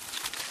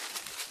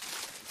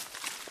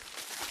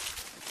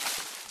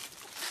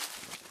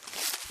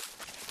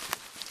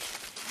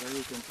 There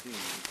you can see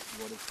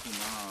what is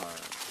Kumar,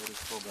 what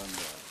is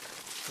Poganda.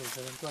 Pues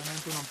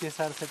eventualmente uno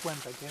empieza a darse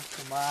cuenta que es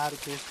Kumar,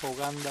 que es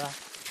Poganda.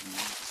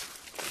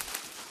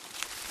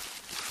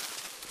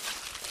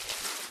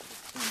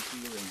 Some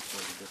feelings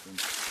for the different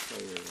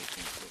players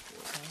and so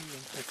forth. Y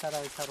empezar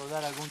a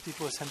desarrollar algún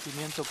tipo de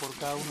sentimiento por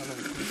cada uno de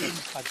los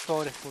distintos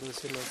actores, por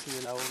decirlo así,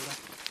 de la obra.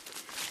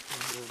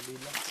 Dentro del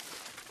lila.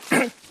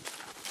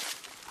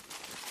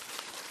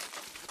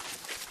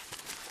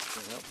 Does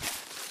that help?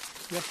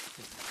 Yes.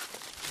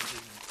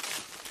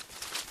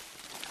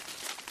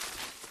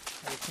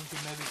 I think it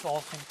maybe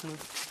also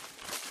includes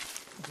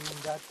doing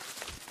that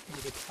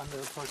with it under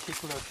a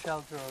particular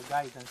shelter or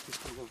guidance if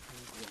you go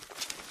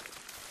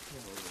to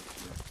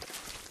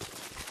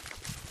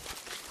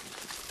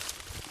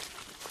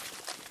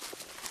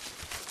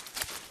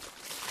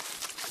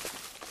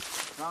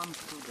Tram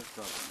Sudha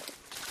Sadhana.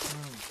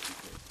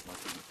 Okay,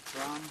 like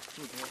Tram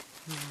Sudha.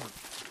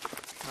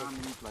 Tram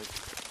means like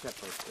step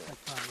by step.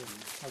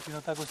 Aquí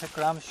no taco ese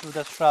Kram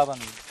Shuddha Shravan.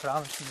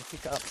 Kram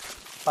significa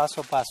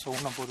paso a paso,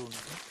 uno por uno. ¿No?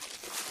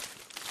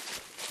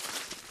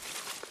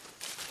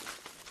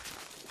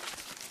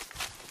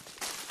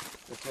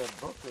 There's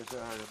a book, there's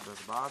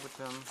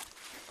Bhagavatam,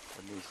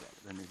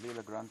 and these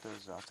Lila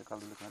Granthas, Astakal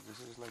Lila Granthas.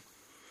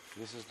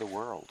 This is the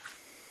world.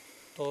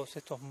 Todos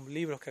estos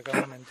libros que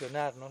acabo de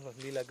mencionar, ¿no? Los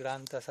Lila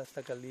Granthas,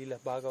 Astaka Lila,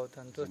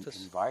 Bhagavatam, todo esto es,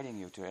 Inviting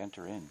you to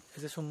enter in.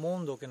 ese es un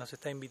mundo que nos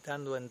está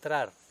invitando a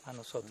entrar a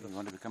nosotros. You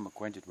want to become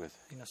acquainted with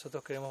Y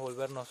nosotros queremos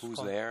volvernos who's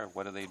con, there,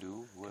 what do they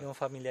do, queremos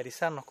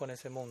familiarizarnos con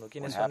ese mundo.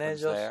 ¿Quiénes what son happens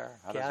ellos? there,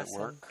 how ¿Qué does it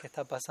hacen? work? ¿Qué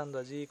está pasando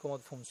allí? ¿Cómo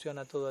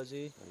funciona todo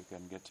allí? so you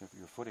can get to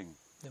your footing.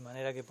 De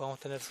manera que podamos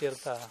tener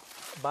cierta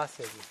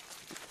base allí.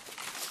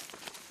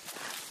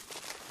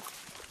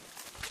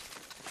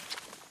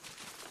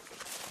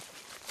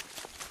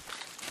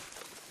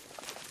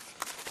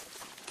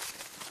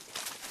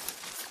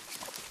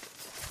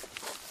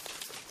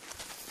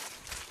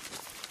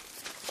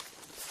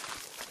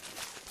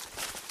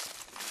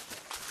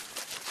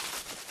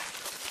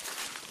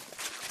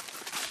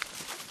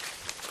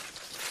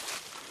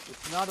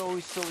 It's not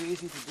always so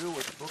easy to do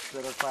with books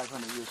that are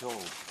 500 years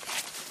old.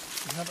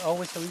 It's not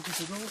always so easy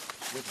to do.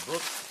 With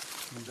books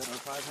that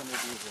are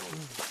 500 years old.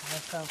 No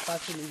es tan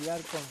fácil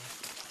lidiar con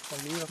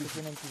libros que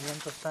tienen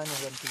 500 años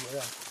de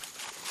antigüedad.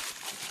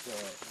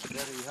 It's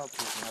very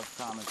helpful to have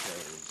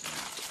commentaries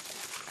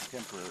and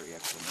contemporary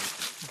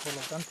explanations. Y por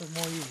lo tanto es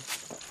muy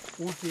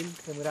útil,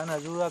 de gran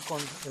ayuda con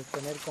el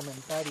tener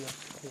comentarios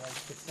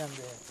que sean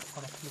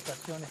con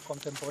explicaciones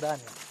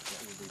contemporáneas.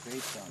 That will be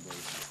based on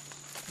those.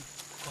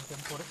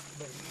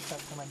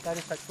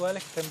 Comentarios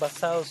actuales que estén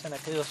basados en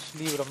aquellos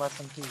libros más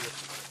antiguos.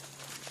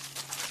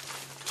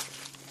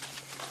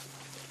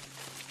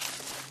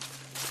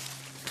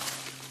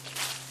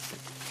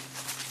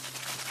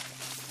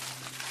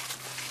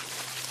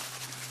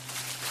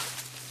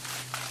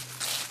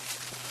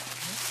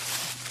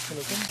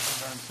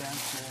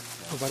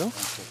 ¿Lo paró?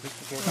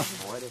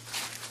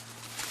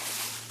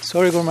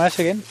 Sorry, Gurmash,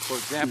 again. For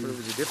example, it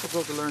was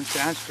difficult to learn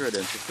Sanskrit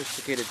and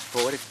sophisticated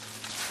poetic,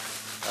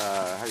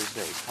 how do you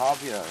say,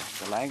 kavya,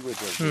 the language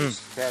of these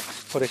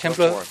texts. Por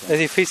ejemplo, es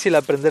difícil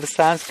aprender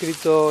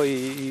sánscrito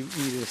y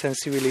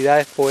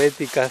sensibilidades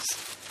poéticas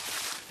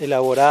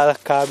elaboradas,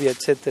 kavya,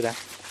 etc.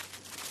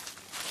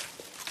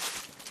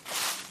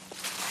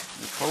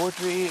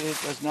 Poetry, it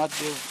does not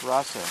give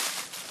rasa.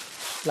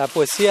 La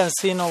poesía en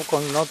sí no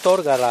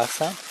otorga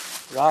rasa,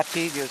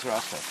 Rati gives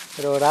rasa.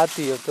 pero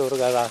rati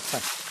otorga rasa.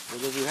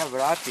 Because you have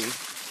rati,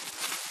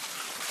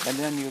 and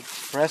then you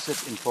express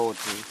it in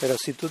poetry, Pero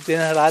si tú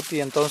tienes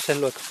rati, entonces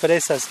lo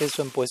expresas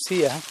eso en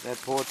poesía, that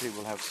poetry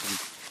will have some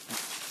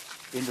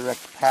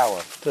indirect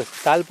power entonces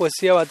tal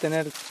poesía va a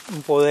tener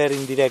un poder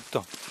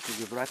indirecto to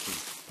give rati.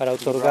 para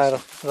otorgar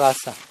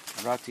rasa,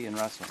 Rati and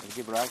rasa.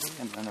 You give rati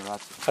and then a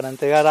rati. para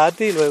entregar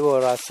rati y luego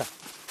rasa.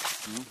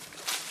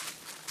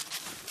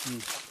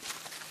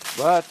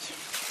 But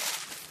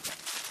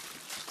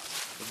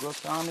the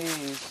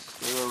Goswamis,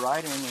 they were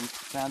writing in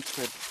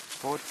Sanskrit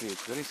poetry.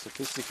 It's very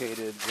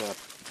sophisticated,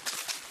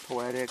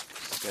 poetics,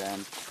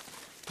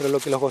 Pero lo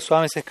que los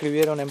Goswamis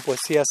escribieron en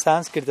poesía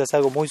sánscrita es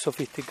algo muy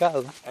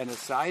sofisticado. and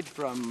aside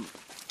from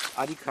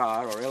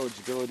adhikar or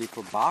eligibility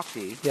for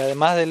bhakti, Y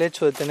además del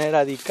hecho de tener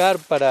adhikar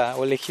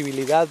o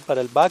elegibilidad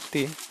para el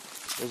bhakti,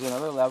 there's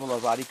another level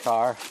of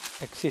adhikar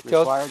existe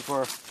otro, required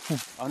for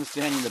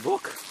understanding the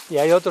book. y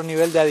hay otro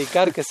nivel de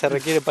adhikar que se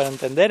requiere para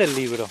entender el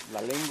libro,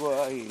 La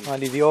lengua ¿no?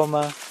 El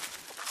idioma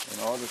and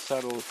all the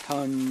subtle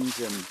puns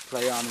and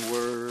play on y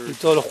words.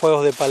 todos los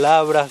juegos de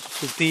palabras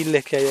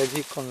sutiles que hay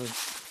allí con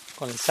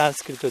el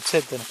sánscrito,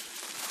 etc.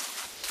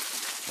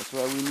 That's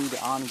why we need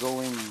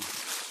ongoing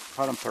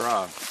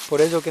parampara,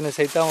 Por ello que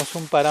necesitamos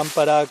un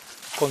parampara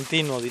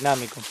continuo,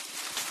 dinámico,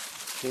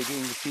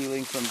 taking the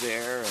feeling from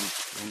there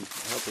and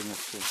helping us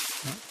to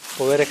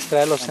poder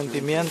extraer los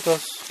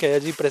sentimientos que hay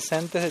allí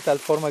presentes de tal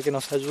forma que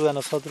nos ayude a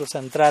nosotros a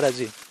entrar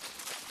allí.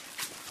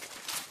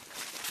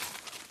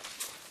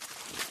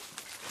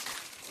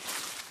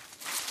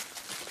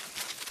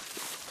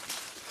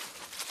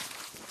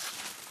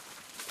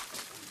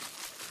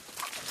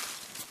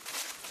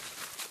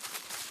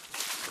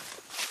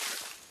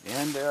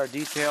 And there are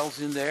details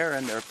in there,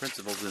 and there are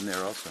principles in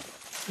there also.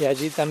 Y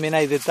allí también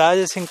hay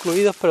detalles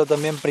incluidos, pero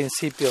también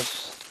principios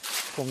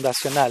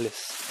fundacionales.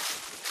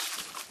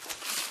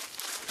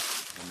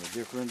 In the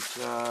different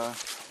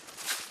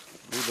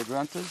Lila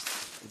Granthas,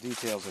 the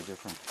details are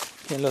different.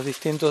 Y en los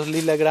distintos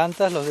Lila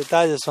Granthas los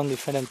detalles son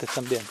diferentes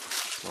también.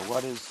 So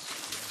what is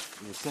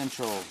the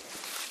essential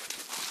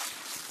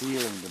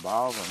feeling, the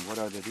bhava, and what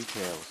are the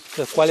details?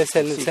 Entonces, ¿cuál es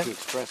Seek to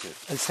express it.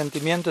 el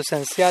sentimiento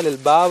esencial, el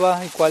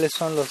bhava, y cuáles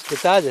son los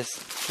detalles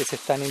que se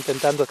están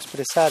intentando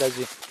expresar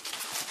allí?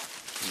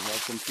 You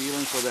have some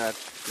feeling for that,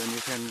 then you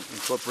can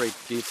incorporate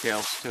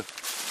details too.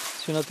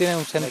 Si uno tiene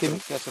un Make it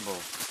accessible.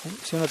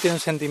 Si uno tiene un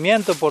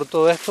sentimiento por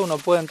todo esto, uno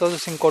puede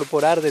entonces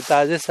incorporar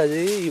detalles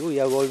allí y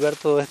a volver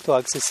todo esto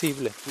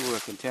accesible To a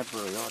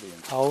contemporary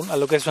audience. a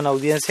lo que es una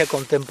audiencia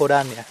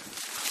contemporánea.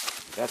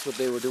 That's what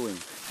they were doing.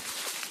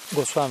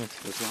 Goswamis.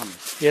 The Swamis.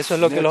 Y eso es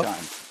lo In que their los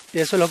time. y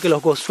eso es lo que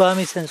los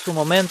Goswamis en su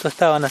momento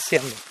estaban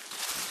haciendo.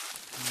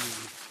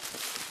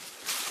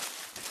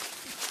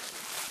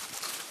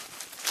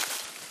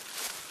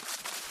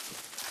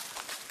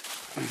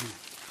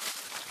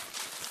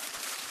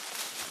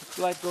 It's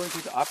like going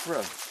to the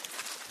opera.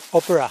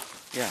 Ópera,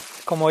 Yeah.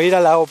 como ir a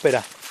la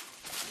ópera.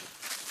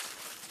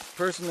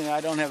 Personally,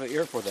 I don't have an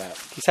ear for that.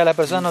 Quizá las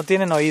personas no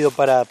tienen oído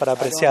para I don't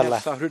apreciarla.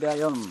 have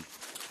sahridayam,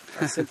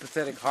 a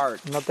sympathetic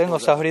heart. No tengo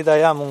for that.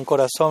 Sahridayam, un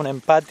corazón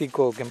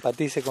empático que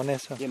empatice con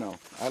eso. You know,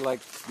 I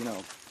like,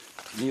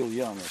 Neil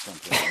Young or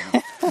something.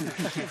 You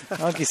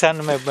know? No, quizás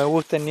me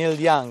guste Neil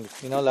Young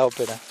y no la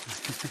ópera.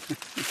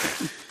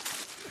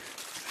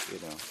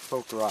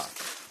 Folk rock.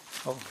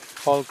 O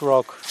folk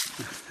rock.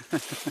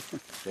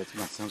 That's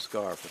my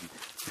samskar from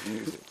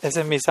music. Ese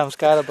es mi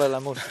samskara para la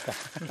música.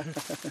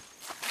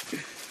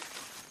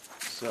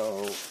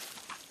 So,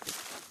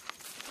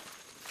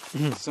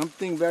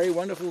 something very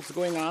wonderful is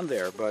going on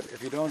there, but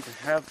if you don't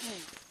have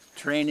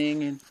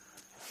training in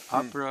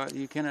opera,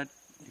 you cannot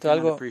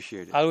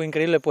appreciate it. Algo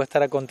increíble puede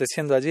estar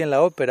aconteciendo allí en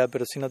la ópera,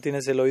 pero si no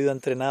tienes el oído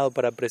entrenado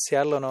para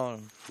apreciarlo, no.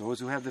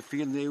 Those who have the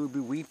feeling, they will be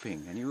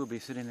weeping, and you will be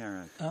sitting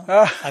there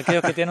like,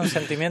 Aquellos que tienen un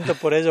sentimiento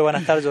por ello van a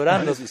estar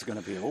llorando, this is going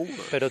to be over.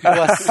 pero tú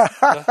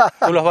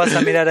los vas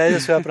a mirar a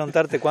ellos y vas a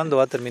preguntarte cuándo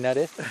va a terminar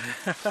esto.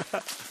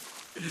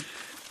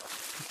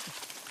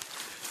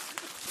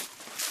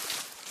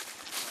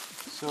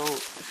 So,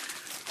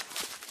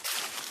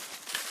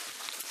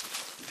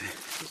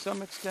 to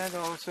some extent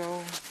also,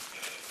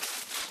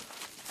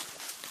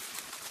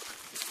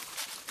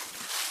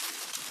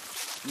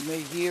 you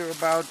may hear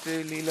about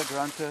the Lila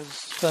Granthas,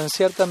 Entonces, en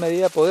cierta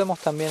medida podemos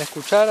también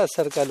escuchar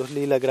acerca de los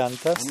Lila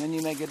Granthas and then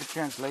you may get a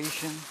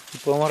translation, y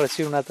podemos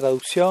recibir una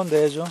traducción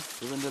de ello,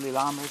 even the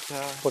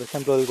Lilamrita, por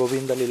ejemplo del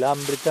Govinda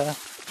Lilamrita,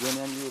 and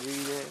then you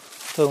read it,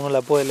 todo uno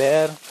la puede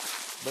leer,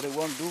 but it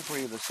won't do for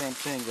you the same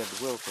thing that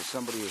it will for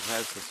somebody who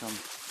has some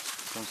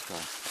samskar.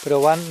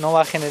 pero no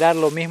va a generar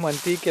lo mismo en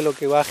ti que lo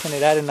que va a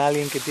generar en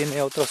alguien que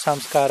tiene otro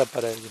samskara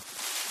para ello.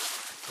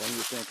 Then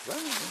you think, well,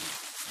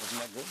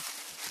 wasn't that good?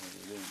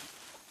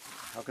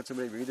 How could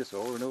somebody read this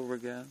over and over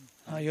again?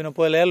 Y uno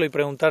puede leerlo y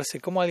preguntarse,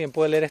 ¿cómo alguien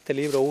puede leer este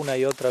libro una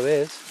y otra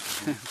vez?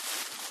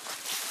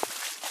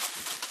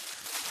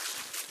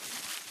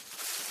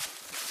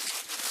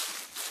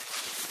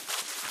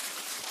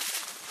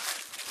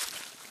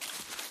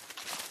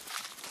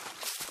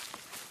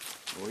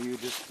 Or you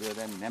just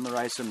then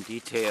memorize some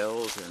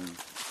details and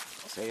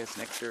say it's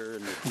nectar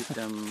and repeat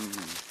them.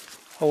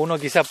 O uno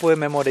quizás puede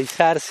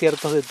memorizar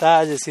ciertos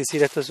detalles y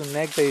decir esto es un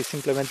néctar y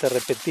simplemente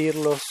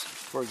repetirlos.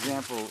 For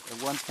example,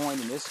 at one point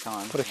in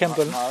ISKCON, Por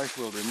ejemplo, Maharaj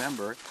will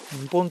remember,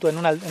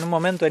 En un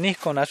momento en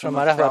ISKCON, Ashram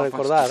some of Maharaj va a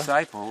Prabhupada's recordar,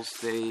 disciples,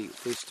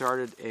 they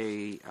started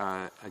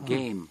a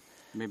game.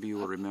 Maybe you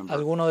will remember.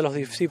 algunos de los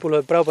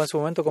discípulos de Prabhupada en su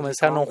momento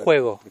comenzaron un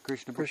juego. The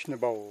Krishna Krishna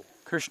Bowl.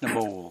 Krishna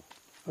Bowl.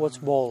 What's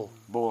bowl?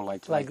 Bowl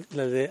like Like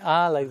they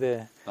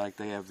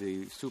have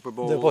the Super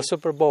Bowl. the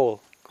Super Bowl.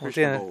 Como Krishna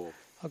tiene, Bowl.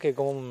 okay,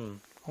 ¿cómo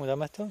se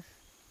llama esto?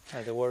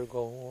 The word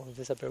go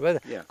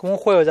disappear. Yeah. Como un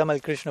juego se llama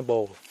el Krishna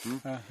Bowl.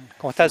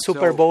 Como está el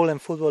Super Bowl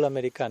en fútbol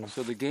americano.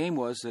 So the game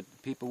was that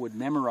people would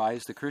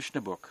memorize the Krishna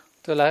book,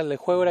 Entonces el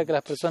juego era que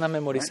las personas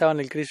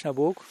memorizaban el Krishna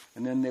Book.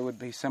 and then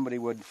somebody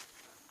would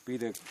be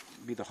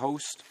the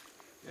host,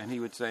 and he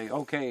would say,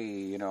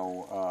 okay,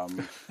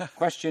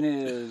 question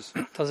is,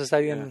 Entonces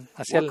alguien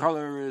hacía what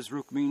color is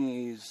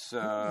Rukmini's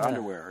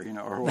underwear,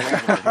 or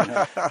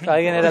whatever.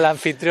 Alguien era el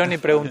anfitrión y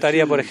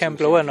preguntaría, por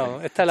ejemplo, bueno,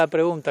 esta es la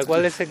pregunta,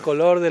 ¿cuál es el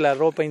color de la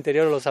ropa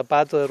interior o los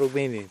zapatos de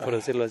Rukmini, por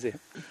decirlo así?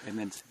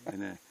 And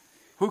then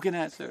who can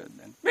answer? And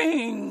then,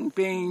 bing,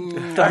 bing.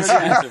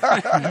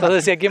 Entonces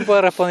decía, ¿quién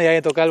puede responder? Y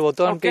ahí toca el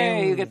botón,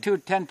 Okay, you ping,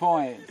 get 10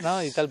 points.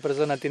 ¿no? Y tal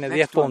persona tiene 10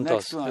 Next one, puntos,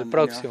 next one, el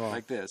próximo,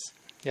 like this.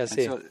 y And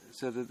así.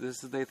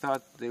 they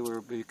thought they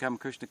were become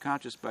Krishna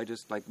conscious by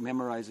just like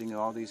memorizing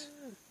all these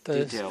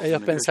Entonces details.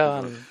 ellos in the Krishna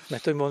book. pensaban, me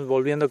estoy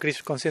volviendo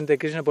consciente de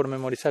Krishna por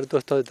memorizar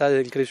todos estos detalles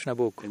del Krishna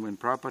Book. And when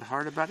Prabhupada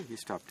heard about it, he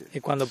stopped it. Y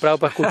cuando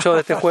Prabhupada escuchó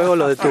de este juego,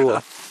 lo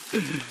detuvo.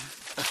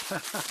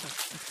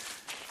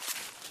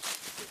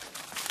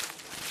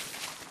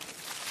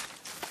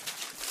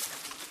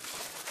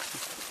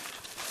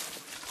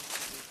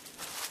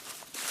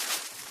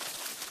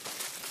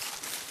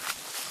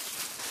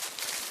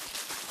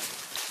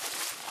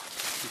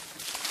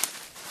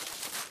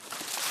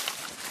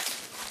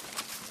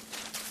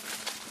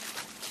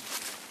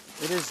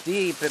 It is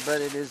deep, but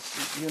it is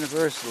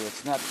universal.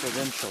 It's not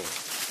provincial.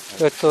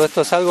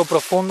 Esto es algo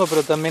profundo,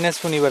 pero también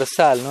es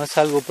universal, no es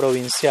algo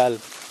provincial.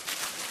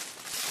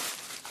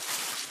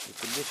 The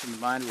conditioned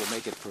mind will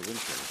make it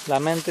provincial. La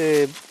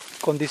mente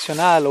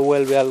condicionada lo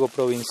vuelve algo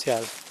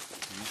provincial.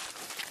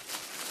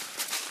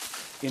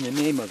 In the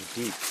name of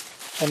deep.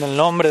 En el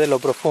nombre de lo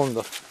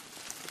profundo.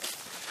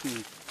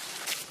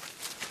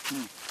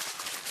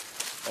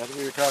 As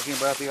we were talking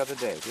about the other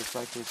day, just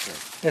like we said.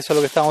 Eso es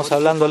lo que estábamos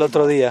hablando el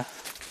otro día.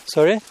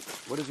 ¿Sorry?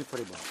 What is your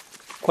paribar?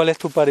 ¿Cuál es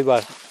tu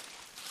paribar?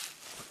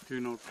 Do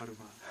you know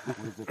Parva?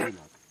 What is the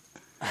tilak?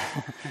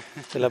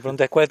 La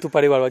pregunta es ¿cuál es tu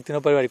paribar?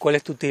 Bhaktino paribar. ¿Y cuál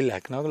es tu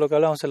tilak? ¿No? Lo que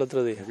hablamos el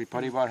otro día. Every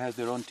paribar has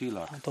their own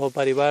tilak. Todo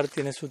paribar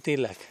tiene su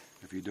tilak.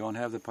 If you don't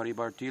have the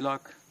paribar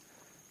tilak,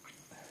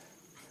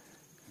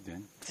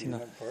 then Si no,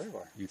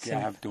 you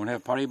don't have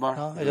paribar.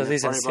 No, You ellos don't have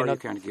dicen, paribar, si no- you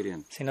can't get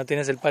in. si no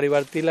tienes el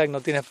paribar tilak,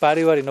 no tienes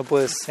paribar y no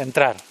puedes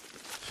entrar.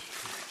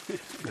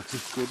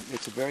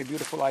 It's a very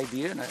beautiful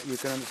idea, and you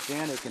can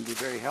understand it can be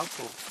very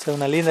helpful. Es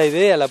una linda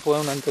idea, la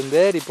puede uno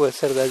entender y puede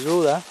ser de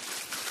ayuda,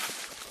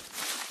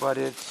 But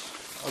it's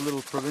a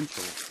little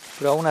provincial.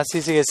 pero aún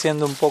así sigue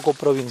siendo un poco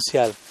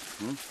provincial.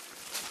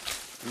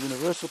 The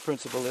universal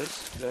principle is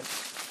that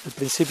El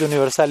principio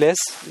universal es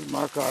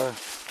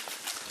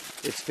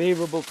it's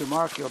favorable to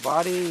mark your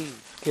body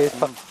que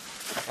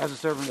as a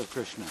servant of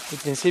Krishna, el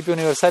principio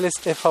universal es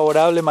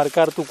favorable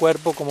marcar tu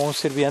cuerpo como un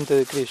sirviente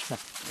de Krishna.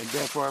 and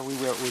therefore we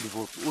wear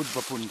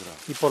udvapundra,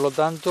 Y por lo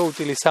tanto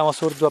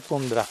utilizamos Urdhva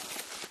Pundra,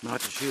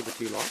 not Shiva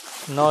tilak,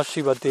 no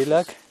Shiva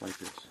Tilak. like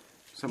this,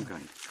 some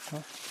kind.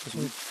 Es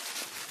un-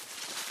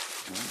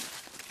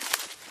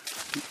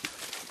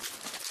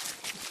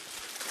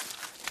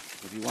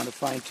 If you want to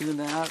fine tune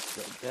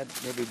that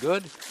may be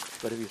good.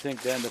 But if you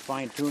think then the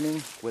fine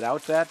tuning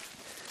without that,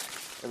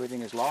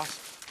 everything is lost,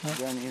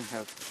 then you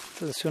have.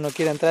 Entonces, si uno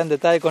quiere entrar en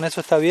detalle con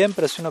eso está bien,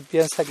 pero si uno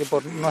piensa que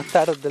por no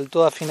estar del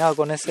todo afinado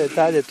con ese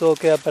detalle todo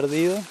queda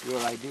perdido,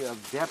 Your idea of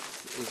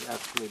depth is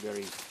actually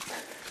very,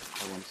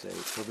 I won't say,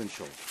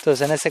 provincial.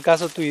 entonces en ese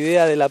caso tu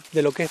idea de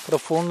lo que es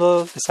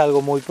profundo es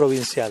algo muy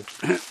provincial.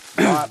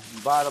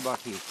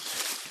 Bharabaki.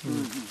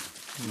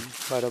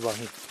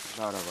 Bharabaki.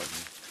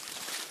 Bharabaki.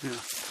 Yeah.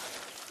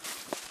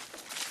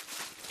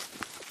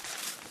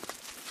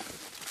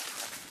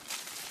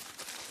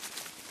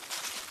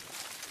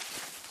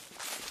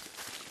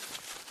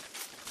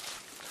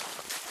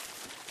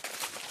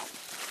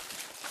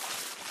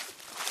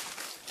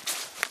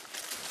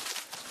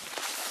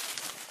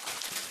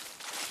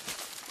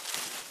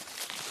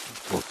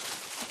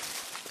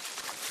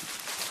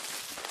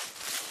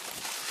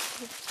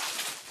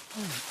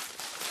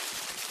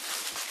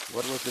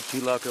 What was the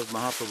tilak of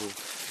Mahaprabhu?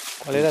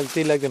 ¿Cuál era el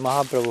tilak de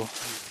Mahaprabhu?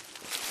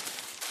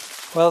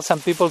 Well, some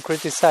people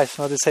criticize,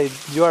 they say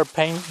you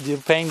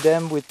paint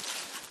them with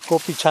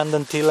Gopi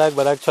Chandan tilak,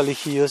 but actually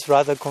he used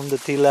Radha Kunda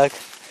tilak.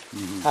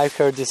 I've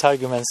heard these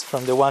arguments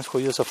from the ones who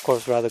use, of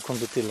course, Radha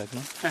Kunda tilak.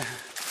 No?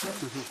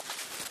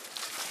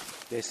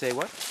 They say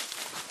what?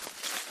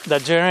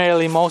 That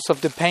generally most of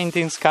the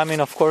paintings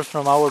coming, of course,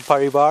 from our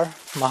Parivar,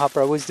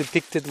 Mahaprabhu is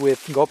depicted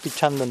with Gopi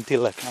Chandan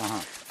tilak.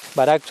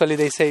 But actually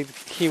they say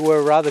he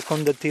wore Radha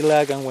Kunda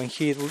tilak, and when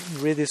he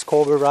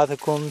rediscovered Radha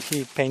Kund,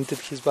 he painted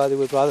his body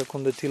with Radha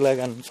Kunda tilak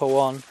and so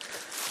on.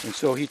 And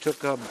so he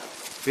took a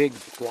big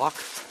block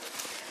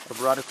of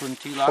Radhakund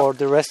tilak For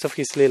the rest of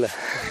his lila.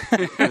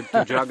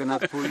 to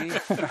Jagannath Puri.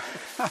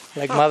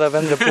 Like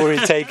Madhavendra Puri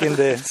taking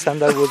the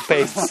sandalwood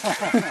paste.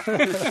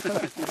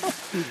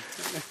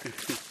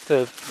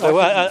 So,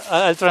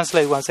 I'll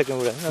translate one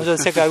second. Yo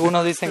sé que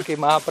algunos dicen que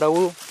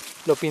Mahaprabhu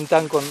lo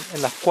pintan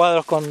en las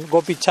cuadros con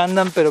Gopi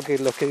Chandan, pero que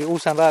los que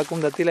usan Radha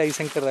Kunda Tilak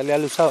dicen que en realidad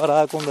lo usaba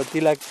Radha Kunda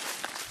Tilak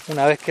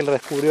una vez que él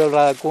descubrió el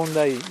Radha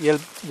Kunda, y él,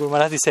 Guru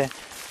Maharaj dice,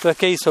 entonces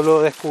 ¿qué hizo?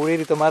 Luego de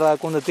descubrir y tomar Radha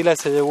Kunda Tilak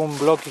se llevó un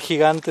bloque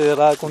gigante de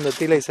Radha Kunda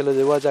Tilak y se lo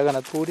llevó a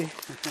Jagannath Puri.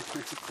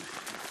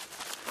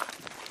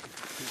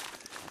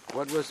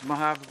 What was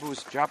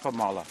Mahaprabhu's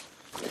Japamala?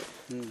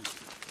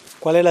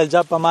 ¿Cuál era el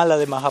Japa Mala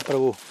de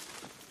Mahaprabhu?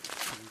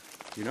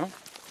 You know?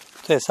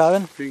 ¿Ustedes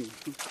saben?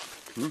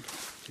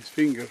 His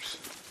fingers.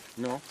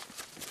 No.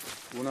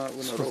 Una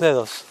Sus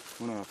dedos.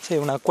 Sí,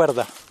 una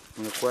cuerda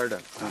cuerda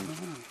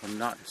con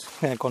knots.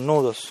 con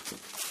nudos.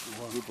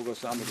 Rupa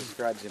Goswami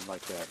describes him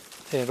like that.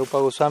 Sí, Rupa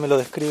Goswami lo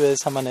describe de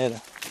esa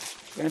manera.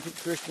 Chanted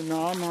Krishna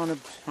Nam on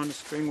a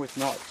string with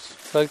knots.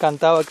 Él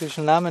cantaba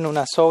Krishnam en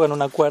una soga, en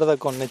una cuerda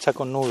hecha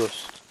con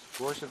nudos. Of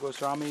course, the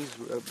Goswamis,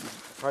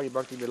 Party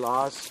Bhakti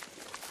Vilas,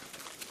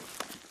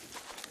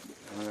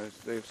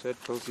 they've said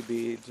tulsi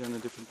beads and the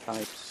different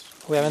types.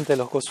 Obviamente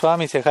los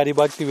Goswamis y el Hari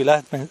Bhakti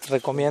Vilas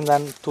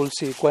recomiendan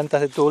tulsi,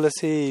 cuentas de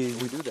tulsi,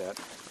 We do that,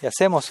 y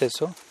hacemos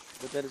eso,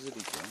 but that is a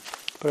detail.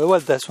 pero de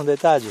vuelta es un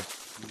detalle.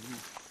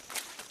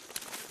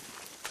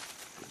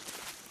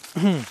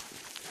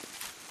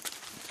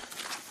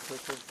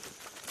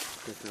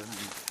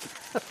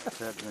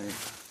 That may,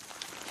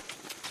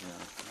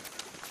 yeah,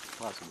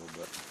 possible,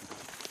 but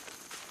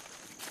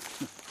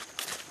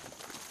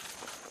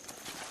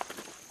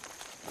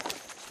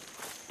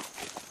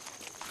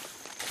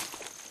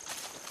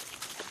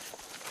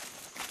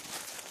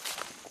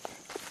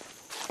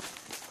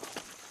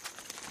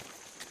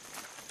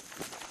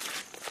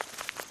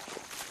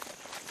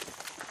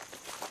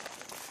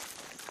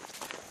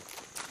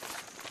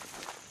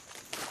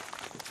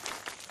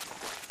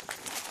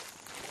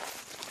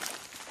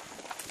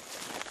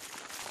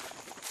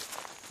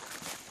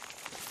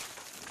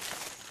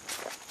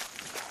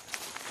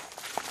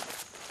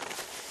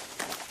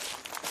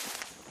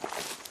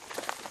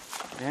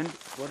And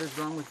what is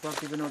wrong with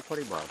Bhaktivinoda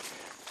Paribar?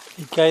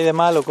 ¿Y qué hay de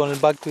malo con el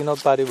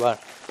Bhaktivinoda Paribar?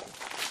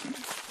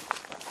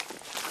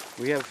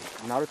 We have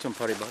Narottam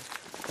Paribar.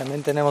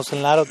 También tenemos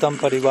el Narottam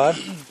Paribar,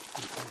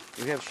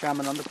 We have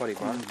Shyamananda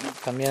Paribar.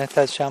 también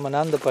está el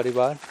Shyamananda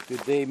Paribar. Did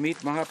they meet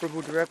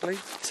Mahaprabhu directly?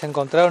 ¿Se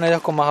encontraron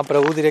ellos con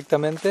Mahaprabhu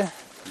directamente?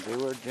 They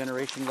were a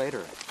generation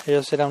later,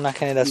 Ellos eran una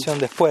generación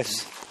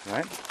después,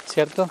 right?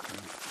 ¿cierto?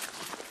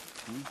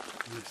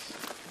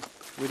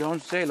 We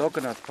don't say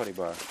Lokanath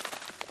Paribar.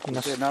 Y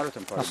We say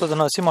Narottam Paribar. nosotros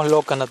no decimos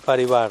Lokanath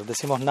Paribar,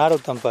 decimos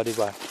Narottam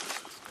Paribar,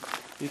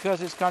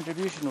 Because his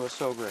contribution was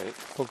so great.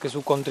 porque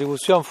su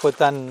contribución fue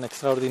tan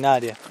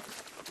extraordinaria.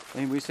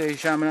 And we say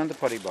Shyamananda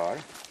Paribar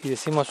Y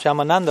decimos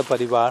Shyamananda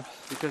Paribar,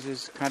 because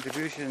his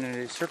contribution and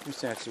his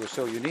circumstances were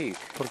so unique.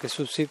 porque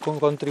su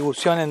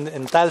contribución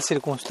en tal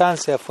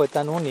circunstancia fue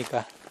tan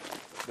única,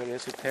 Very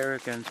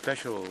esoteric and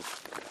special.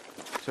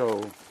 So,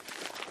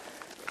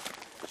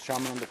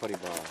 Shyamananda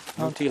Paribar.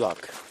 No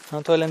Tilak. ¿no?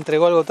 Entonces le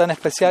entregó algo tan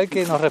especial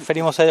que nos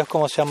referimos a ellos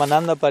como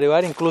Shyamananda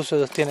Paribar, incluso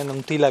ellos tienen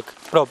un tilak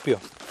propio.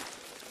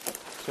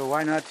 So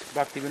why not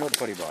Bhaktivinoda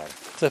Paribar?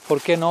 Entonces,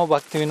 ¿por qué no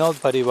Bhaktivinoda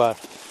Paribar?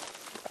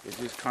 Is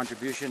his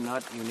contribution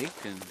not unique?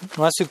 And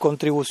 ¿No es su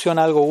contribución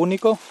algo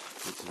único?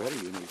 it's very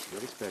unique,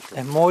 very special.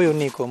 Es muy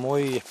único,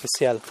 muy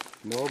especial.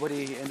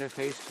 Nobody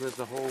interfaced with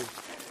the whole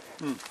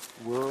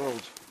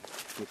world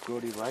with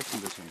Gaudiya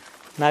Vaishnavism.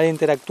 Nadie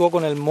interactuó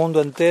con el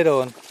mundo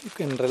entero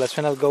en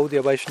relación al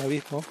Gaudiya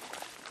Vaishnavismo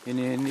In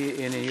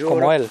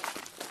como Europe, él.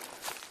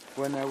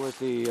 when there was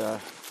the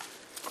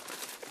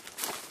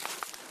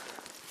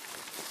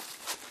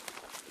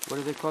what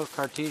do they call it?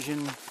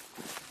 Cartesian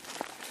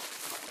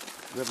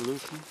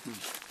revolution.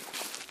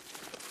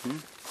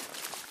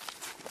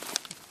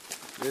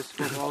 This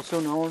was also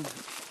known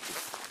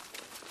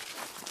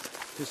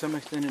to some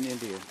extent in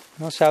India.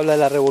 No se habla de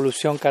la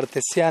revolución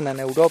cartesiana en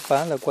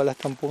Europa, la cual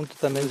hasta un punto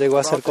también llegó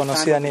a ser About the time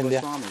conocida of en the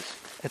India. Goswamis,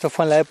 Esto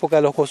fue en la época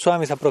de los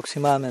Goswamis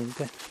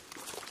aproximadamente,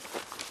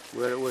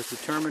 where it was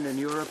determined in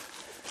Europe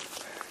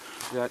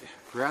that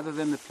rather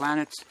than the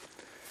planets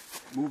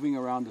moving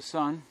around the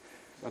sun,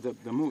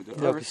 the moon,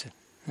 Yo qué sé.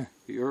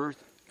 the Earth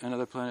and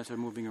other planets are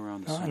moving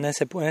around the ¿No? sun.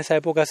 En esa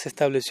época se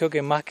estableció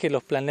que más que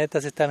los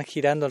planetas están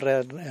girando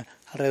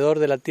alrededor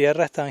de la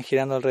Tierra, estaban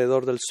girando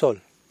alrededor del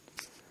Sol.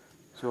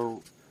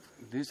 So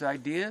these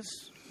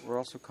ideas were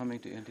also coming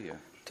to India.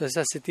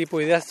 Entonces ese tipo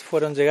de ideas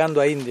fueron llegando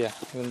a India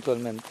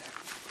eventualmente.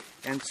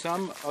 And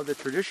some of the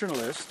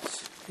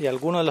traditionalists Y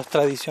algunos de los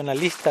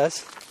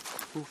tradicionalistas,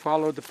 who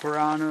followed the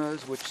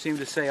Puranas, which seem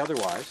to say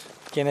otherwise,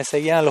 quienes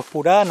seguían a los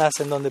Puranas,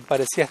 en donde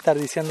parecía estar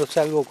diciéndose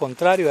algo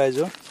contrario a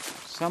ello,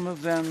 some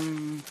of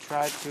them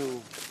tried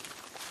to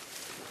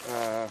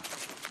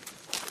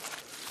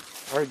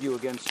argue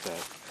against that.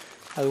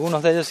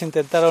 algunos de ellos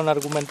intentaron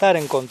argumentar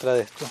en contra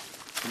de esto.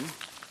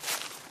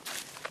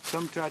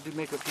 Some tried to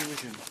make a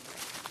fusion.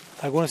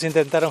 Algunos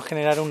intentaron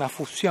generar una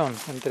fusión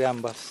entre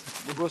ambas.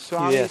 The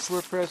Goswamis Yes.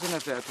 were present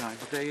at that time,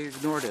 but they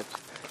ignored it.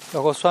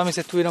 Los Goswamis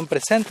estuvieron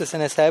presentes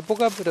en esa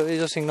época, pero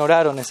ellos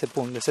ignoraron ese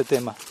punto, ese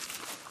tema.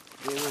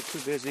 They were too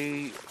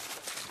busy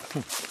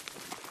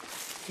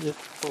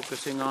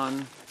focusing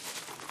on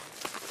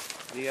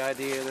the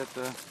idea that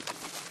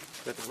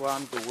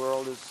the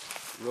world is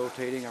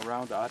rotating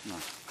around Atma.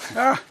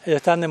 Ellos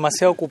estaban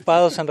demasiado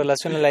ocupados en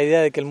relación a la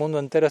idea de que el mundo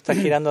entero está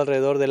girando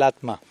alrededor del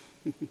Atma.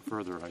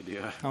 Further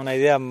idea. Una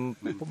idea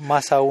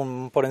más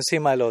aún por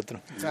encima del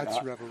otro.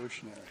 That's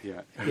revolutionary.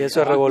 Yeah. Y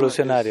eso es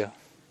revolucionario,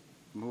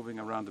 Moving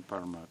around the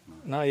Paramatma.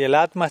 ¿no? Y el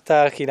Atma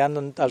está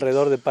girando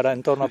alrededor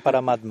en torno a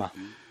Paramatma.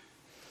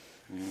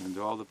 And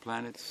all the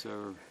planets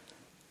are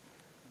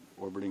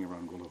orbiting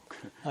around Golok.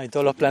 Y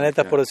todos los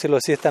planetas, por decirlo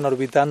así, están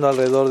orbitando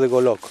alrededor de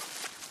Golok.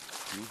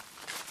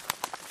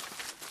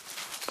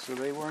 So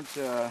they were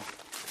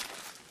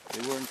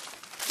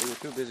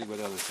too busy with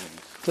other things.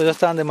 Entonces ellos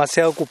estaban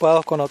demasiado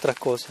ocupados con otras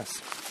cosas.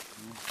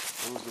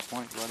 What was the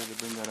point? Why did I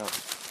bring that up?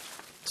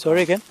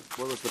 Sorry, ¿qué?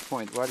 What was the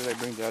point? Why did I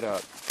bring that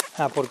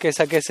up? ¿Por qué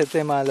saqué ese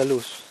tema a la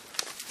luz?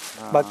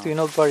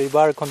 Bhaktivinoda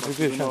Paribar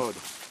contribution. Bhaktivinoda.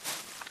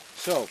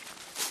 So,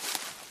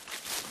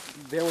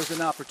 there was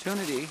an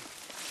opportunity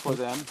for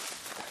them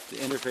to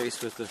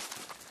interface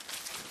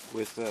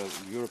with the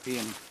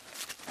European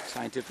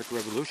scientific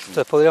revolution.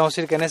 Entonces podríamos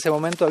decir que en ese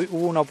momento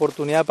hubo una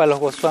oportunidad para los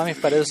Goswamis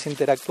para ellos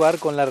interactuar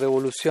con la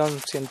revolución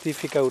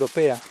científica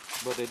europea,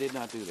 But they did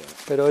not do that.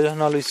 pero ellos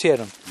no lo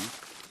hicieron.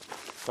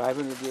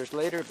 500 years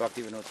later,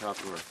 Bhaktivinoda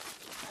Thakur.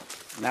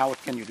 Now what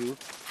can you do?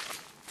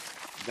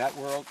 That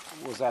world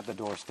was at the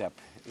doorstep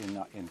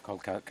in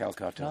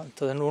Calcutta. ¿No?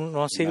 Entonces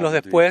unos siglos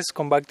después,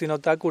 con Bhaktivinoda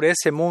Thakur,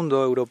 ese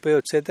mundo europeo,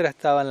 etcétera,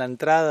 estaba en la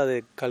entrada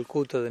de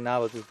Calcuta, de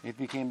Navadvip. It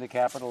became the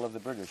capital of the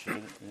British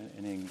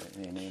in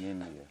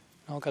India.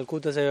 ¿No?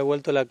 Calcuta se había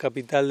vuelto la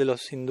capital de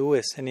los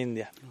hindúes en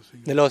India,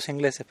 de los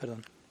ingleses,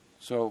 perdón.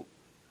 So,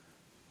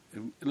 a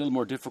little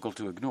more difficult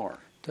to ignore.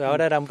 Entonces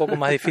ahora era un poco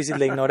más difícil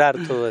de ignorar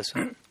todo eso,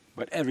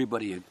 But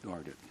everybody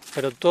ignored it.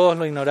 pero todos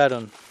lo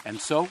ignoraron. And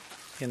so,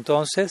 Y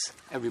entonces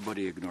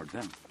everybody ignored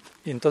them.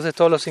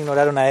 todos los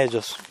ignoraron a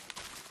ellos.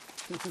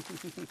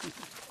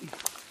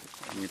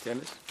 ¿Me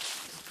entiendes?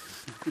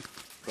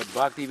 But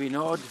Bhakti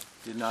Vinod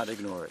did not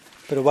ignore it.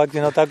 Pero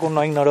Bhaktivinoda Thakur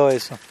no ignoró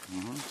eso.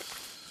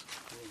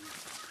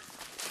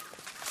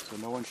 So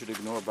no one should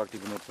ignore Bhakti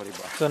Vinod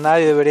Paribar. Entonces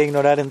nadie debería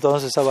ignorar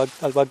entonces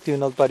al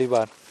Bhaktivinoda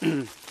Paribar.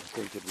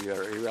 Think that we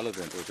are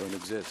irrelevant or don't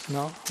exist.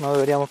 No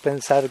deberíamos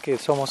pensar que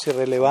somos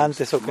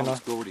irrelevantes o que no,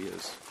 Most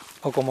Gaudiyas.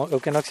 o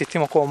que no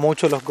existimos como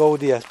muchos los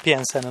Gaudiyas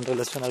piensan en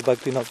relación al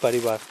Bhaktivinoda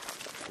Paribar.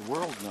 The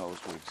world knows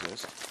we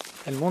exist.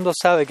 El mundo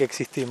sabe que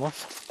existimos,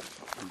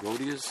 The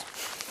Gaudiyas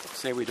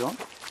say we don't.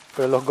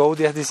 pero los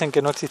Gaudiyas dicen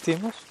que no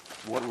existimos.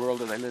 What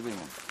world are they living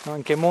in? ¿No?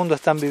 ¿En qué mundo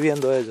están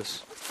viviendo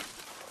ellos?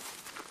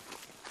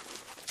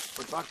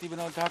 What Bhakti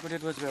Vinod Thakur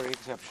did was very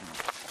exceptional.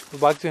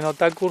 Bhaktivinoda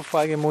Thakur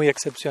fue alguien muy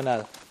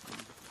excepcional.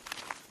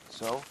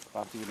 So,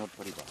 Bhakti Vinod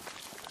Paribar.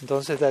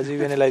 Entonces de allí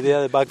viene la idea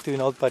de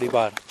Bhaktivinoda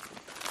Paribar.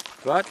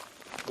 But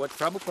what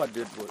Prabhupada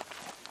did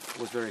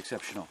was very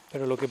exceptional.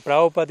 Pero lo que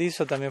Prabhupada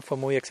hizo también fue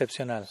muy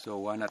excepcional. So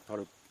why not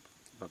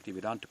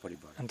Bhaktivedanta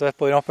Paribar? Entonces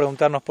podríamos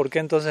preguntarnos, ¿por qué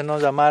entonces no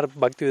llamar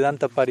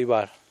Bhaktivedanta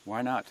Paribar?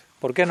 Why not?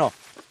 ¿Por qué no?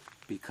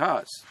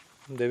 Because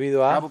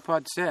Debido a...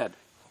 Prabhupada said,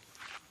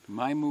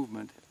 my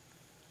movement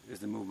is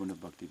the movement of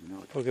Bhakti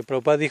Vinod. Porque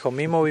Prabhupada dijo,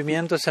 mi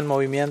movimiento es el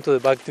movimiento de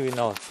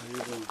Bhaktivinoda.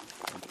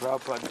 And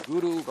Prabhupada's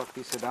guru,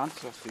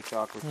 Bhaktisiddhanta Saraswati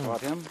Thakur,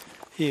 taught him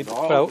Y, and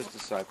all of his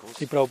disciples,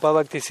 Prabhupada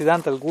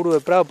Bhaktisiddhanta, el guru de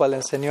Prabhupada, le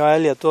enseñó a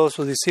él y a todos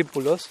sus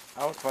discípulos.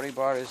 our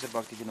Paribar is the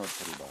Bhakti Vinod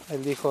Paribar.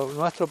 Él dijo,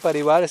 nuestro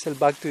Paribar es el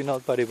Bhaktivinoda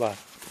Paribar.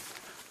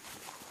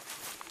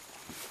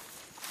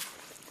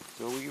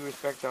 So we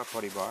respect our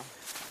Paribar.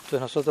 Entonces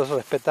nosotros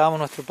respetamos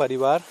nuestro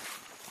Paribar.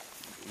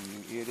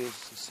 It is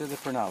Siddha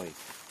Pranali.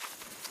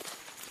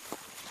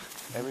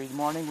 Every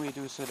morning we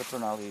do Siddha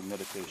Pranali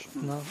meditation.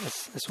 ¿No?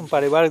 Es un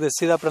Paribar de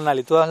Siddha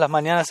Pranali. Todas las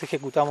mañanas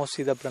ejecutamos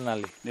Siddha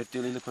Pranali.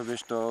 Nityalila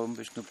Pravishto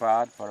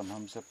Vishnupad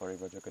Paramhamsa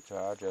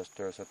Parivajakacharya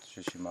Astra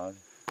Satshishimal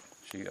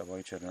Shri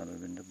Abhay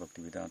Charanaravinda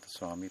Bhaktivedanta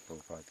Swami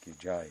Prabhupada ki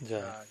Jai.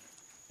 Ya.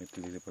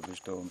 Nityalila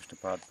Pravishto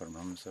Vishnupad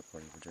Paramhamsa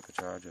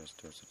Parivajakacharya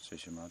Astra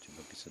Satshishimal Shri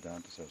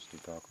Bhaktisiddhanta Saraswati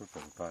Thakur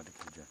Prabhupada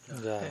ki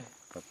Jai. Ya.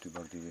 Bhakti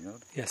Bhakti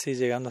Vinod. Y así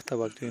llegando hasta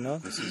Bhaktivinoda.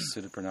 This is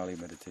Siddha Pranali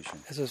meditation.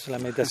 Eso es la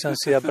meditación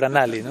Siddha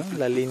Pranali, ¿no?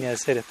 La línea de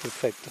seres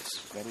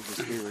perfectos. That is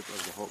the spirit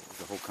of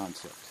the whole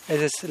concept.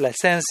 Esa es la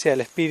esencia, el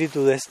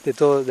espíritu de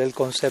todo, del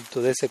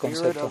concepto, de ese The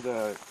spirit concepto. of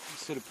the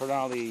Siddha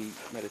Pranali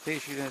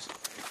meditation is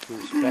to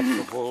respect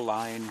the whole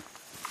line.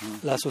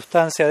 La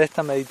sustancia de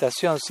esta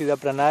meditación Siddha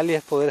Pranali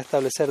es poder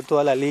establecer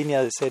toda la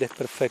línea de seres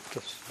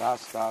perfectos.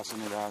 Das, das,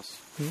 and das.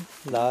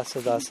 Dasa,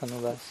 dasa, no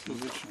dasa.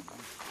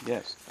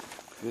 Yes.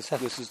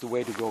 This is the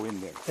way to go in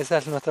there. Esa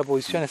es nuestra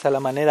posición, esa es la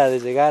manera de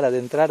llegar, de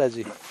entrar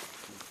allí.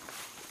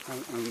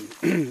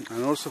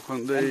 And also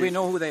when And we they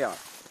know who they are.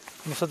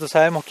 Nosotros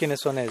sabemos quiénes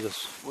son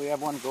ellos. We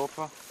have one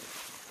Gopa.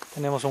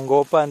 Tenemos un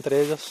Gopa entre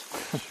ellos.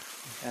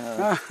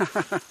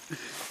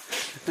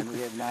 And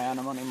we have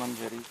Nayana Mani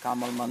Manjari,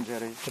 Kamal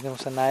Manjari,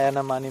 Tenemos a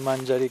Nayana Mani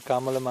Manjari,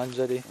 Kamala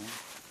Manjari,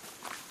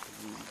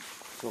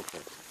 so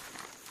forth.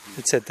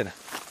 etc.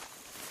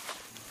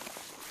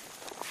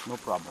 No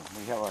problem.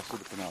 We have our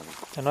Siddha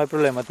Pranali. No hay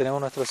problema,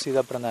 tenemos nuestro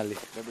Siddha Pranali.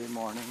 Every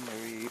morning,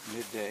 every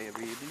midday,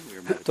 every evening, we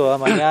are meditating. Toda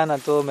mañana,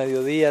 todo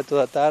mediodía,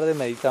 toda tarde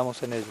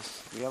meditamos en ellos.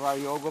 We have our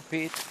Yoga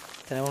Pit,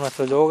 Tenemos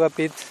nuestro Yoga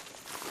Pit,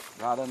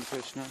 Radha and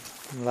Krishna,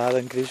 Radha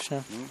and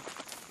Krishna.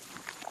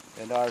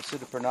 and our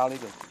Siddha Pranali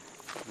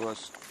that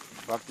was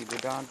Bhakti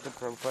Vedanta,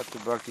 Prabhupada to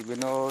Bhakti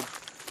Vinod,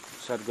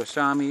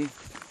 Sadgoswami,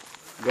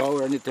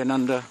 Gaur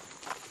Nityananda.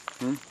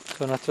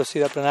 Con nuestro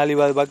Siddha Pranali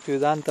va de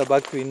Bhaktivedanta,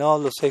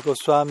 Bhaktivinoda, los 6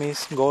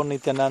 Goswamis, Gaur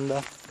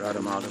Nityananda, Radha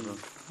Madhava,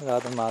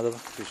 Radha Madhava.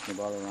 Krishna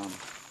Balaram.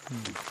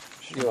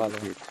 Shri Yoga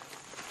Balaram. Pit.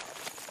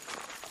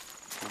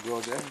 We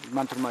go there,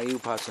 Mantramayi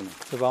Upasana.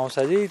 Entonces vamos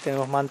allí,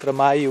 tenemos Mantra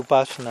Maya y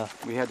Upasana.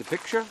 We have the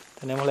picture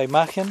Tenemos la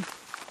imagen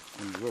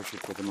and we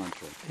worship with the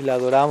mantra. y la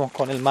adoramos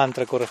con el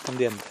mantra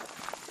correspondiente.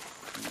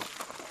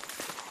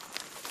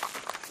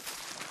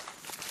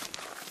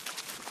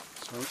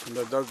 So in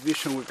the dark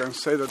vision we can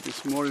say that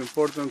it's more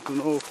important to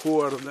know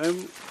who are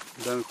them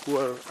than who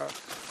are us,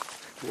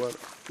 who are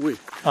we.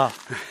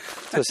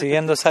 Entonces,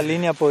 siguiendo esa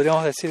línea,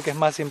 podríamos decir que es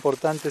más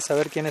importante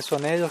saber quiénes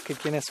son ellos que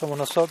quiénes somos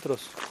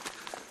nosotros.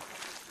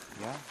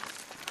 Yeah?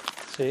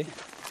 ¿Sí?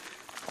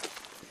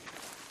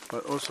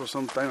 But also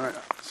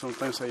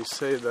sometimes I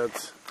say that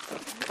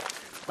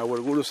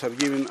our gurus are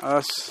giving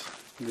us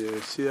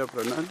the Siddha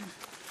Pranali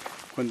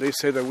when they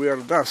say that we are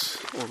Das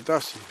or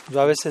Dasi.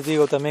 Yo a veces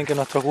digo también que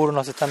nuestros gurus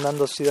nos están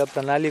dando Siddha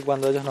Pranali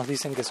cuando ellos nos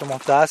dicen que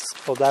somos Das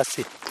o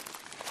Dasi.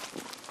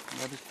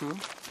 That is true,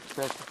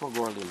 especially for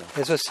Gaur Lila.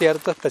 Eso es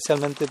cierto,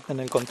 especialmente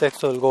en el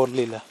contexto del Gaur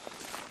Lila.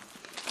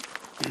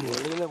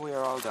 Gaur Lila, we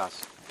are all Das.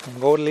 En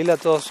Gaur Lila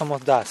todos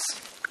somos Das.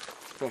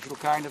 Special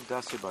kind of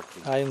Dasya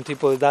Bhakti. Hay un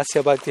tipo de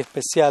Dasya Bhakti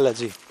especial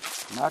allí.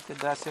 Not the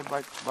Dasya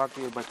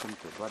Bhakti of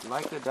Vaikuntha, but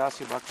like the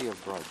Dasya Bhakti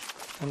of Braj.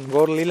 En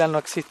Gaur Lila no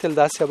existe el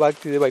Dasya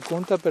Bhakti de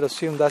Vaikuntha, pero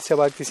sí un Dasya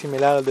Bhakti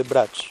similar al de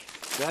Braj.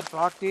 That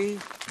Bhakti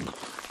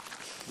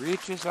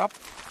reaches up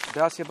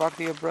Dasya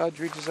Bhakti of Braj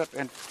reaches up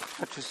and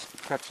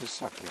touches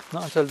Sakya. ¿no?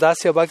 Entonces el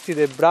Dasya Bhakti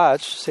de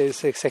Braj se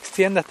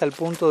extiende hasta el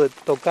punto de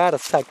tocar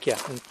Sakya.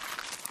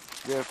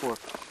 Therefore,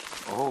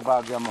 Aho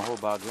Bhagyam,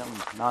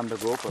 Nanda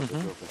Gopa,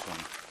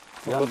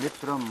 Yam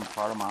Mitram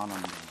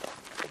Paramanam.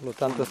 Por lo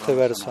tanto, este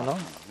verso, ¿no?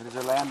 It is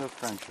a land of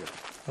friendship.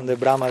 Donde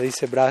Brahma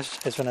dice Braj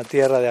es una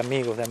tierra de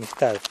amigos, de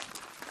amistad.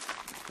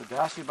 So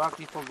Dasya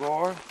Bhakti for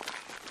Gaur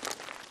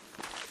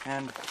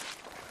and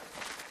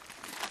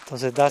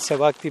Entonces Dasya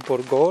Bhakti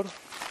por Gaur,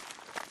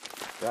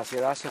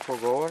 Dasya Rasa for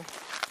Gaur,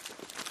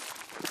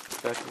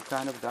 special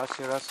kind of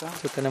Dasya Rasa.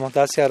 entonces tenemos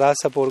Dasya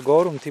Rasa por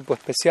Gaur, un tipo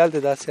especial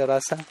de Dasya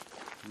Rasa.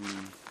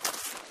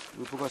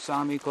 Rupa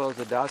Goswami calls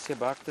the Dasya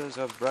Bhaktas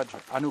of Braj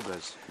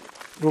Anugas.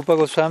 Rupa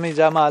Goswami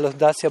llama a los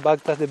Dasya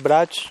Bhaktas de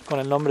Braj con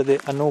el nombre de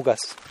Anugas.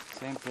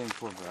 Same thing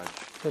for Braj.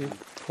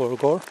 Por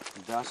Gaur.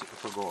 Dasya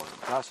for Gaur.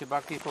 Dasya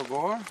Bhakti for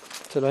Gaur,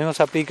 Entonces lo mismo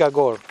se aplica a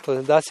Gaur.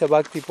 Entonces Dasya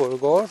Bhakti por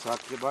Gaur,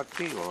 Sakya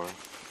Bhakti or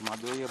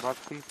Madhurya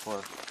Bhakti for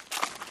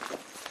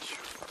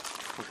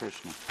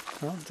Krishna.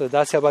 ¿no? Entonces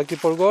Dasya Bhakti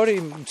por Gaur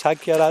y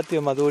Sakya Rati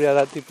o Madhurya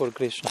Rati por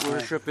Krishna.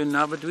 Worship in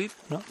Navadvip,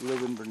 No.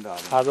 live in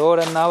Vrindavan.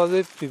 Adora en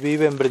Navadvip y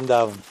vive en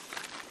Vrindavan.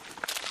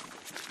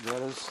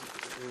 That is,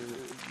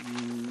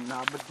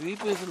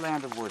 Navadvip is a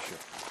land of worship.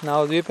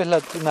 Navadvip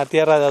es una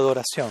tierra de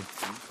adoración.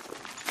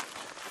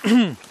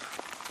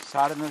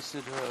 Sadhana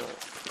Siddha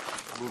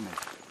Bhumi.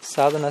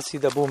 Sadhana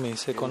Siddha Bhumi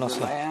se It is conoce.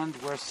 the land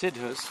where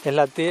siddhas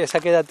Es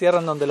aquella tierra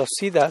en donde los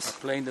siddhas are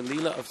playing the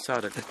lila of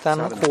sadhaka.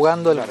 están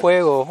jugando el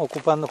juego,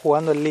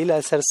 jugando el lila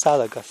de ser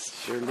sadhakas.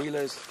 Their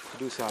lila is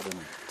to do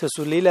sadhana. Entonces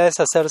su lila es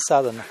hacer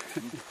sadhana.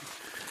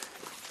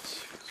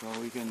 So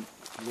we can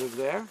live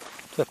there.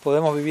 Entonces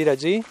podemos vivir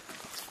allí,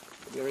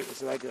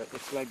 It's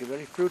like a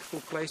very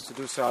fruitful place to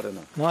do sadhana.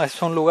 ¿no? Es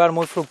un lugar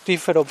muy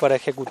fructífero para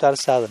ejecutar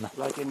sadhana.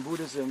 Like in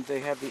Buddhism,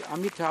 they have the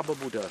Amitabha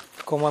Buddha.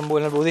 Como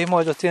en el budismo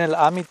ellos tienen el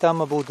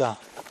Amitabha Buddha.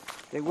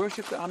 They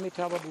worship the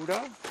Amitabha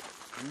Buddha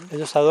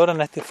Ellos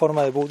adoran a esta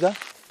forma de Buda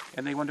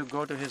and they want to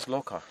go to his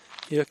loka.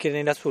 y ellos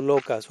quieren ir a su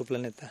loka, a su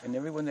planeta. And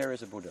everyone there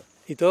is a Buddha.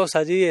 Y todos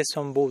allí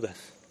son Budas.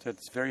 So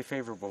it's very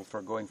favorable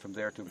for going from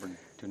there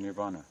to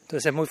Nirvana.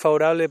 Entonces es muy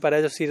favorable para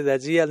ellos ir de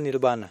allí al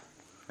Nirvana.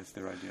 That's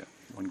their idea.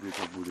 One group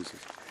of Buddhists.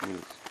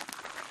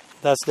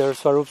 That's their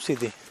Swarup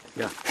Siddhi.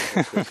 Yeah.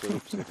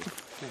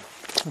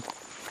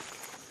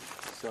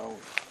 So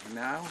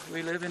now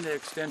we live in the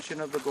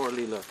extension of the Gaur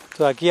Lila.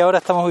 Entonces aquí ahora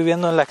estamos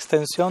viviendo en la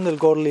extensión del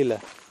Gaur Lila.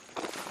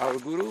 Our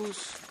gurus,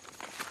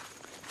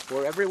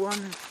 for everyone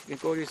in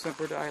Gaudiya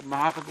Sampradaya,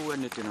 Mahaprabhu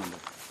and Nityananda.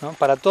 ¿No?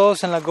 Para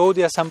todos en la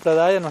Gaudiya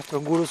Sampradaya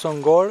nuestros gurus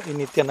son Gaur y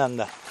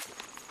Nityananda.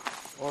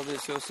 All the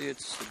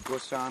associates,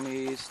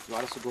 Goswamis,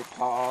 Dwadasa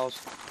Gopals,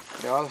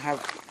 they all have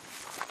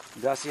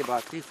Dasya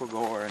Bhakti for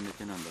Gaur and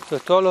Nityananda.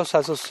 Entonces todos los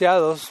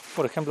asociados,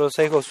 por ejemplo los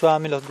 6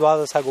 Goswami, los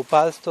Dwadasa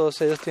Gopals, todos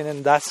ellos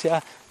tienen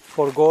Dasya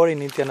por Gaur y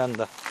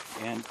Nityananda.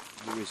 And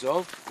the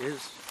result is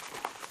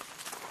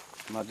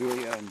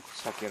Madhurya and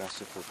Sakya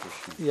Rasa for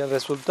Krishna. Y el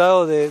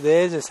resultado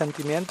de ese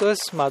sentimiento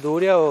es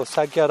Madhurya o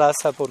Sakya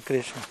Rasa por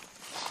Krishna,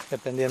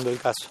 dependiendo del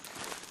caso.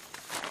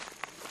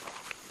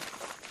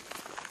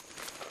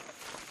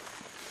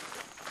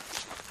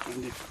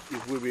 And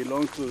if we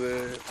belong to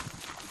the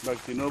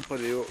Bhaktivinoda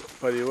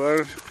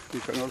Parivar, we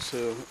can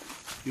also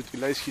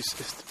utilize his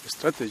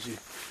strategy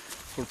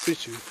for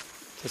preaching.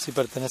 Entonces, si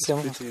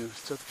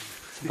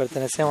Strategy.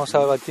 pertenecemos a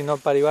Bhaktivinoda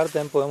Parivar,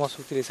 también podemos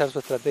utilizar su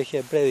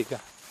estrategia de prédica.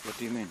 What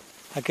do you mean?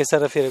 ¿A qué se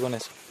refiere con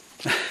eso?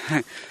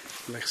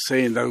 Like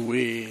saying that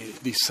we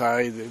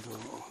decided,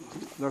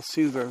 that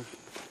things that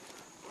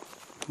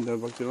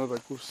Bhaktivinoda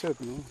Thakur said,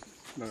 no?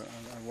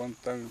 At one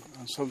time,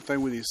 and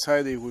sometimes we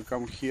decide if we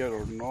come here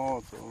or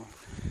not, or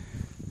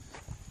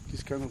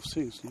these kind of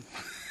things. No?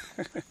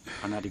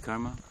 Anadi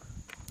karma?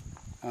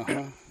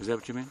 Uh-huh. Is that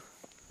what you mean?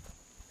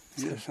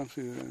 Yeah,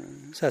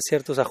 something. O sea,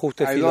 ciertos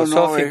ajustes I don't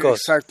know filosóficos.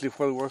 exactly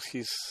what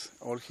was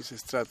all his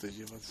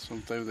strategy, but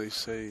sometimes they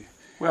say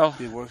Well,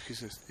 it was his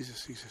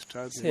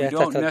strategy. Sí,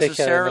 esta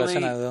estrategia de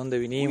relación a de dónde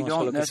we vinimos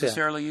o lo don't que sea.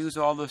 necessarily use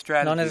all the No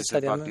strategies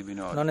of Bhakti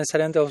no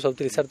necesariamente vamos a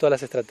utilizar todas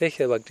las estrategias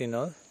de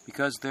Bhaktivinoda,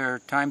 because they're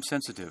time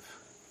sensitive.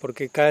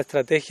 porque cada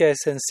estrategia es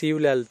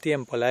sensible al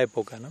tiempo, a la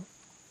época, ¿no?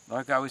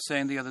 Like I was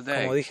saying the other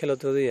day, Como dije el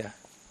otro día.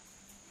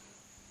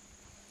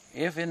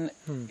 if in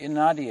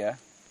Nadia,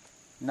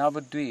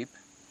 Navadvip,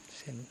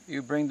 Si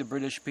you bring the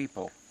British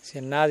people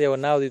en Nadia o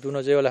Naudi tú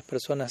no llevas a las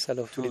personas, a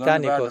los to learn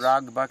about británicos,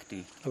 Rag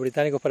Bhakti,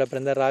 para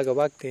aprender Raga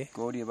Bhakti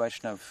Gaudiya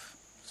Vaishnav,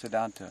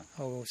 Siddhanta,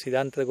 o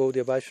Siddhanta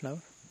Gaudiya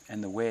Vaishnava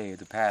and the way,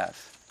 the path,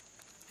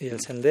 y el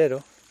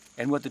sendero,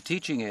 and what the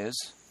teaching is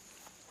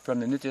from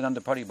the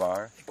Nityananda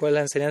Parivar, ¿y cuál es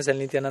la enseñanza del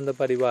Nityananda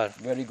Parivar?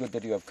 very good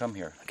that you have come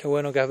here. Qué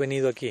bueno que has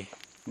venido aquí.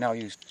 Now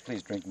you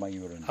please drink my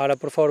urine. Ahora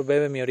por favor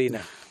bebe mi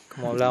orina,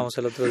 como hablábamos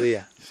el otro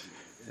día.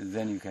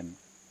 Then you can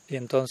Y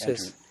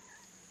entonces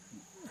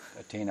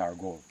attain our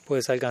goal.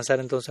 puedes alcanzar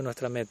entonces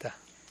nuestra meta.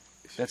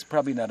 That's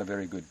probably not a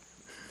very good.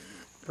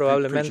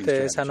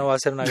 Probablemente esa no va a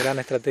ser una gran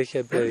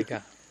estrategia de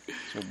prédica.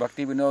 So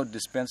Bhaktivinoda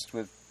dispensed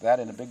with that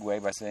in a big way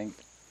by saying,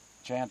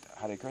 chant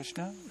Hare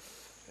Krishna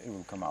it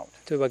will come out.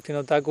 Entonces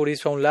Bhaktivinoda Thakur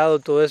hizo a un lado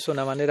todo eso de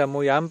una manera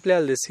muy amplia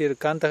al decir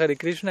canta Hare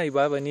Krishna y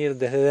va a venir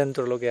desde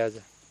dentro lo que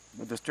haya.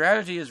 But the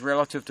strategy is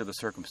relative to the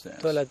circumstance.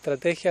 Toda la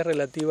estrategia es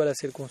relativa a las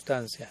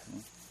circunstancias.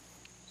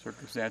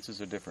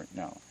 Circumstances are different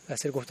now. Las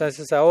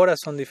circunstancias ahora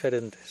son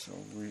diferentes. So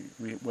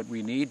what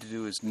we need to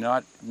do is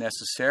not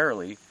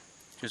necessarily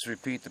just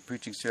repeat the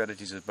preaching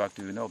strategies of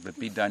Bhaktivinoda, but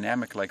be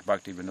dynamic like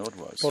Bhaktivinoda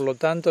was. Por lo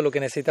tanto, lo que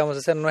necesitamos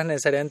hacer no es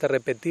necesariamente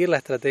repetir la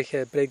estrategia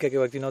de predica que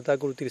Bhaktivinoda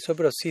Thakur utilizó,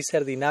 pero sí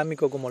ser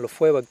dinámico como lo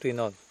fue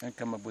Bhaktivinoda. And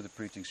come up with a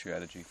preaching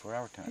strategy for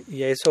our time.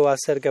 Y eso va a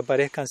hacer que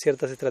aparezcan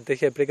ciertas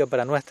estrategias de predica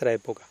para nuestra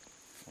época.